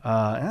year,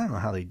 I don't know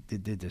how they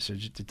did this.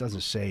 It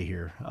doesn't say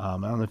here. I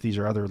don't know if these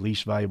are other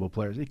least valuable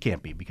players. It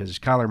can't be because it's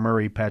Kyler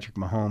Murray, Patrick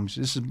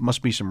Mahomes.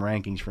 Must be some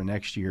rankings for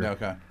next year.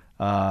 Okay.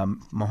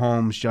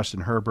 Mahomes,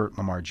 Justin Herbert,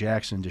 Lamar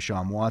Jackson,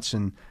 Deshaun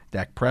Watson,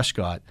 Dak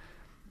Prescott.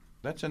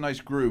 That's a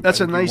nice group.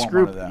 That's a nice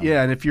group.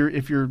 Yeah, and if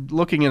you're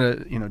looking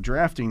at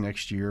drafting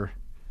next year,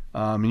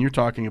 and you're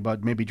talking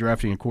about maybe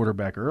drafting a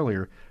quarterback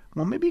earlier,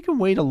 well, maybe you can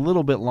wait a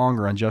little bit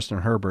longer on Justin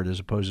Herbert as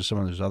opposed to some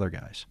of those other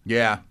guys.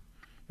 Yeah.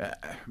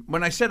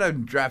 When I said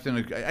I'm drafting,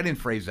 I didn't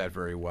phrase that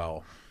very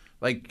well.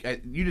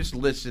 You just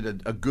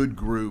listed a good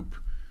group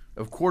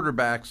of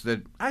quarterbacks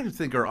that I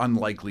think are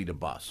unlikely to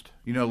bust.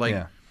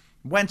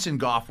 Wentz and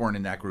Goff weren't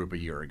in that group a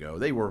year ago.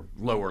 They were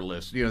lower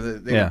list. They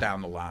were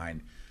down the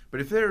line. But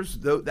if there's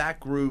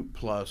that group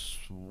plus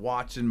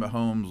Watson,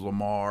 Mahomes,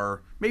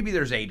 Lamar, maybe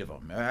there's 8 of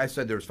them. I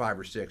said there's 5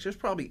 or 6. There's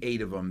probably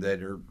 8 of them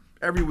that are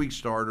every week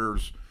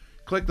starters.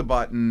 Click the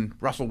button.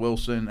 Russell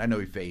Wilson, I know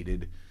he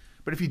faded.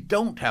 But if you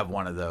don't have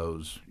one of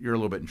those, you're a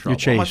little bit in trouble.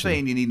 I'm not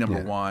saying you need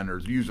number 1 or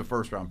use a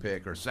first-round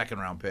pick or a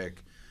second-round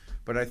pick.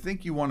 But I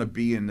think you want to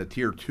be in the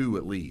tier 2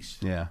 at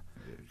least. Yeah.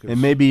 And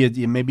maybe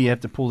you have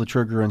to pull the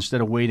trigger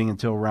instead of waiting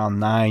until round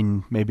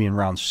 9, maybe in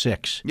round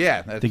 6.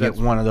 Yeah, to get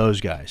one of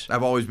those guys.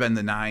 I've always been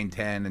the 9,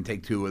 10, and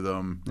take 2 of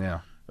them. Yeah,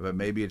 but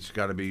maybe it's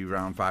got to be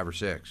round 5 or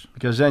 6.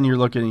 Because then you're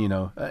looking,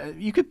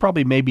 you could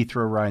probably maybe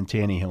throw Ryan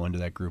Tannehill into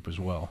that group as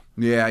well.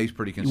 Yeah, he's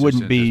pretty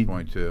consistent at this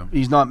point too.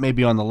 He's not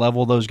maybe on the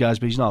level of those guys,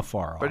 but he's not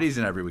far off. But he's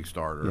an every week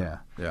starter.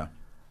 Yeah.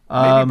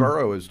 Maybe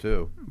Burrow is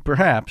too.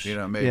 Perhaps.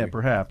 Maybe. Yeah,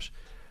 perhaps.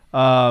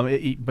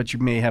 But you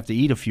may have to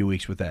eat a few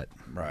weeks with that.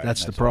 Right.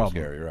 That's the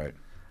problem. Scary, right?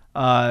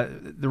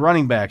 The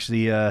running backs,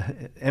 the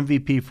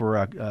MVP for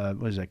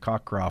what is that?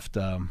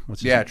 Cockcroft.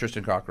 What's his name?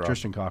 Tristan Cockcroft.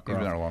 He's been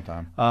there a long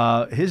time.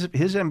 His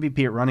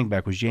MVP at running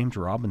back was James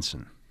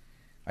Robinson.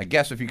 I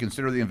guess if you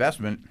consider the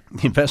investment,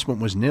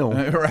 was nil.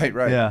 right.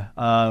 Yeah.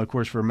 Of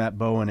course, for Matt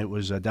Bowen, it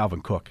was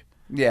Dalvin Cook.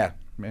 Yeah,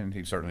 man,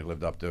 he certainly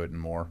lived up to it and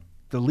more.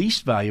 The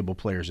least valuable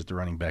players at the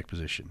running back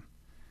position: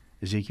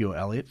 Ezekiel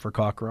Elliott for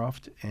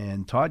Cockcroft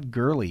and Todd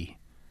Gurley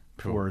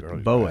for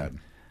Bowen. Bad.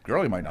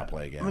 Gurley might not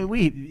play again. I mean,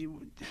 we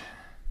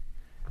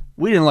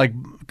didn't like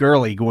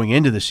Gurley going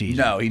into the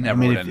season. No, he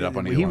never ended up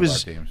on either one of our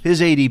teams.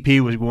 His ADP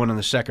was going in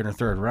the 2nd or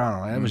 3rd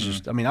round. That was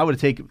just. I mean, I would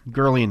have taken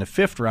Gurley in the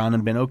 5th round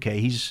and been okay.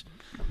 He's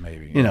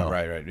maybe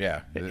right,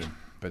 yeah.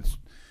 But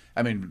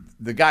I mean,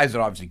 the guys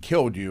that obviously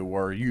killed you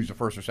were use a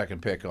 1st or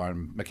 2nd pick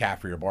on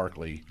McCaffrey or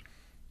Barkley.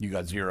 You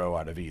got 0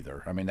 out of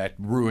either. I mean, that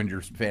ruined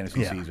your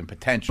fantasy season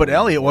potentially. But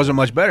Elliott wasn't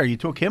much better. You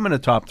took him in the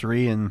top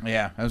 3, and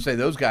I would say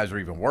those guys are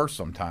even worse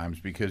sometimes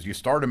because you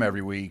start him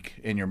every week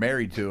and you're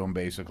married to him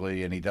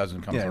basically, and he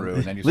doesn't come through.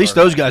 And then at least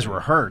those guys were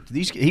hurt.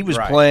 He was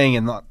playing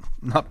and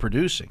not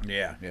producing.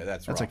 Yeah,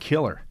 that's a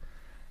killer.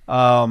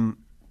 Some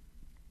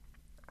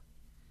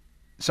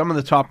of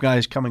the top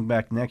guys coming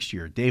back next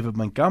year. David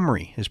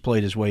Montgomery has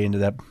played his way into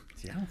that.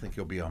 See, I don't think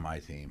he'll be on my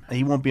team.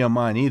 He won't be on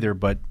mine either,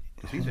 but.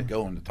 He's going to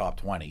go in the top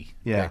 20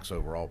 picks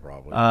overall,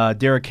 probably.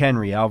 Derrick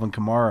Henry, Alvin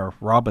Kamara,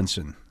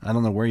 Robinson. I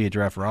don't know where you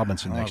draft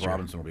Robinson next year.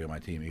 Robinson will be on my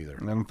team either.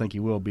 I don't think he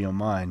will be on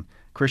mine.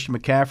 Christian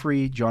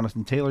McCaffrey,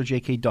 Jonathan Taylor,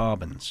 J.K.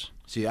 Dobbins.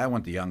 See, I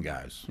went the young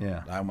guys.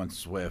 Yeah. I went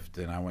Swift,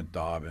 and I went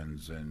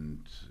Dobbins, and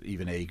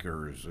even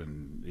Akers,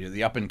 and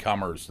the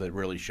up-and-comers that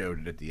really showed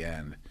it at the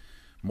end,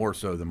 more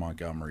so than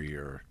Montgomery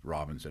or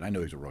Robinson. I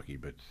know he's a rookie,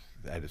 but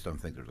I just don't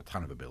think there's a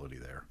ton of ability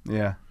there.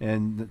 Yeah,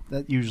 and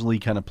that usually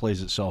kind of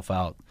plays itself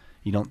out.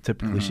 You don't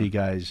typically see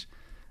guys,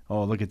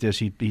 look at this.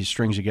 He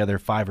strings together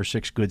 5 or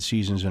 6 good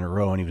seasons in a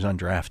row, and he was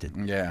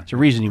undrafted. Yeah. It's a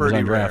reason he was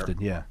Rare.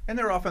 undrafted, yeah. And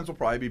their offense will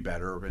probably be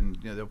better, and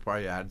they'll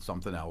probably add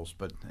something else,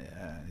 but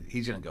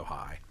he's going to go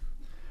high.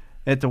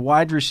 At the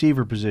wide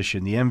receiver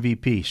position, the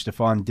MVP,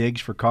 Stephon Diggs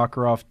for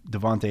Cockcroft,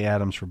 Devontae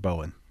Adams for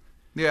Bowen.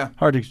 Yeah.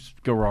 Hard to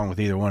go wrong with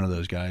either one of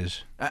those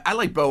guys. I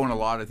like Bowen a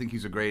lot. I think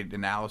he's a great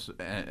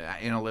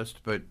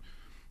analyst, but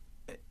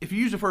if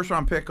you use a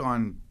first-round pick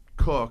on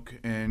Cook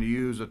and you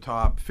use a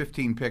top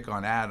 15 pick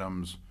on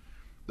Adams,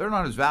 they're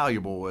not as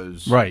valuable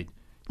as You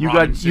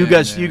got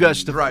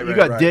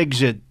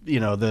Diggs at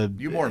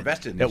you're more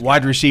invested in at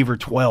wide receiver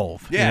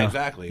 12. Yeah,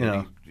 exactly.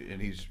 And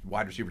he's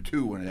wide receiver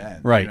 2 when it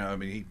ends. Right. I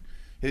mean,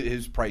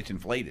 his price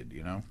inflated.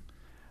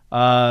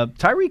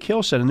 Tyreek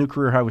Hill set a new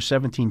career high with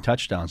 17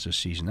 touchdowns this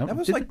season. That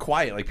was like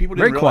quiet. Like people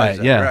didn't very realize quiet.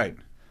 that. Yeah, Right.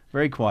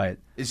 Very quiet.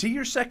 Is he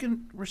your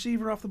second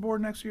receiver off the board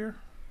next year?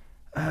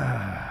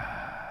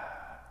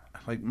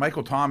 Like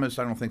Michael Thomas,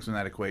 I don't think's in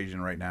that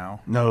equation right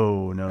now.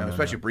 No.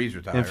 Especially if Breeze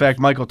retires. In fact,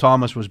 Michael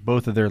Thomas was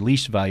both of their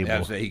least valuable. I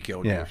would say he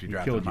killed you if you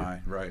drafted him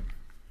high. Right.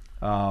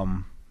 I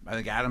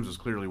think Adams is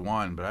clearly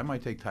one, but I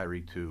might take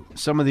Tyreek too.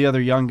 Some of the other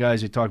young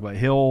guys they talk about: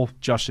 Hill,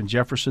 Justin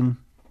Jefferson,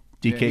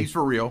 DK. Yeah, he's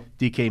for real.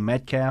 DK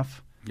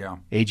Metcalf. Yeah.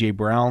 AJ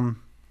Brown.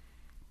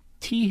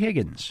 T.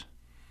 Higgins.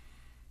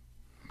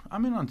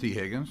 I'm in on T.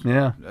 Higgins.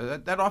 Yeah.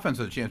 That offense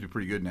has a chance to be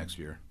pretty good next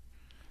year.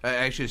 I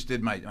actually just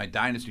did my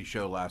Dynasty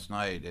show last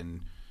night,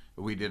 and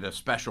we did a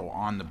special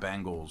on the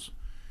Bengals.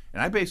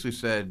 And I basically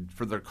said,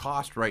 for their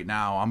cost right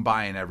now, I'm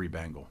buying every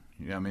Bengal.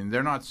 I mean,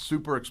 they're not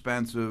super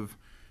expensive.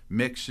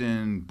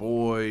 Mixon,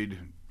 Boyd,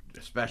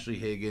 especially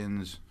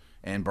Higgins,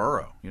 and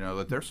Burrow.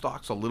 That their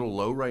stock's a little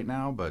low right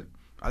now, but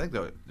I think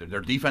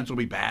their defense will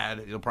be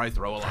bad. They'll probably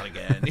throw a lot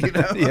again.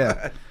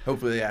 Yeah.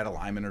 Hopefully they add a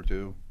lineman or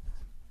two.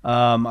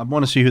 I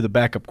want to see who the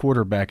backup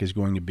quarterback is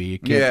going to be.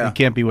 It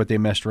can't be what they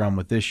messed around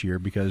with this year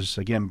because,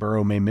 again,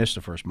 Burrow may miss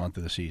the first month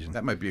of the season.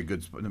 That might be a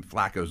good –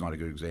 Flacco's not a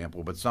good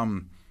example, but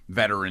some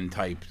veteran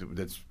type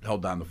that's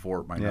held down the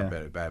fort might not be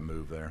a bad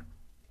move there.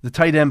 The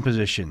tight end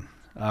position,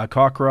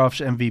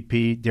 Cockcroft's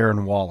MVP,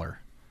 Darren Waller.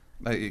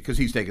 Because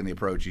he's taking the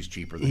approach, he's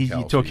cheaper than He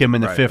Kelce. took him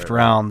in the fifth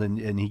round,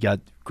 and he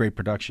got great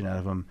production out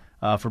of him.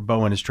 For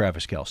Bowen is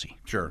Travis Kelce.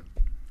 Sure.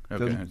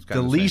 Okay.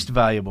 The least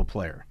valuable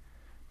player.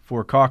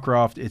 For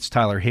Cockcroft, it's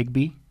Tyler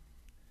Higbee.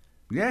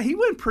 Yeah, he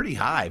went pretty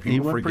high.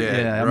 People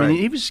forget. I mean,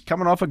 he was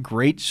coming off a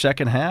great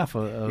second half. He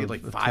had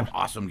like 5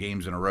 awesome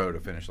games in a row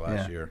to finish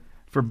last year.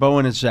 For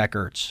Bowen, it's Zach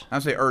Ertz.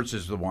 I'd say Ertz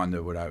is the one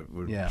that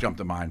would jump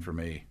to mind for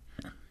me.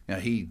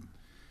 He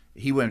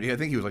went. I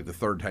think he was like the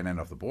third tight end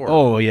off the board.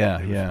 Oh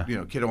yeah.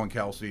 Kittle and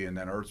Kelce, and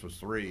then Ertz was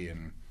 3,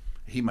 and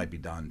he might be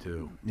done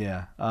too.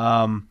 Yeah.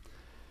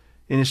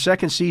 In his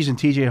second season,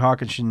 T.J.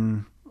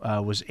 Hawkinson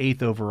was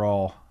 8th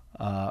overall.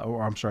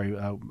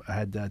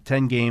 Had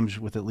 10 games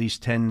with at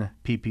least 10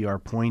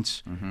 PPR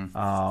points.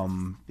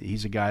 Mm-hmm.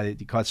 He's a guy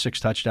that caught 6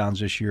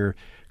 touchdowns this year.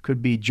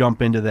 Could be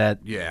jump into that.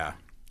 Yeah.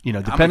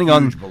 Depending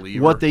on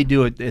what they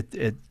do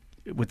at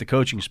with the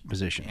coaching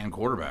position and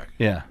quarterback.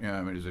 Yeah.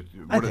 I mean,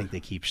 I think they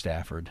keep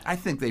Stafford. I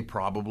think they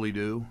probably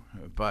do,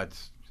 but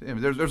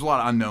there's a lot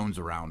of unknowns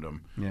around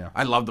him. Yeah.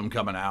 I loved them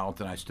coming out,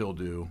 and I still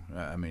do.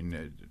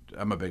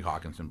 I'm a big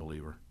Hawkinson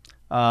believer.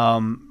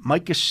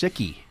 Mike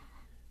Gesicki.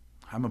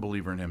 I'm a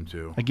believer in him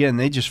too. Again,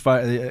 they just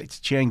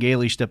Chan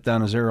Gailey stepped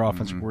down as their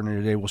offensive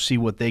coordinator today. We'll see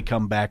what they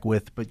come back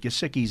with. But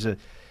Gesicki's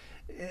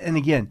and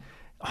again,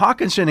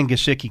 Hawkinson and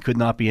Gesicki could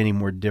not be any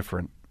more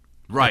different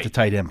at the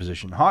tight end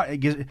position.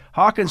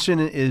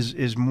 Hawkinson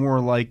is more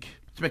like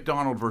it's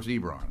McDonald versus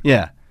Ebron.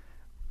 Yeah,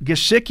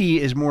 Gesicki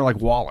is more like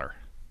Waller.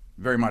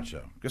 Very much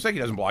so. Gesicki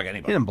doesn't block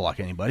anybody. He doesn't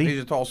block anybody.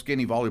 He's a tall,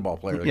 skinny volleyball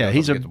player. Yeah,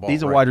 he's a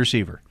wide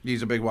receiver.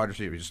 He's a big wide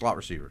receiver. He's a slot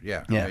receiver.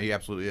 Yeah, he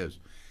absolutely is.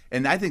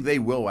 And I think they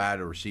will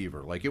add a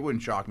receiver. Like, it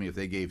wouldn't shock me if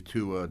they gave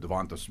Tua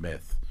Devonta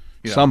Smith.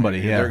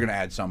 Somebody, They're going to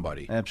add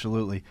somebody.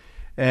 Absolutely.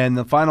 And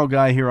the final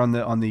guy here on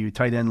the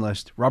tight end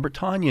list, Robert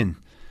Tonyan.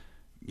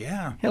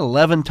 Yeah. He had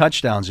 11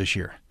 touchdowns this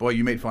year. Boy,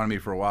 you made fun of me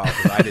for a while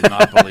because I did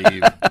not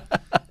believe.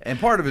 And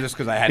part of it is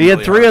because I had. He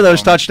had 3 of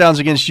those touchdowns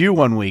against you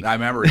one week. I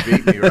remember he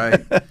beat me,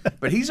 right?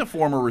 But he's a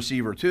former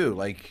receiver too.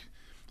 Like,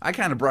 I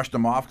kind of brushed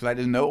him off because I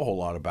didn't know a whole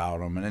lot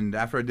about him. And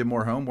then after I did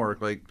more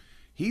homework, like,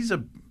 he's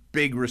a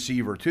big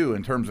receiver too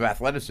in terms of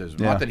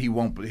athleticism. Not that he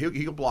won't, but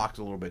he blocks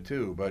a little bit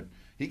too. But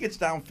he gets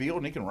downfield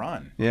and he can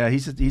run. Yeah,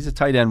 he's a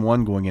tight end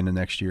 1 going into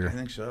next year. I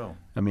think so.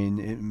 I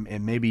mean,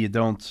 and maybe you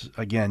don't.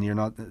 Again, you're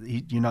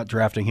not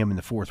drafting him in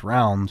the 4th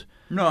round.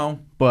 No,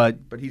 but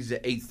he's the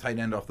 8th tight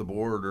end off the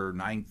board or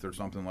 9th or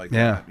something like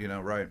that.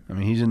 Right? I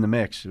mean, he's in the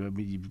mix.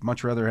 You'd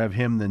much rather have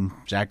him than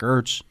Zach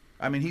Ertz.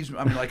 I mean,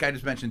 like I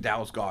just mentioned,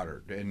 Dallas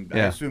Goedert, and I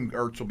assume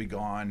Ertz will be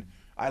gone.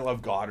 I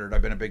love Goddard.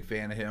 I've been a big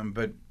fan of him,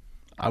 but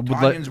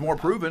Tonyan's more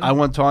proven. I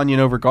want Tonyan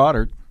over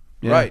Goddard.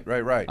 Yeah.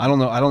 Right. I don't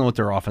know what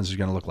their offense is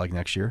going to look like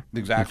next year.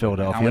 Exactly. In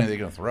Philadelphia. How many are they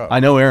going to throw? I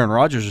know Aaron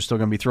Rodgers is still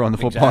going to be throwing the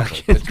football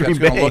against Green Bay. It's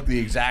going to look the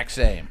exact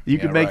same. You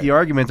could make the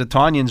argument that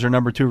Tonyan's their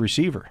number 2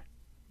 receiver.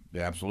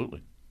 Yeah,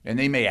 absolutely. And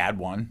they may add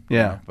one.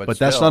 Yeah, but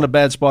that's not a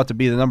bad spot to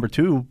be the number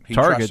 2 target. He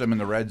trusts him in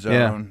the red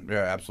zone. Yeah,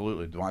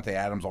 absolutely. Devontae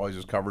Adams always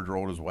has coverage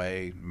rolled his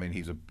way. I mean,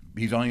 he's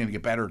only going to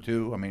get better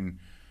too. I mean,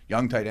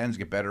 young tight ends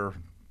get better,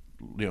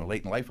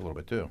 late in life a little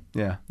bit too.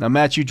 Yeah. Now,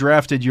 Matt, you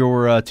drafted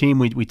your team.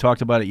 We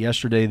talked about it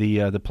yesterday.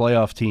 The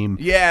playoff team.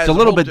 Yeah, it's a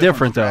little bit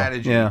different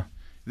strategy. though. Yeah.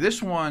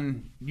 This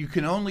one you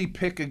can only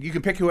pick. You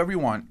can pick whoever you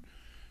want.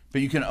 But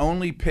you can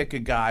only pick a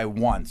guy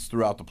once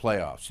throughout the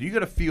playoffs. So you got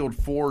to field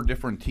 4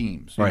 different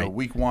teams.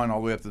 Week 1 all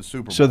the way up to the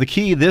Super Bowl. So the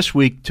key this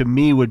week to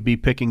me would be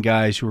picking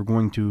guys who are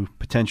going to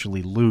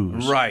potentially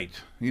lose. Right.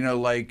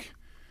 Like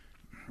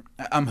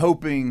I'm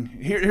hoping.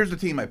 Here's the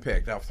team I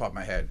picked off the top of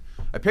my head.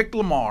 I picked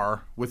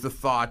Lamar with the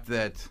thought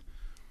that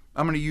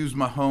I'm going to use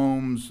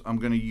Mahomes. I'm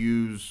going to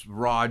use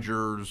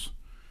Rodgers.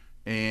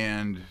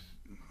 and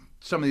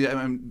some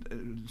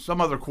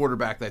other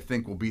quarterback that I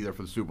think will be there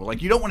for the Super Bowl.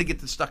 Like, you don't want to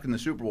get stuck in the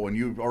Super Bowl and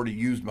you've already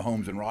used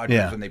Mahomes and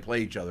Rodgers and they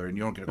play each other and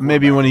you don't get a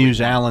Maybe you want to use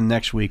Allen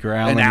next week or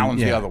Allen. And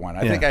Allen's the other one.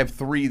 I think I have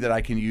 3 that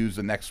I can use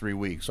the next 3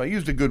 weeks. So I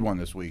used a good one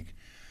this week.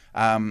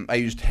 I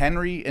used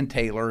Henry and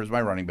Taylor as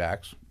my running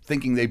backs,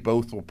 thinking they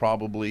both will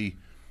probably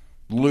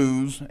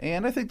lose,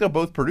 and I think they'll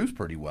both produce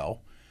pretty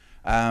well.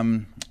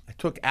 I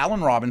took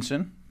Allen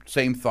Robinson,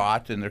 same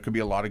thought, and there could be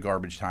a lot of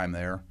garbage time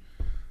there.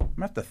 I'm going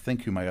to have to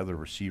think who my other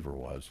receiver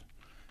was.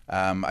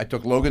 I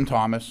took Logan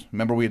Thomas.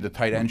 Remember, we had the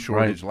tight end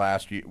shortage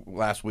last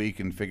week,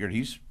 and figured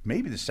he's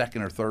maybe the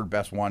second or third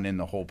best one in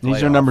the whole playoffs.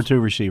 He's our number 2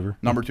 receiver.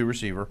 Number 2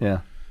 receiver.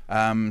 Yeah.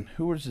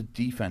 Who was the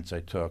defense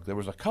I took? There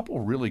was a couple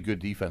really good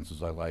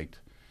defenses I liked.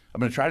 I'm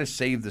going to try to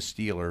save the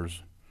Steelers.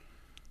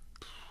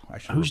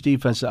 Whose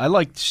defense? I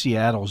liked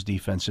Seattle's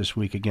defense this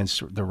week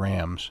against the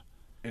Rams.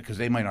 Because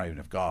they might not even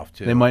have Goff,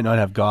 too. They might not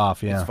have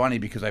Goff, yeah. It's funny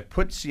because I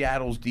put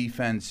Seattle's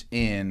defense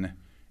in,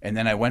 and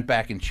then I went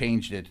back and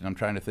changed it, and I'm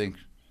trying to think.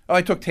 Oh,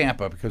 I took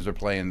Tampa because they're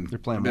playing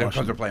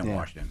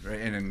Washington, right?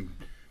 And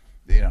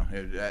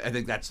I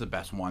think that's the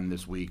best one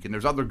this week. And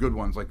there's other good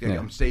ones like that.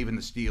 I'm saving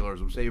the Steelers,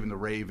 I'm saving the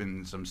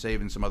Ravens, I'm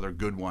saving some other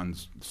good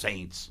ones,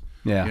 Saints.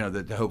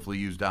 That to hopefully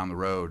use down the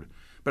road.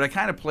 But I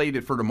kind of played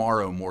it for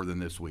tomorrow more than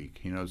this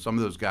week. Some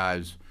of those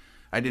guys,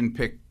 I didn't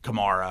pick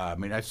Kamara. I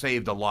mean, I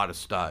saved a lot of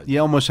studs. You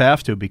almost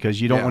have to because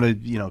you don't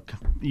want to,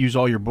 use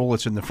all your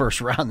bullets in the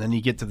first round. Then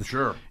you get to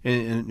the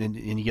and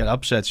you get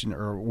upsets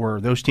or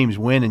those teams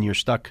win and you're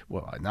stuck.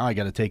 Well, now I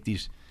got to take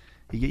these.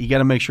 You got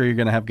to make sure you're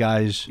going to have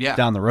guys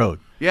down the road.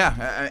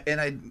 Yeah,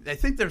 and I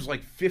think there's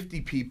like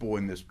 50 people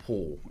in this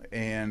pool,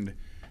 and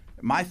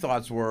my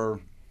thoughts were,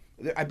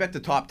 I bet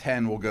the top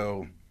 10 will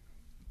go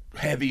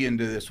heavy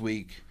into this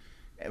week.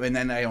 And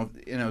then I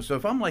don't, so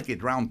if I'm like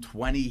at round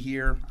 20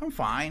 here, I'm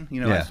fine.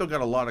 I still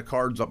got a lot of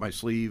cards up my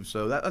sleeve,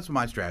 so that's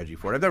my strategy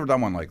for it. I've never done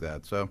one like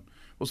that, so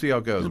we'll see how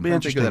it goes. It'll be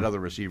interesting. Think of that other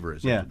receiver.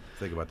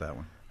 Think about that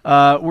one.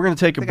 We're going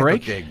to take a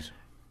break. Diggs.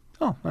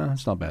 Oh,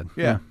 that's not bad.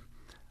 Yeah.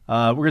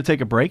 We're going to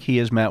take a break. He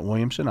is Matt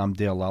Williamson. I'm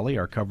Dale Lally.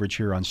 Our coverage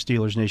here on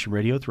Steelers Nation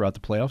Radio throughout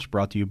the playoffs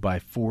brought to you by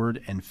Ford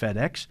and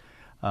FedEx.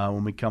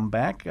 When we come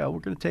back, we're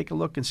going to take a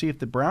look and see if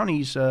the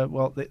Brownies,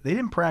 they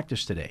didn't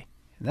practice today.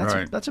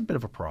 That's a bit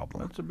of a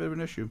problem. That's a bit of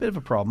an issue. Bit of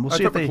a problem. We'll I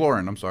see took the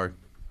Chlorine. I'm sorry.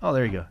 Oh,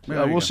 there you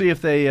go. We'll see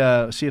if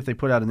they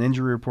put out an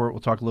injury report. We'll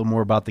talk a little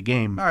more about the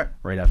game. All right.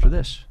 Right after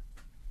this.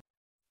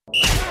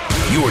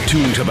 You're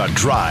tuned to The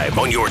Drive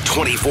on your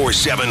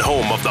 24/7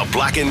 home of the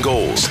Black and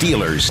Gold.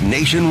 Steelers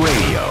Nation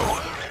Radio.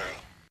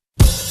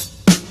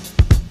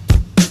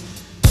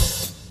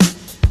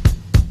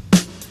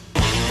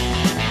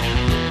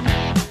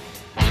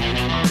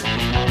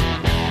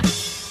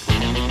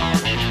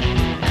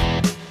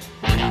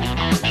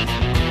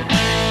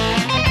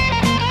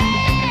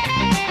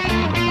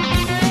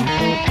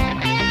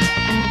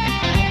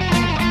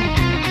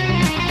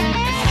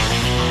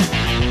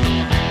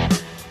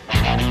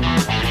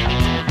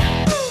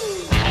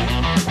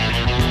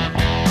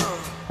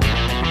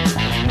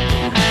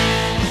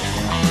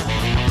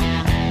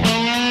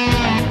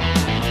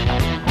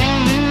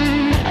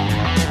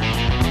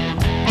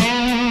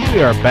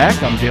 We are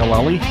back. I'm Dale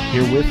Lally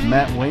here with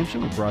Matt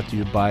Williamson. We're brought to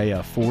you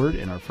by Ford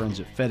and our friends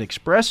at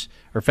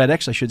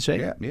FedEx, I should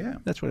say. Yeah.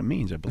 That's what it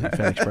means, I believe,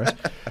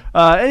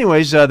 FedExpress.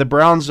 Anyways, the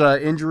Browns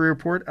injury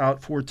report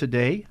out for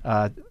today.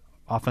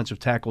 Offensive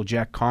tackle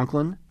Jack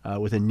Conklin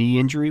with a knee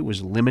injury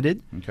was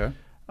limited. Okay.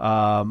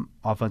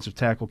 Offensive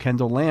tackle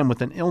Kendall Lamb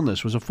with an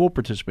illness was a full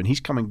participant. He's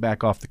coming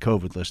back off the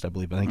COVID list, I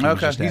believe. I think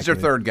he's their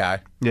third guy.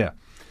 Yeah.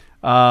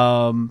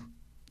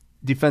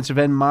 Defensive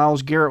end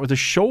Myles Garrett with a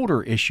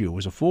shoulder issue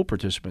was a full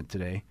participant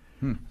today,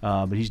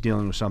 but he's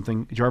dealing with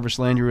something. Jarvis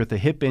Landry with a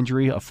hip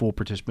injury, a full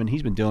participant.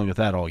 He's been dealing with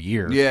that all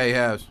year. Yeah, he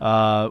has.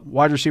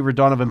 Wide receiver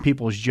Donovan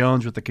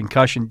Peoples-Jones with the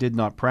concussion did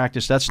not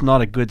practice. That's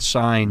not a good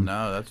sign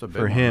that's a big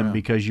for him one,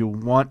 because you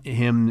want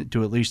him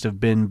to at least have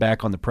been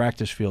back on the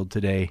practice field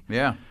today.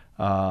 Yeah.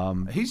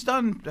 He's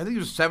done, I think he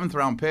was a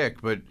 7th-round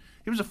pick, but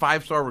he was a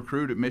 5-star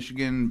recruit at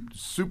Michigan,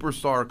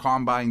 superstar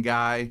combine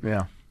guy.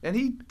 Yeah. And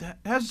he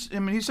has,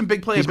 he's some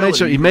big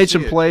playability. He made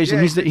some plays,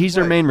 and he's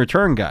their main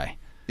return guy.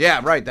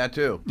 Yeah, right, that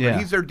too. Yeah.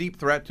 But he's their deep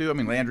threat too.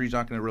 Landry's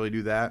not going to really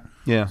do that.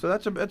 Yeah. So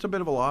that's a bit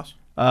of a loss.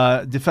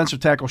 Defensive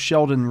tackle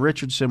Sheldon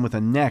Richardson with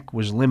a neck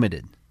was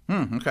limited.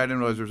 Okay, I didn't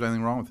realize there was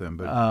anything wrong with him,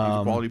 but he's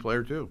a quality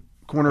player too.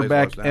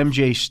 Cornerback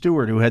MJ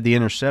Stewart, who had the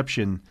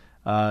interception,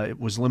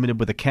 was limited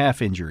with a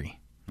calf injury.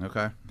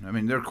 Okay.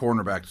 Their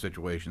cornerback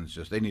situations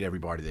they need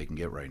everybody they can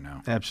get right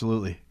now.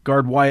 Absolutely.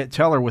 Guard Wyatt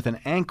Teller with an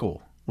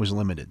ankle was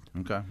limited.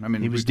 Okay.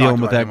 He was dealing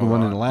with that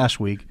going into last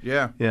week.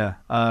 Yeah. Yeah.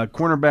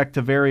 Cornerback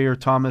Tavarier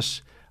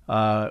Thomas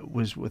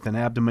was with an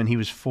abdomen. He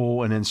was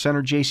full. And then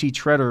center J.C.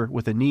 Treader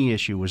with a knee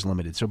issue was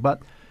limited. So,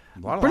 but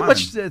pretty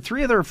much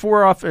 3 of their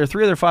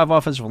 5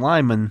 offensive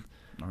linemen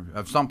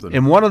have something.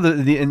 And one of the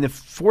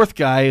 4th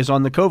guy is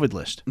on the COVID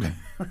list.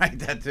 Right,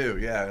 that too.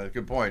 Yeah,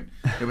 good point.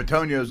 But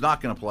Tonio's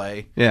not going to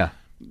play. Yeah.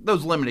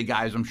 those limited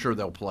guys, I'm sure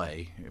they'll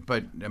play.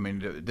 But I mean,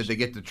 did they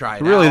get to try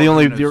it Really,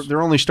 out?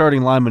 their only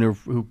starting lineman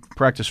who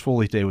practiced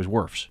fully today was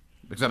Wirfs.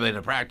 Except they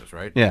didn't practice,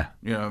 right? Yeah.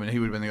 I mean, he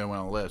would have been the only one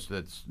on the list.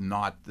 That's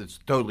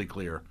totally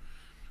clear.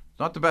 It's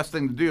not the best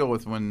thing to deal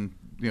with when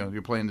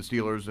you're playing the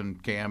Steelers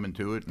and Cam and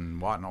Tuitt and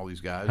Watt and all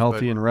these guys.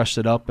 Healthy and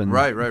rested up and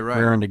right.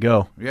 raring to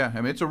go. Yeah,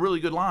 I mean, it's a really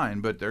good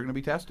line, but they're going to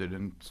be tested,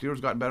 and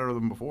Steelers gotten better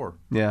than before.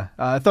 Yeah,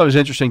 I thought it was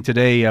interesting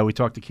today. We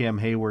talked to Cam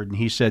Hayward, and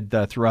he said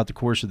throughout the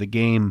course of the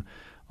game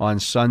on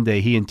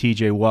Sunday, he and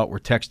T.J. Watt were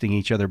texting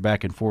each other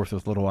back and forth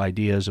with little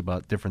ideas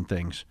about different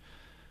things.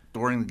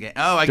 During the game.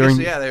 Oh, I guess,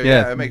 yeah,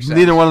 that makes sense.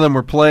 Neither one of them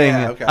were playing.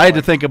 Yeah, okay. I had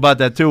to think about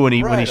that, too, when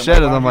he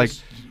said it. I'm like,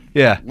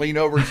 yeah. Lean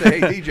over and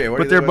say, hey, DJ, what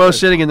But they're both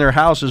sitting in their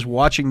houses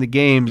watching the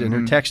games, and they're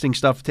texting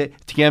stuff.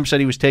 Cam said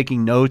he was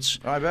taking notes.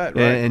 I bet,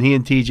 right. And he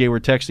and TJ were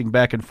texting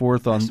back and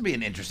forth on. This would be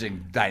an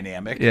interesting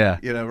dynamic. Yeah.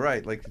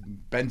 Right. Like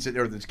Ben sitting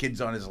or there's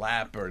kids on his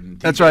lap.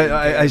 That's right.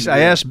 I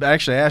asked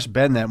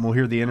Ben that, and we'll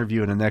hear the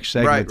interview in the next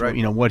segment.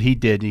 Right. What he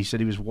did. He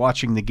said he was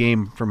watching the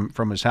game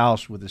from his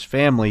house with his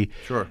family.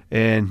 Sure.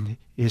 And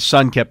his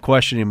son kept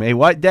questioning him,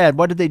 hey, Dad,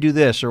 why did they do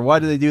this? Or why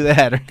did they do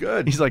that?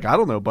 Good. He's like, I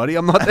don't know, buddy.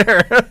 I'm not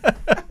there.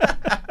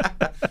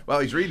 Well,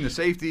 he's reading the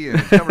safety and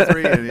cover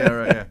 3. And,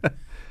 yeah.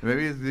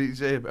 Maybe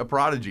he's a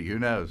prodigy. Who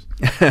knows?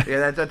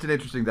 Yeah, that's an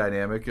interesting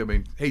dynamic. I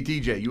mean, hey,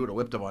 TJ, you would have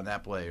whipped him on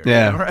that play.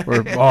 Yeah.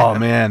 Right? Oh,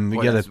 man.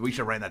 We should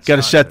have ran that. Got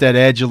to set that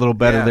edge a little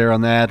better there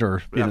on that,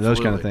 or those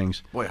kind of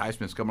things. Boy,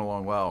 Highsmith's coming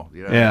along well.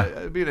 Yeah.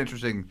 It'd be an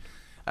interesting.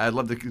 I'd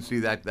love to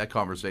see that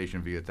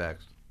conversation via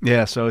text.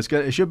 Yeah, so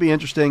it should be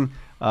interesting.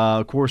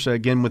 Of course,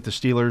 again with the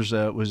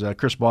Steelers, was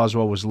Chris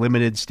Boswell was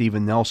limited.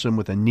 Steven Nelson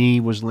with a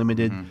knee was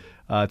limited.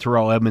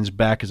 Terrell Edmonds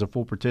back as a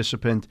full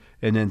participant,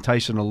 and then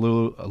Tyson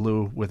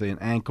Alou with an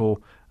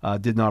ankle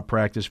did not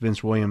practice.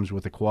 Vince Williams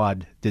with a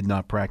quad did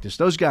not practice.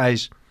 Those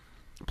guys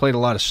played a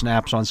lot of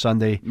snaps on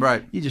Sunday.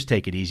 Right. You just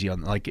take it easy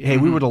on hey,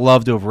 we would have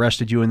loved to have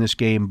rested you in this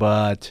game,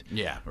 but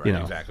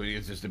exactly.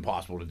 It's just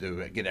impossible to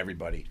do. Get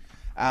everybody.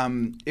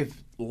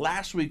 If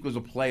last week was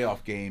a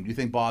playoff game, do you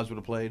think Boz would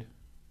have played?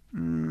 I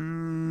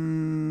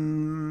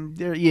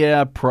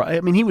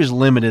mean, he was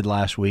limited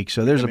last week,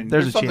 so there's a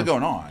something chance.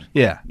 going on.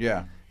 Yeah.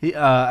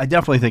 I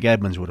definitely think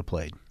Edmonds would have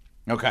played.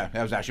 Okay,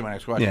 that was actually my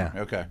next question.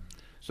 Yeah. Okay,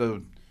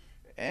 so,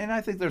 and I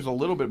think there's a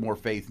little bit more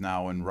faith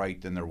now in Wright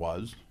than there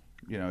was.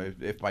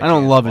 If I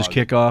don't love his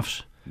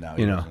kickoffs. No,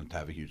 he doesn't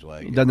have a huge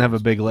leg. He doesn't have a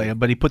big leg,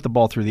 but he put the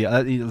ball through the.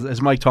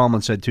 As Mike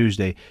Tomlin said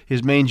Tuesday,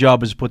 his main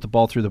job is to put the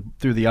ball through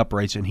the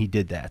uprights, and he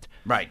did that.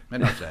 Right,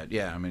 and that's that.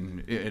 Yeah, I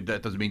mean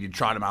that doesn't mean you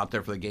trot him out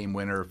there for the game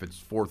winner. If it's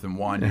 4th and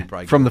 1, you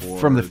probably from the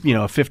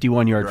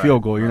 51-yard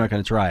field goal. You're not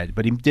going to try it,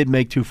 but he did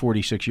make 2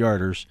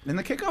 46-yarders. And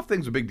the kickoff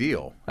thing's a big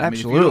deal.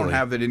 Absolutely. I mean, if you don't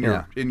have that in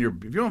your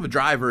if you don't have a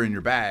driver in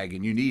your bag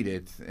and you need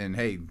it, and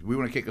hey, we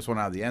want to kick this one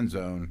out of the end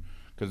zone.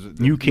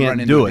 Because you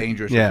can't do it.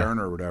 Dangerous return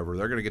or whatever,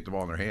 they're going to get the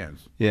ball in their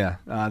hands. Yeah,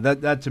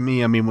 that to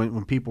me, I mean,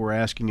 when people were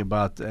asking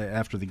about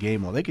after the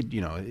game, well, they could,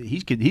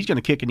 he's going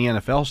to kick in the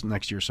NFL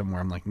next year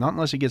somewhere. I'm like, not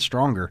unless he gets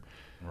stronger.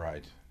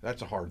 Right,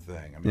 that's a hard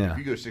thing. I mean, if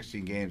you go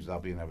 16 games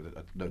without being able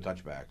to no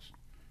touchbacks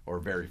or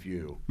very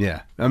few.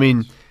 Yeah, I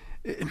mean,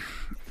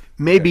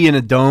 maybe in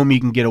a dome you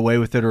can get away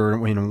with it,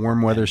 or in a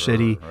warm weather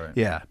city. Right.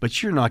 Yeah,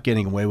 but you're not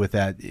getting away with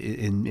that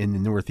in the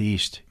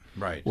Northeast.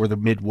 Right. Or the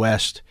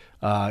Midwest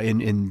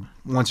in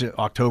once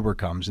October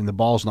comes and the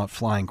ball's not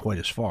flying quite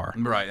as far.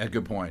 Right, that's a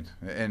good point.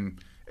 And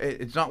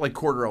it's not like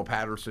Cordarrelle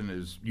Patterson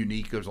is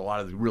unique. There's a lot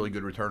of really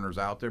good returners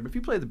out there. But if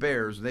you play the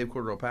Bears and they have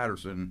Cordarrelle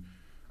Patterson,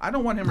 I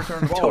don't want him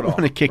returning the ball at all.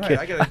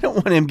 I don't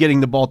want him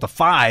getting the ball to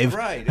 5.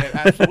 Right,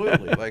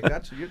 absolutely. Like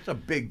it's a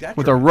big detriment.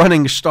 With a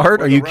running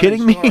start? Are you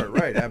kidding me?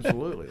 Right,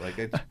 absolutely. Like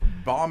it's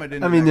bomb it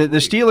in. I mean, the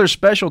Steelers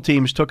special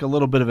teams took a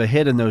little bit of a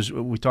hit in those.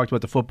 We talked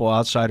about the Football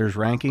Outsiders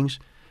rankings.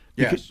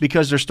 Yes.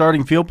 Because their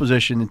starting field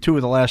position in 2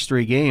 of the last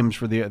 3 games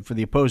for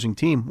the opposing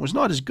team was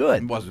not as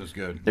good. It wasn't as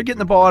good. They're getting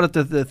the ball out at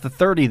the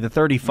 30, the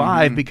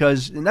 35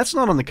 because and that's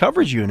not on the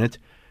coverage unit.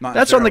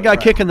 That's on the guy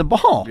kicking the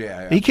ball.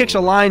 Yeah, he kicks a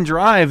line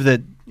drive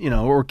that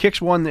or kicks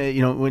one that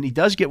when he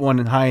does get one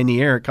high in the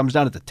air, it comes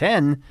down at the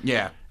 10.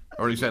 Yeah.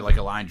 Or you said like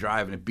a line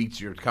drive and it beats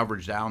your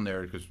coverage down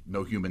there because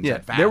no human's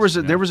that fast.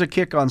 There was a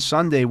kick on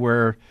Sunday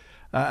where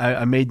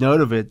I made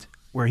note of it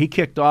where he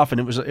kicked off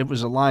and it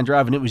was a line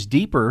drive and it was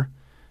deeper.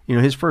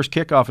 His first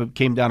kickoff, it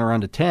came down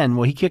around to 10.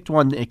 Well, he kicked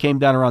one, it came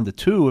down around to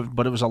 2,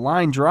 but it was a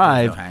line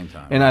drive. No hang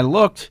time. And I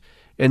looked,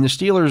 and the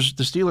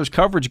Steelers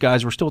coverage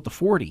guys were still at the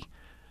 40.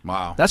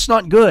 Wow. That's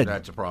not good.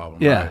 That's a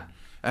problem. Yeah. Right?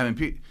 I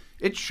mean,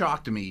 it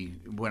shocked me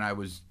when I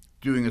was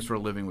doing this for a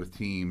living with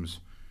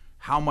teams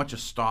how much a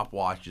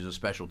stopwatch is a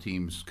special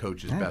teams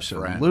coach's best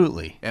friend.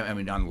 Absolutely. I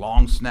mean, on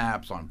long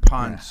snaps, on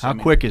punts. How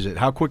quick is it?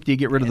 How quick do you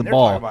get rid of the they're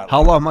ball? talking about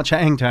How much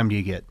hang time do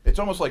you get? It's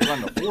almost like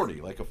running a 40,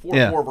 like a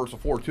 4-4 versus a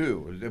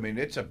 4-2. I mean,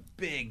 it's a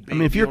big. I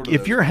mean,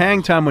 if your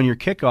hang time on your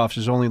kickoffs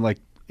is only like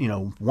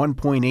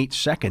 1.8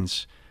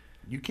 seconds.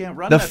 You can't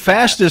run the that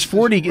fastest fast.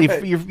 40. Right.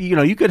 If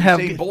you could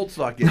have Usain Bolt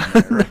stuck in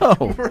there. Right?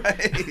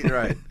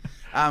 No.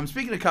 Right.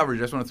 Speaking of coverage,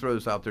 I just want to throw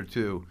this out there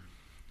too.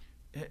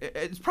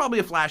 it's probably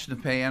a flash in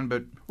the pan,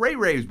 but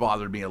Ray's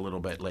bothered me a little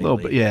bit lately. A little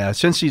bit, yeah.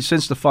 Since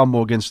the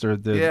fumble against the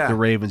Yeah.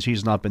 Ravens,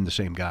 he's not been the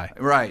same guy.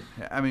 Right.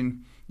 I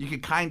mean, you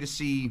can kind of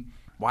see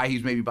why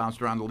he's maybe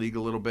bounced around the league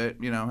a little bit,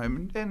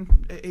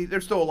 and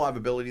there's still a lot of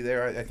ability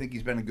there. I think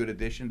he's been a good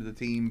addition to the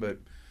team, but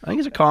I think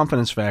it's a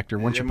confidence factor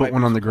once you there put might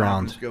one be on the some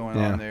ground. confidence going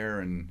on there,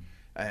 and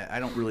I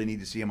don't really need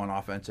to see him on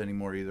offense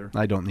anymore either.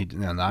 I don't need to.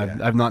 No,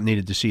 I've not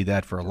needed to see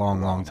that for a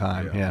long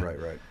time. Yeah.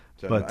 Right.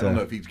 So But, I don't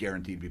know if he's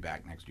guaranteed to be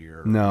back next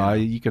year. No,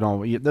 you can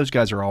always. Those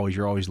guys are always.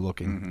 You're always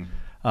looking.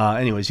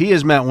 Anyways, he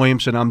is Matt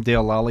Williamson. I'm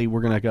Dale Lally.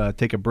 We're gonna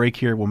take a break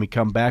here. When we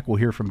come back, we'll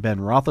hear from Ben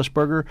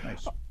Roethlisberger.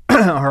 Nice.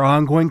 Our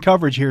ongoing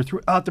coverage here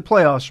throughout the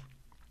playoffs,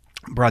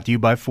 brought to you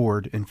by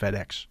Ford and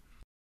FedEx.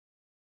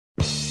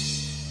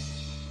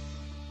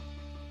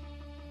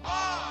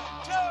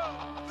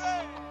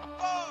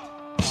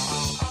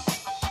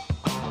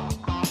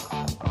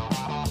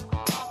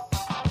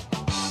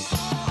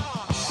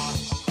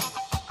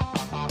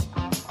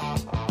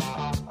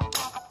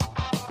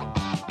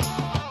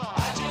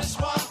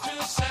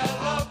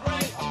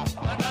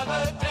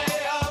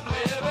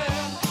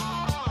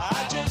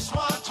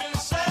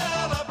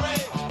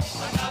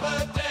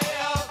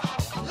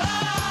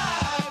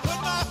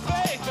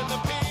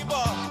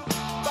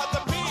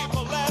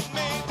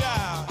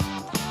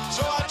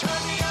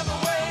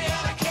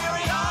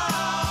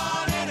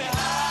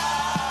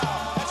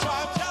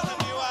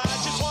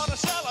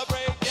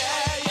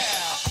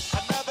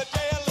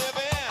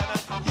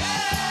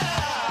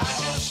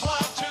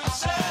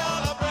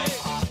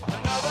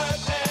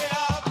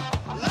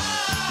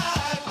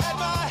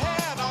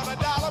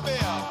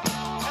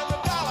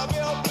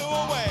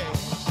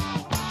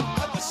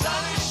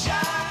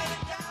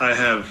 I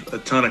have a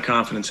ton of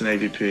confidence in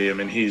AVP. I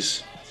mean, he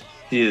is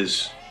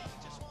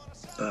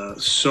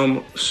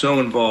so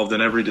involved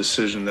in every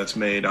decision that's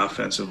made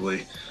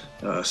offensively,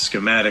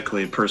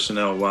 schematically,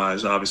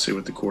 personnel-wise, obviously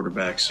with the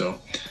quarterback. So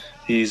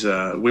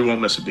we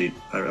won't miss a beat.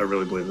 I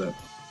really believe that.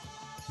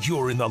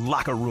 You're in the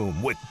locker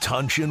room with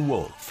Tunch and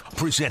Wolf,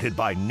 presented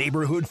by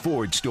Neighborhood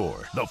Ford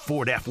Store. The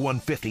Ford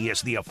F-150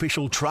 is the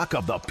official truck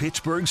of the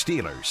Pittsburgh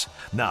Steelers.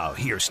 Now,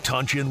 here's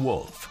Tunch and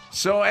Wolf.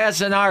 So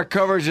SNR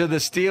coverage of the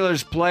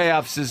Steelers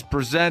playoffs is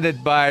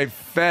presented by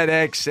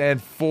FedEx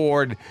and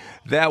Ford.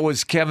 That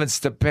was Kevin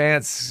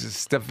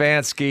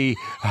Stefanski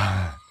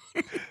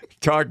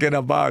talking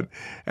about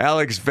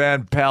Alex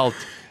Van Pelt.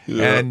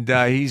 Yeah. And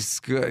he's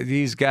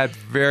got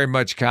very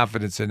much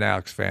confidence in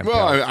Alex Van Pelt.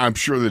 Well, I'm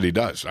sure that he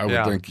does. I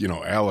would think,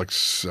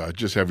 Alex,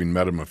 just having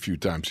met him a few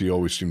times, he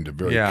always seemed a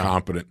very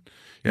competent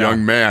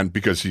young man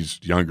because he's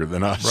younger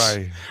than us.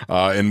 Right.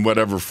 In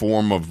whatever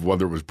form of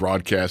whether it was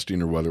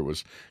broadcasting or whether it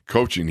was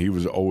coaching, he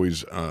was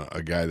always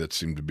a guy that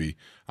seemed to be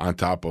on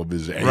top of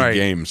his A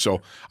game.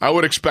 So I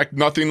would expect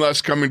nothing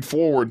less coming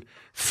forward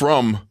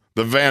from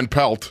the Van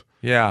Pelt.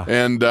 Yeah.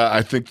 And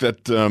I think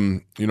that,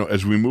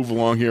 as we move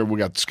along here, we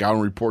got the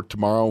scouting report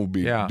tomorrow. We'll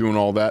be doing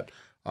all that.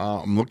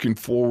 I'm looking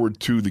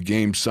forward to the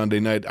game Sunday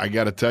night. I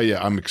got to tell you,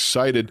 I'm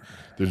excited.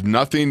 There's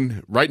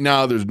nothing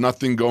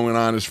going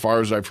on as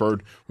far as I've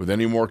heard with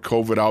any more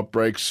COVID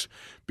outbreaks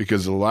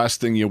because the last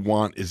thing you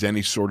want is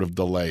any sort of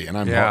delay. And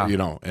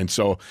and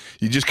so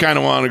you just kind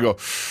of want to go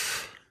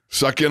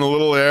suck in a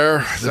little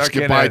air. Let's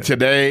get by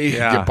today,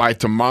 get by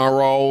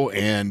tomorrow,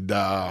 and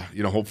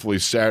hopefully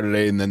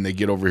Saturday, and then they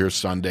get over here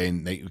Sunday,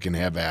 and they can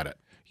have at it.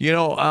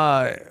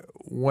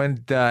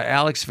 When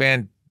Alex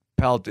Van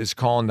Pelt is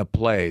calling the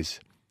plays,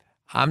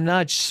 I'm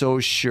not so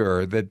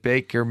sure that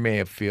Baker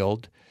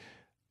Mayfield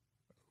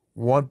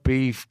won't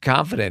be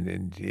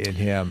confident in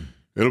him.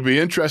 It'll be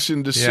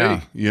interesting to see.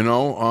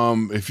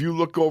 If you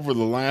look over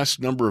the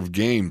last number of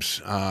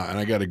games, and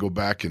I got to go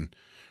back and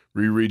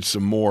reread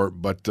some more,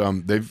 but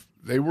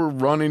they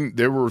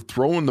were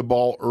throwing the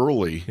ball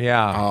early,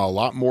 a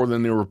lot more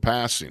than they were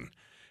passing.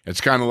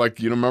 It's kind of like,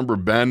 remember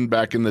Ben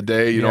back in the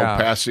day,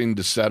 passing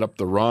to set up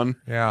the run,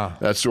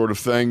 that sort of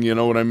thing. You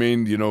know what I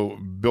mean?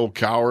 Bill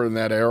Cowher in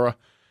that era.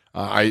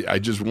 I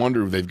just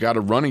wonder if they've got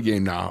a running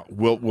game now.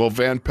 Will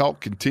Van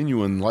Pelt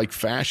continue in like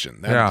fashion?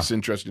 That's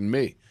interesting to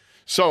me.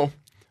 So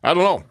I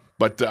don't know,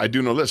 but I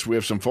do know this: we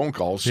have some phone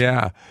calls.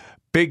 Yeah.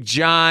 Big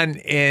John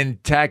in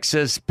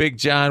Texas. Big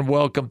John,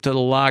 welcome to the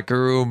locker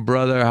room,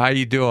 brother. How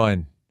you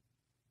doing?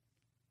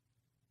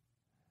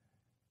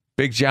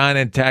 Big John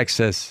in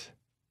Texas.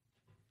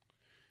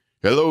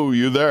 Hello,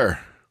 you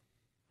there?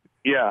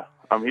 Yeah,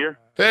 I'm here.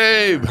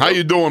 Hey, how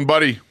you doing,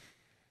 buddy?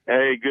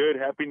 Hey, good.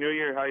 Happy New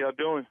Year. How y'all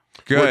doing?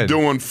 Good. We're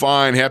doing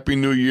fine. Happy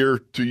New Year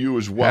to you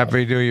as well.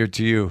 Happy New Year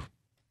to you.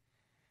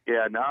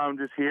 Yeah, now I'm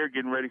just here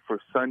getting ready for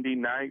Sunday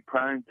night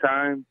prime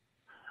time,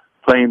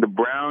 playing the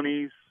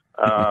Brownies.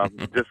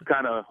 Just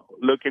kind of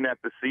looking at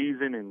the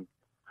season, and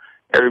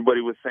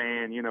everybody was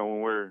saying,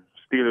 when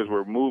Steelers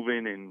were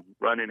moving and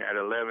running at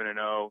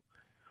 11-0,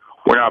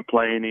 we're not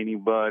playing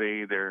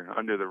anybody. They're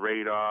under the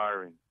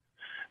radar, and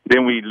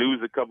then we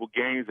lose a couple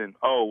games, and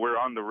we're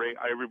on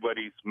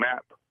everybody's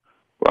map,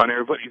 we're on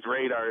everybody's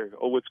radar.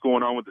 What's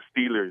going on with the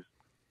Steelers?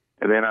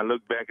 And then I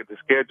look back at the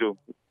schedule.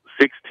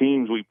 6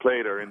 teams we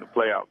played are in the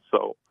playoffs,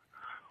 so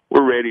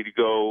we're ready to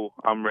go.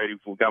 I'm ready.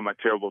 We got my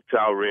terrible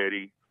towel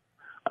ready.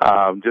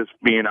 Just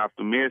being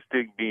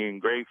optimistic, being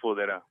grateful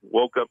that I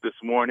woke up this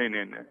morning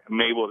and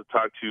I'm able to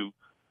talk to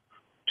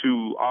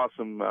two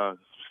awesome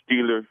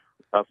Steeler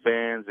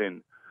fans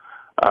and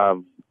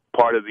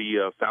part of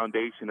the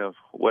foundation of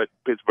what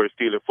Pittsburgh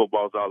Steelers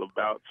football is all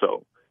about.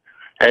 So,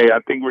 hey, I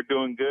think we're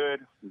doing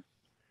good.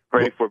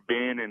 Ready for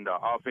Ben and the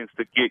offense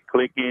to get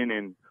clicking.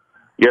 And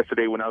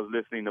yesterday when I was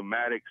listening to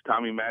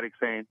Tommy Maddox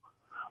saying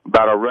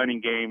about our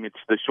running game, it's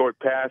the short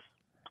pass.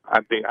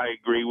 I think I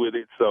agree with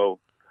it. So,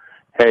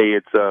 hey,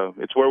 it's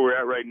where we're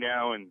at right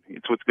now, and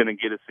it's what's going to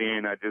get us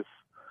in. I just,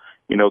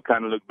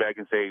 kind of look back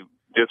and say,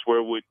 just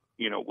where would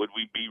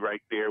we be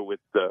right there with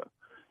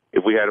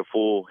if we had a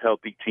full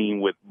healthy team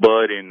with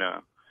Bud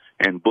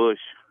and Bush,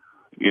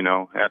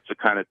 that's the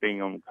kind of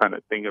thing I'm kind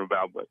of thinking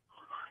about. But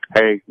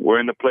hey, we're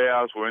in the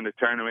playoffs, we're in the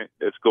tournament.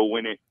 Let's go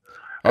win it.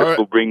 Let's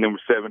go bring number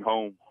 7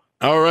 home.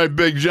 All right,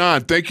 Big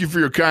John, thank you for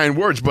your kind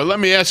words. But let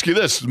me ask you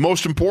this, the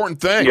most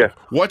important thing. Yeah.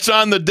 What's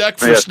on the deck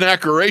for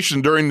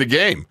snackeration during the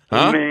game?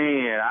 Huh?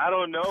 Man, I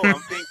don't know. I'm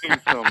thinking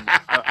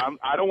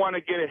I don't want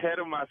to get ahead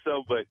of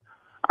myself, but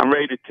I'm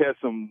ready to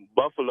test some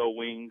buffalo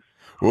wings.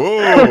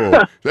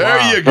 Whoa,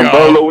 there you go. Some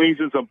buffalo wings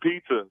and some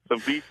pizza.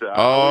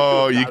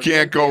 Oh, you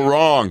can't go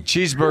wrong.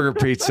 Cheeseburger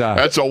pizza.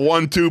 That's a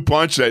 1-2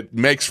 punch that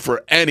makes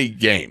for any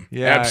game.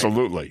 Yeah,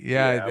 absolutely.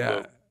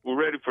 Yeah. We're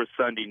ready for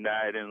Sunday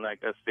night, and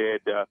like I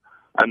said,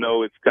 I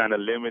know it's kind of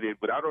limited,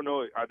 but I don't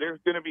know. Are there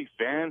going to be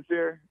fans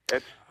there?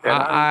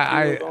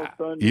 I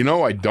don't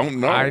know.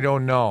 I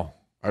don't know.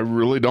 I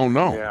really don't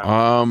know. Yeah.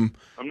 I'm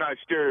not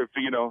sure if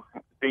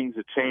things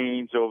have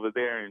changed over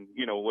there, and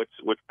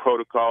what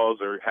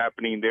protocols are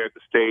happening there at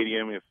the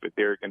stadium. If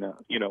they're going to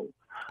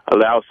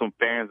allow some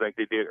fans like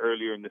they did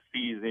earlier in the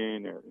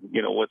season,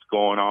 or what's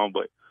going on.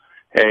 But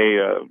hey,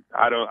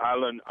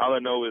 all I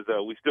know is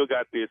we still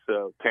got this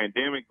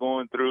pandemic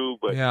going through.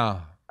 But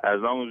yeah. As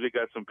long as we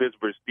got some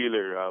Pittsburgh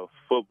Steelers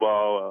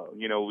football,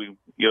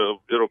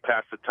 it'll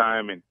pass the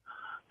time, and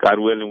God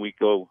willing, we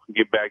go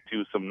get back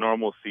to some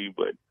normalcy.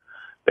 But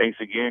thanks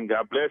again.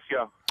 God bless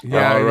y'all.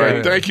 Yeah, all right.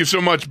 Yeah. Thank you so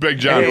much, Big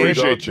John.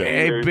 Appreciate you.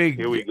 Here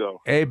we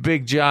go. Hey,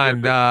 Big John.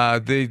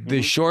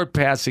 The short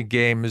passing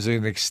game is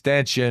an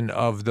extension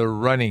of the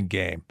running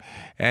game,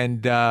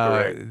 and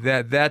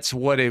that's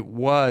what it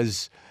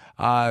was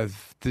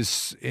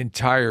this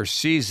entire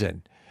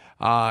season.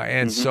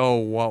 So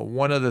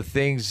one of the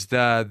things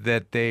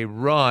that they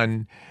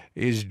run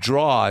is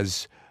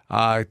draws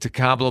to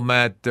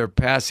complement their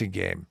passing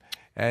game.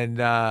 And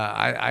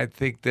I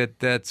think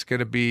that's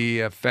going to be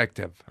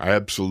effective.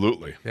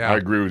 Absolutely. Yeah. I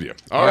agree with you.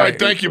 All right.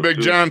 Thank you, Big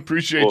John.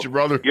 Appreciate you,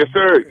 brother. Yes,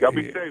 sir. Y'all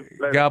be safe.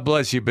 God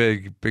bless you,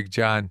 Big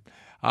John.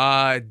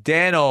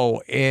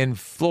 Dano in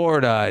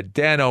Florida.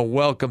 Dano,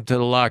 welcome to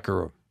the locker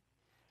room.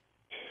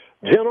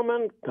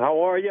 Gentlemen, how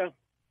are you?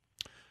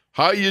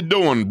 How you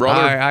doing,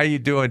 brother? Hi, how you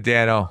doing,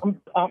 Dano?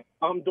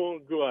 I'm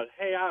doing good.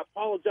 Hey, I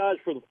apologize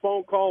for the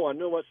phone call. I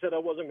know I said I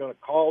wasn't going to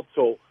call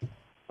till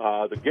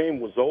the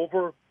game was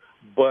over,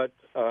 but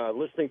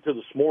listening to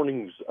this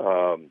morning's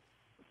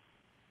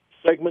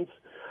segments,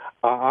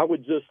 I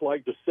would just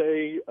like to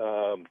say,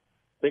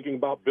 thinking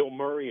about Bill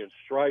Murray and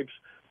Stripes,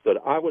 that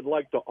I would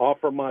like to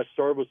offer my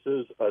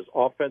services as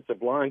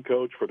offensive line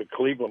coach for the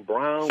Cleveland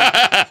Browns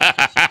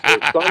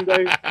for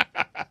Sunday.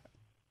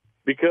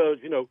 Because,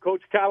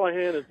 Coach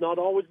Callahan is not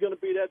always going to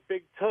be that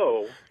big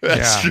toe.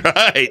 That's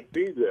right.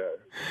 Be there.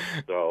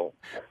 So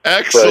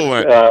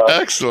excellent.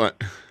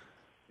 Excellent.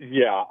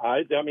 Yeah,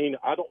 I mean,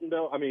 I don't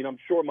know. I mean, I'm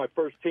sure my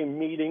first team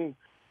meeting,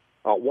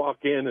 I'll walk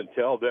in and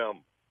tell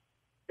them,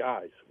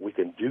 guys, we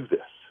can do this.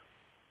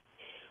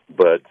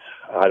 But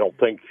I don't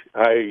think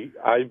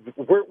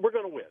we're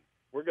going to win.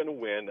 We're going to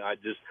win.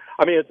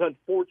 It's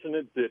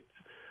unfortunate that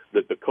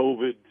the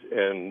COVID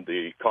and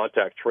the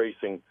contact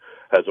tracing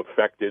has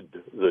affected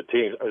the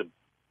team.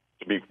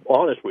 To be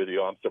honest with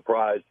you, I'm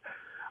surprised.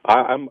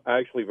 I'm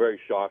actually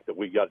very shocked that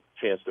we got a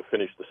chance to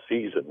finish the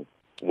season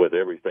with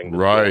everything.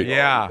 Right.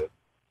 Yeah.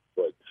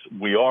 But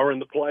we are in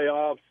the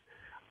playoffs.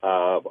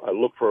 I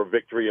look for a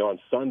victory on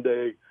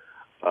Sunday,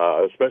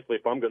 especially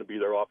if I'm going to be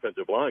their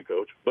offensive line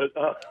coach. But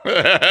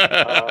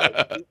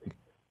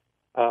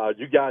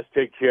you guys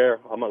take care.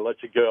 I'm going to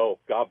let you go.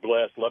 God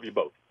bless. Love you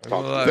both.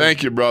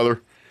 Thank you,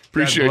 brother.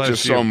 Appreciate you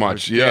so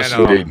much. Yes,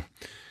 indeed.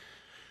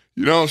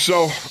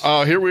 So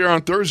here we are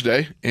on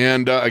Thursday,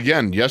 and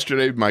again,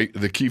 yesterday,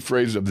 the key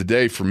phrase of the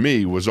day for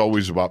me was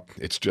always about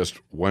it's just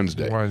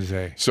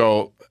Wednesday.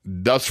 So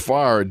thus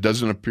far, it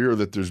doesn't appear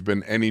that there's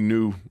been any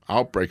new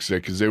outbreaks there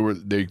because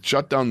they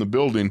shut down the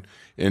building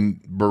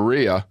in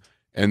Berea,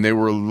 and they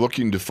were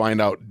looking to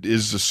find out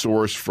is the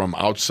source from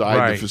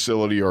outside the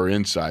facility or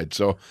inside.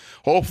 So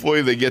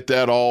hopefully they get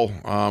that all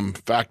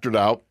factored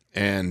out,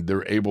 and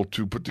they're able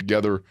to put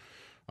together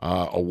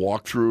a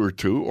walkthrough or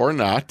two, or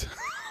not.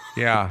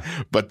 Yeah.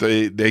 But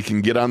they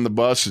can get on the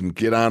bus and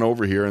get on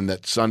over here, and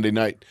that Sunday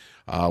night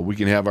we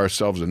can have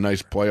ourselves a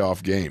nice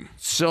playoff game.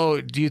 So,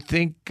 do you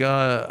think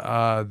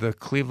the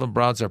Cleveland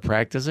Browns are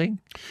practicing?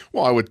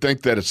 Well, I would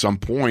think that at some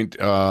point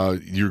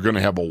you're going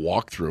to have a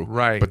walkthrough,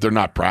 Right. But they're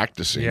not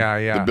practicing.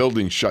 Yeah. The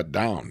building's shut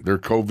down. Their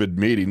COVID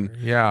meeting,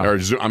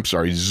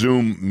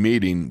 Zoom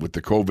meeting with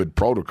the COVID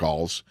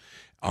protocols.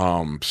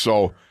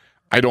 So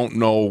I don't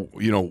know,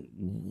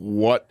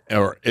 what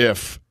or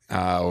if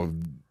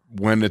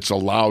when it's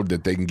allowed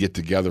that they can get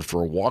together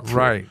for a walkthrough.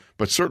 Right.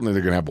 But certainly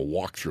they're going to have a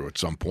walkthrough at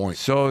some point.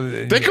 So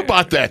think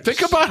about that.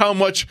 Think about how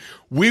much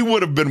we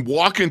would have been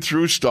walking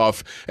through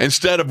stuff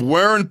instead of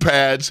wearing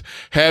pads,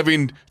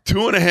 having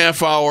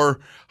 2.5 hour,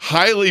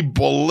 highly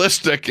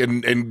ballistic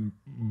and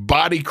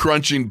body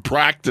crunching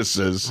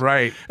practices.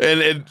 Right.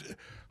 And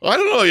I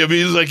don't know. I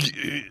mean, it's like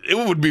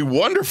it would be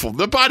wonderful.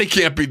 The body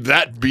can't be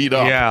that beat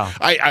up. Yeah.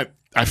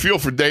 I feel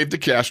for Dave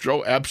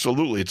DeCastro.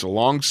 Absolutely. It's a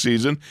long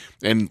season.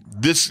 And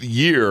this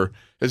year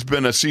has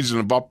been a season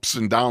of ups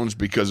and downs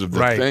because of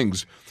the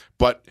things.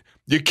 But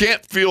you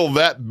can't feel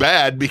that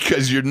bad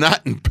because you're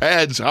not in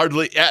pads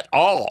hardly at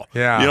all.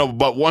 Yeah.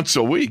 But once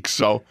a week.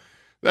 So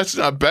that's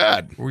not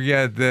bad. Well,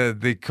 yeah,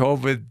 the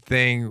COVID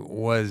thing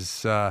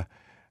was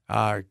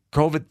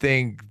COVID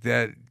thing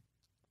that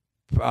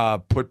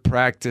put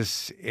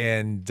practice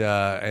in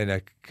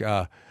a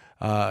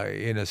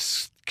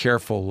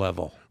careful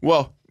level.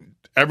 Well,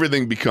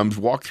 everything becomes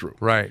walkthrough.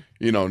 Right.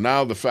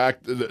 Now the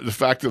fact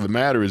of the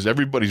matter is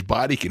everybody's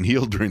body can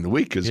heal during the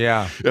week. Because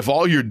if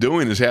all you're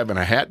doing is having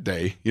a hat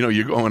day,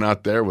 you're going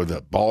out there with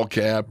a ball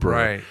cap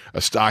or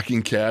a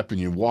stocking cap and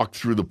you walk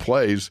through the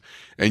plays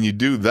and you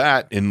do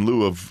that in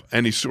lieu of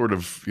any sort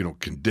of,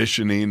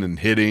 conditioning and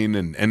hitting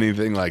and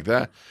anything like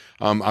that.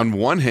 On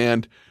one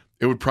hand,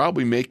 it would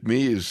probably make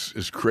me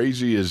as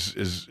crazy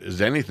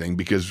as anything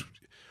because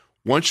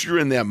once you're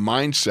in that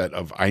mindset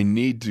of I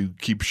need to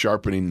keep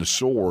sharpening the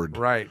sword,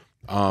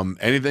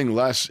 anything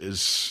less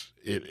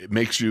it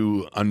makes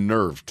you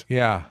unnerved.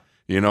 Yeah,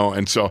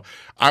 and so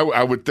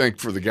I would think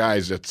for the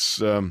guys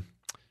it's a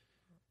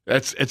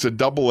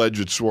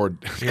double-edged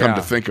sword. Come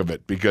to think of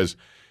it, because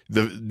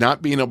the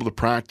not being able to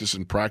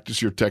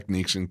practice your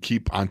techniques and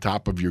keep on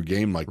top of your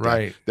game like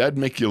that'd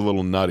make you a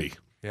little nutty.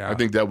 Yeah, I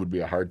think that would be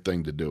a hard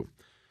thing to do.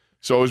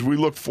 So as we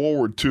look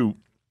forward to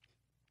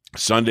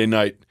Sunday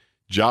night.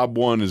 Job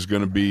one is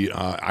going to be,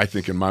 I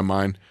think, in my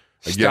mind,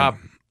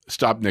 again,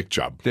 stop Nick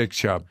Chubb. Nick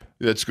Chubb.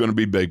 That's going to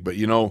be big. But,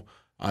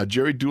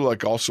 Jerry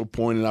Dulac also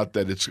pointed out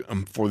that it's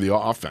for the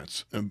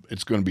offense.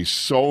 It's going to be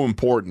so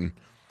important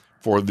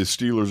for the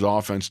Steelers'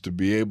 offense to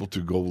be able to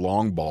go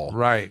long ball,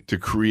 to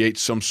create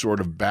some sort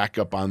of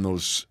backup on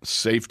those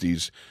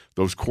safeties,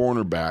 those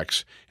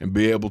cornerbacks, and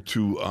be able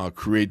to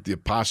create the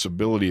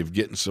possibility of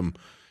getting some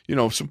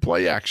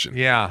play action.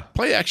 Yeah.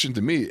 Play action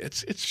to me,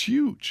 it's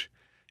huge.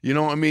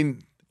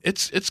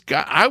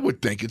 I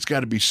would think it's got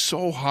to be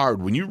so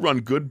hard when you run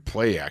good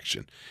play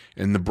action,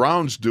 and the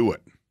Browns do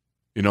it.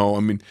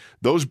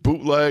 Those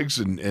bootlegs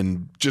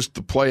and just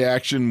the play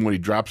action when he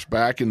drops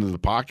back into the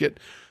pocket,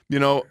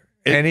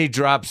 and he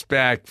drops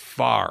back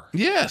far.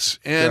 Yes,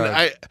 and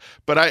I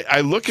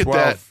look at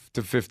that 12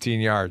 to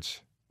 15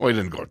 yards. Well, he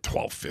didn't go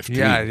 12, 15.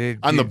 Yeah,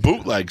 on the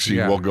bootlegs, he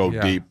will go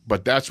deep,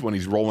 but that's when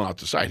he's rolling out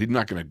the side. He's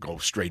not going to go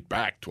straight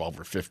back 12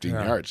 or 15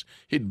 yards.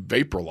 He'd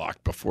vapor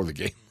lock before the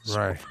game.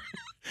 Right.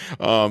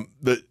 But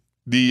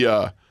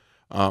the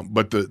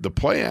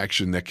play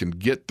action that can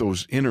get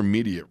those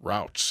intermediate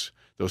routes,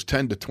 those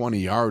 10 to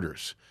 20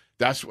 yarders,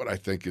 that's what I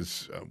think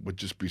would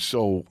just be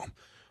so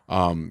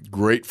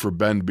great for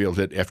Ben to be able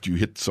to hit after you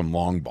hit some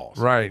long balls.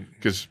 Right.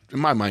 Because in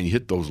my mind, you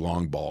hit those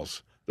long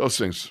balls, those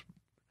things.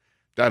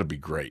 That'd be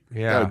great.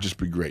 Yeah. That'd just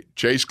be great.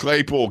 Chase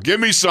Claypool, give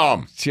me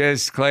some.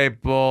 Chase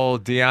Claypool,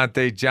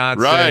 Deontay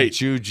Johnson,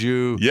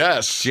 Juju.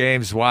 Yes.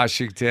 James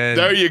Washington.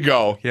 There you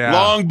go. Yeah.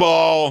 Long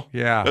ball.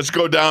 Yeah. Let's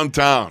go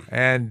downtown.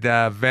 And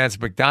Vance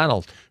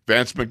McDonald.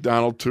 Vance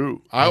McDonald,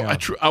 too.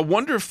 I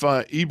wonder if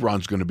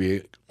Ebron's going to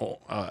be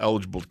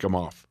eligible to come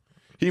off.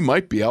 He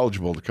might be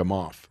eligible to come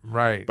off.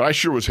 Right. But I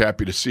sure was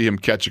happy to see him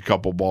catch a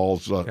couple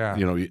balls,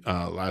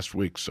 last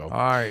week. So.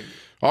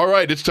 All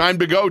right, it's time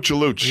to go,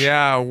 Chaluch.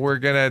 Yeah, we're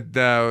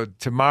gonna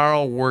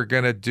tomorrow. We're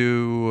gonna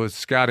do a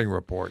scouting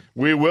report.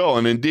 We will,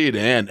 and indeed,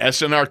 and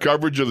SNR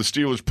coverage of the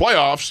Steelers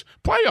playoffs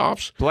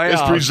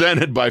is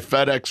presented by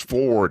FedEx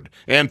Ford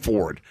and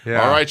Ford.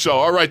 Yeah.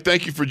 All right.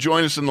 Thank you for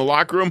joining us in the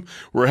locker room.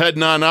 We're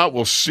heading on out.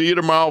 We'll see you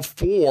tomorrow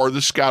for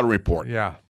the scouting report. Yeah.